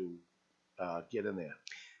with to get in there?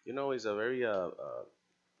 You know, it's a very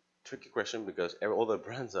tricky question because all the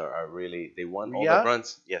brands are really, they want all the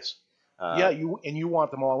brands. Yes. You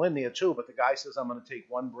want them all in there too, but the guy says, I'm going to take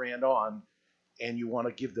one brand on, and you want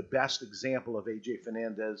to give the best example of AJ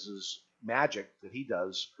Fernandez's magic that he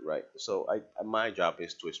does. Right. So my job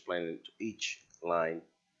is to explain it to each line,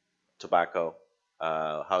 tobacco,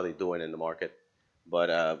 how they do it in the market.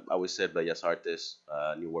 But I would say Bellas Artes,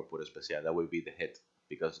 New World Pura Especial, that would be the hit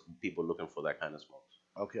because people looking for that kind of smokes.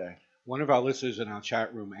 Okay. One of our listeners in our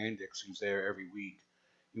chat room, Andix, who's there every week,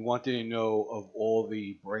 he wanted to know of all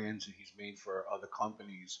the brands that he's made for other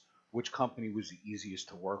companies, which company was the easiest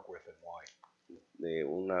to work with and why?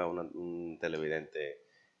 Un televidente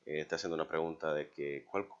está haciendo una pregunta de que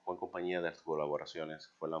 ¿cuál compañía de las colaboraciones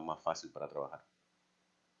fue la más fácil para trabajar?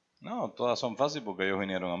 No, todas son fáciles porque ellos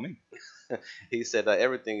vinieron a mí. He said that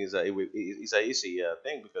everything is a easy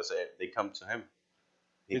thing because they come to him.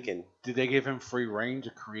 Did they give him free reign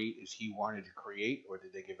to create as he wanted to create, or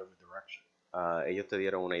did they give him a direction? ¿Ellos te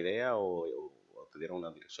dieron una idea o te dieron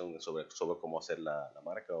una dirección sobre cómo hacer la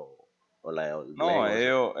marca o la No,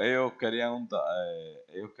 ellos querían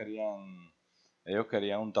ellos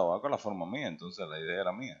querían un tabaco a la forma mía, entonces la idea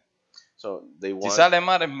era mía. So si sale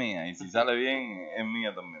mal es mía y si sale bien es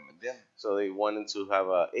mía también, ¿me entiendes? So they wanted to have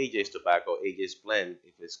AJ's tobacco, AJ's blend.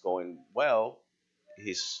 If it's going well,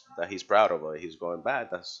 he's proud of it. If he's going bad,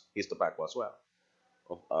 that's his tobacco as well.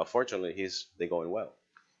 Fortunately, they're going well.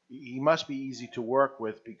 He must be easy to work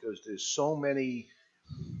with because there's so many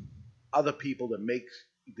other people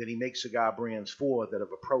that he makes cigar brands for that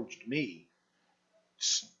have approached me,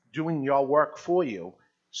 doing your work for you,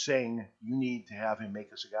 saying you need to have him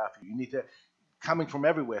make a cigar for you. You need to, coming from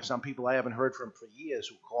everywhere. Some people I haven't heard from for years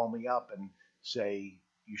who call me up and say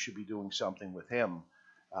you should be doing something with him.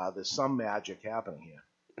 There's some magic happening here.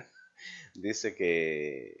 Dice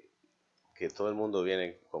que todo el mundo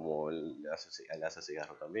viene como él hace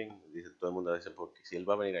cigarro también. Dice todo el mundo dice porque si él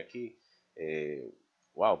va a venir aquí,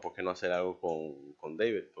 wow, ¿por qué no hacer algo con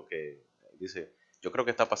David? Porque dice yo creo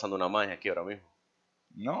que está pasando una magia aquí ahora mismo.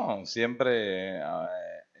 No, siempre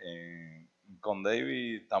con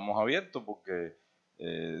David estamos abiertos porque,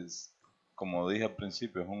 como dije al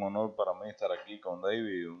principio, es un honor para mí estar aquí con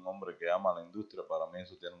David, un hombre que ama la industria. Para mí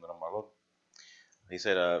eso tiene un gran valor. He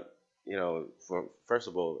said, you know, first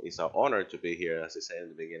of all, it's an honor to be here, as I said in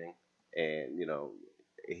the beginning, and you know,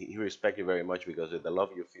 he respects you very much because of the love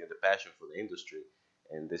you feel, the passion for the industry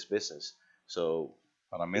and this business. So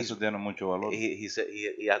para mí eso tiene mucho valor. He said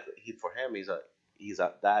for him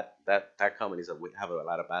that company have a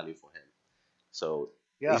lot of value for him. So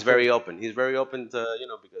yeah, he's very open. He's very open to, you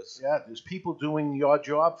know, because there's people doing your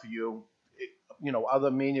job for you. You know,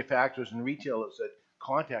 other manufacturers and retailers that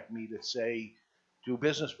contact me that say, do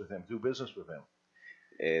business with him. Do business with him.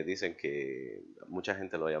 Dicen que mucha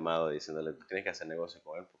gente lo ha llamado diciéndole tienes que hacer negocio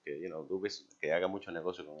con él porque, you know, que haga mucho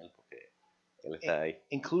negocio con él porque él está ahí.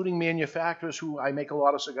 Including manufacturers who I make a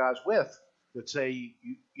lot of cigars with that say,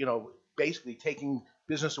 you know, basically taking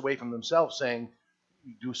business away from themselves, saying,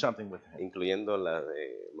 do something with him. Incluyendo las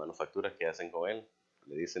manufacturas que hacen con él,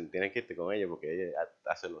 le dicen tienes que irte con ella porque ella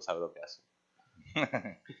sabe lo que hace.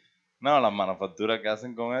 No, las manufacturas que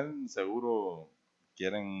hacen con él seguro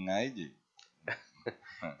quieren a ella.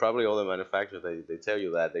 Probably all the manufacturers they tell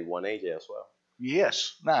you that they want AJ as well.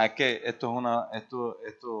 Yes. Nada, es que esto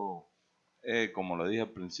como le dije al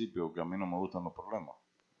principio, que a mí no me gustan los problemas.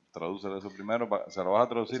 Tradúcelo eso primero, se lo vas a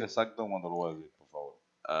traducir exacto cuando lo voy a decir, por favor.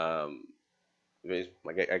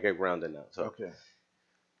 I get grounded now. So, okay.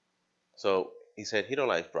 So he said he don't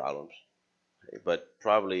like problems, but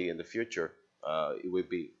probably in the future it would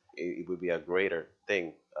be a greater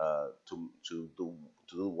thing to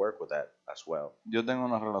do work with that as well. Yo tengo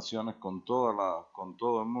unas relaciones con todo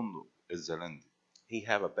el mundo excelente. We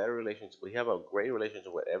have a great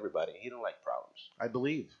relationship with everybody. He don't like problems. I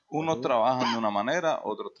believe. Unos trabajan de una manera,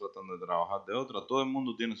 otros tratan de trabajar de otra. Todo el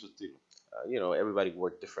mundo tiene su estilo. You know, everybody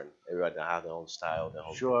work different. Everybody has their own style. Their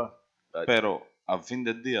own sure. Pero al fin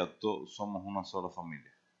del día todos somos una sola familia.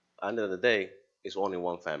 End of the day, it's only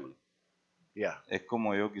one family. Yeah. Es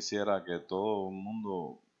como yo quisiera que todo el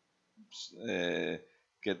mundo,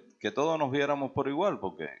 que todos nos viéramos por igual,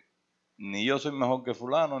 porque ni yo soy mejor que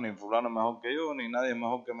fulano, ni fulano es mejor que yo, ni nadie es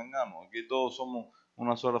mejor que mengano. Aquí todos somos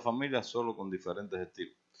una sola familia, solo con diferentes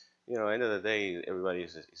estilos. You know, end of the day, everybody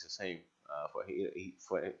is the same. For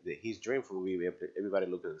his dream for me, everybody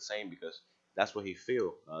look the same because that's what he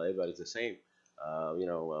feel. Everybody's the same. You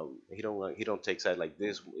know, he don't take side like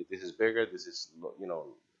this. This is bigger. This is, you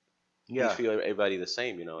know. Yeah. He feel everybody the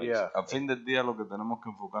same. You know. Yeah. Al fin del día, lo que tenemos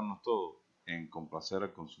que enfocarnos todos en complacer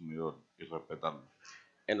al consumidor y respetarlo.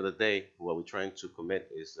 End of the day, what we're trying to commit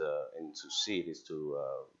is and to see it is to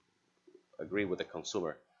agree with the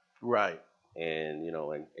consumer. Right. And you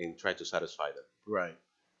know, and try to satisfy them. Right.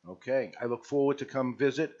 Okay. I look forward to come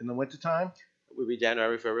visit in the wintertime. It will be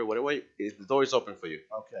January, February, whatever. The door is open for you.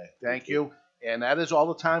 Okay. Thank you. And that is all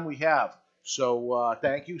the time we have. So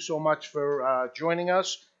thank you so much for joining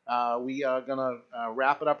us. We are going to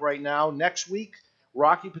wrap it up right now. Next week,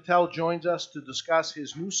 Rocky Patel joins us to discuss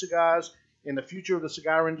his new cigars in the future of the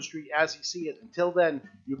cigar industry as he sees it. Until then,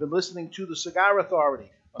 you've been listening to the Cigar Authority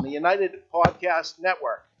on the United Podcast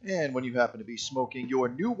Network. And when you happen to be smoking your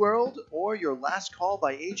New World or your Last Call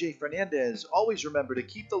by AJ Fernandez, always remember to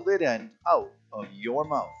keep the lid end out of your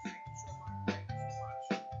mouth.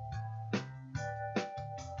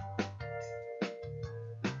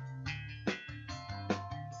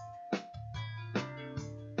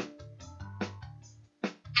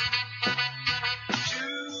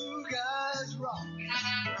 Two guys rock.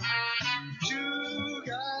 Two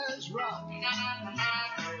guys rock.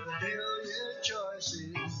 With a million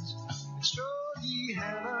choices. Extraordinary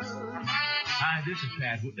heaven. Hi, this is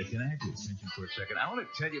Pat Whitley. Can I have your attention for a second? I want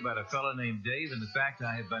to tell you about a fellow named Dave and the fact that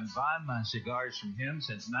I have been buying my cigars from him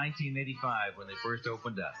since 1985 when they first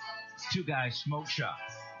opened up. Two Guys Smoke Shop.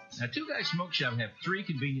 Now, Two Guys Smoke Shop have 3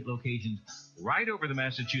 convenient locations right over the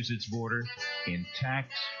Massachusetts border in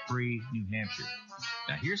tax-free New Hampshire.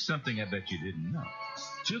 Now, here's something I bet you didn't know.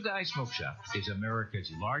 Two Guys Smoke Shop is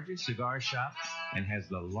America's largest cigar shop and has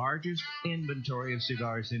the largest inventory of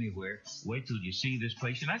cigars anywhere. Wait till you see this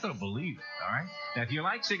place. You're not going to believe it, all right? Now, if you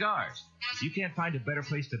like cigars, you can't find a better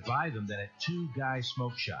place to buy them than at Two Guys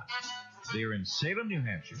Smoke Shop. They're in Salem, New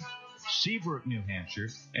Hampshire, Seabrook, New Hampshire,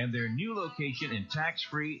 and their new location in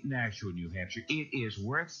tax-free Nashua, New Hampshire. It is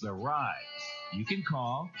worth the ride. You can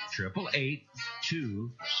call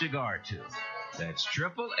 888-2-CIGAR-2. That's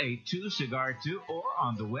 888-2-CIGAR-2 or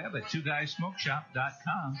on the web at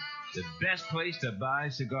twoguysmokeshop.com. The best place to buy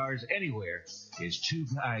cigars anywhere is Two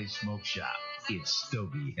Guys Smoke Shop. It's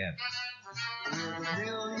Stogie Heaven. With a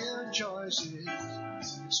million choices.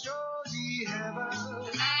 Extraordinary heaven.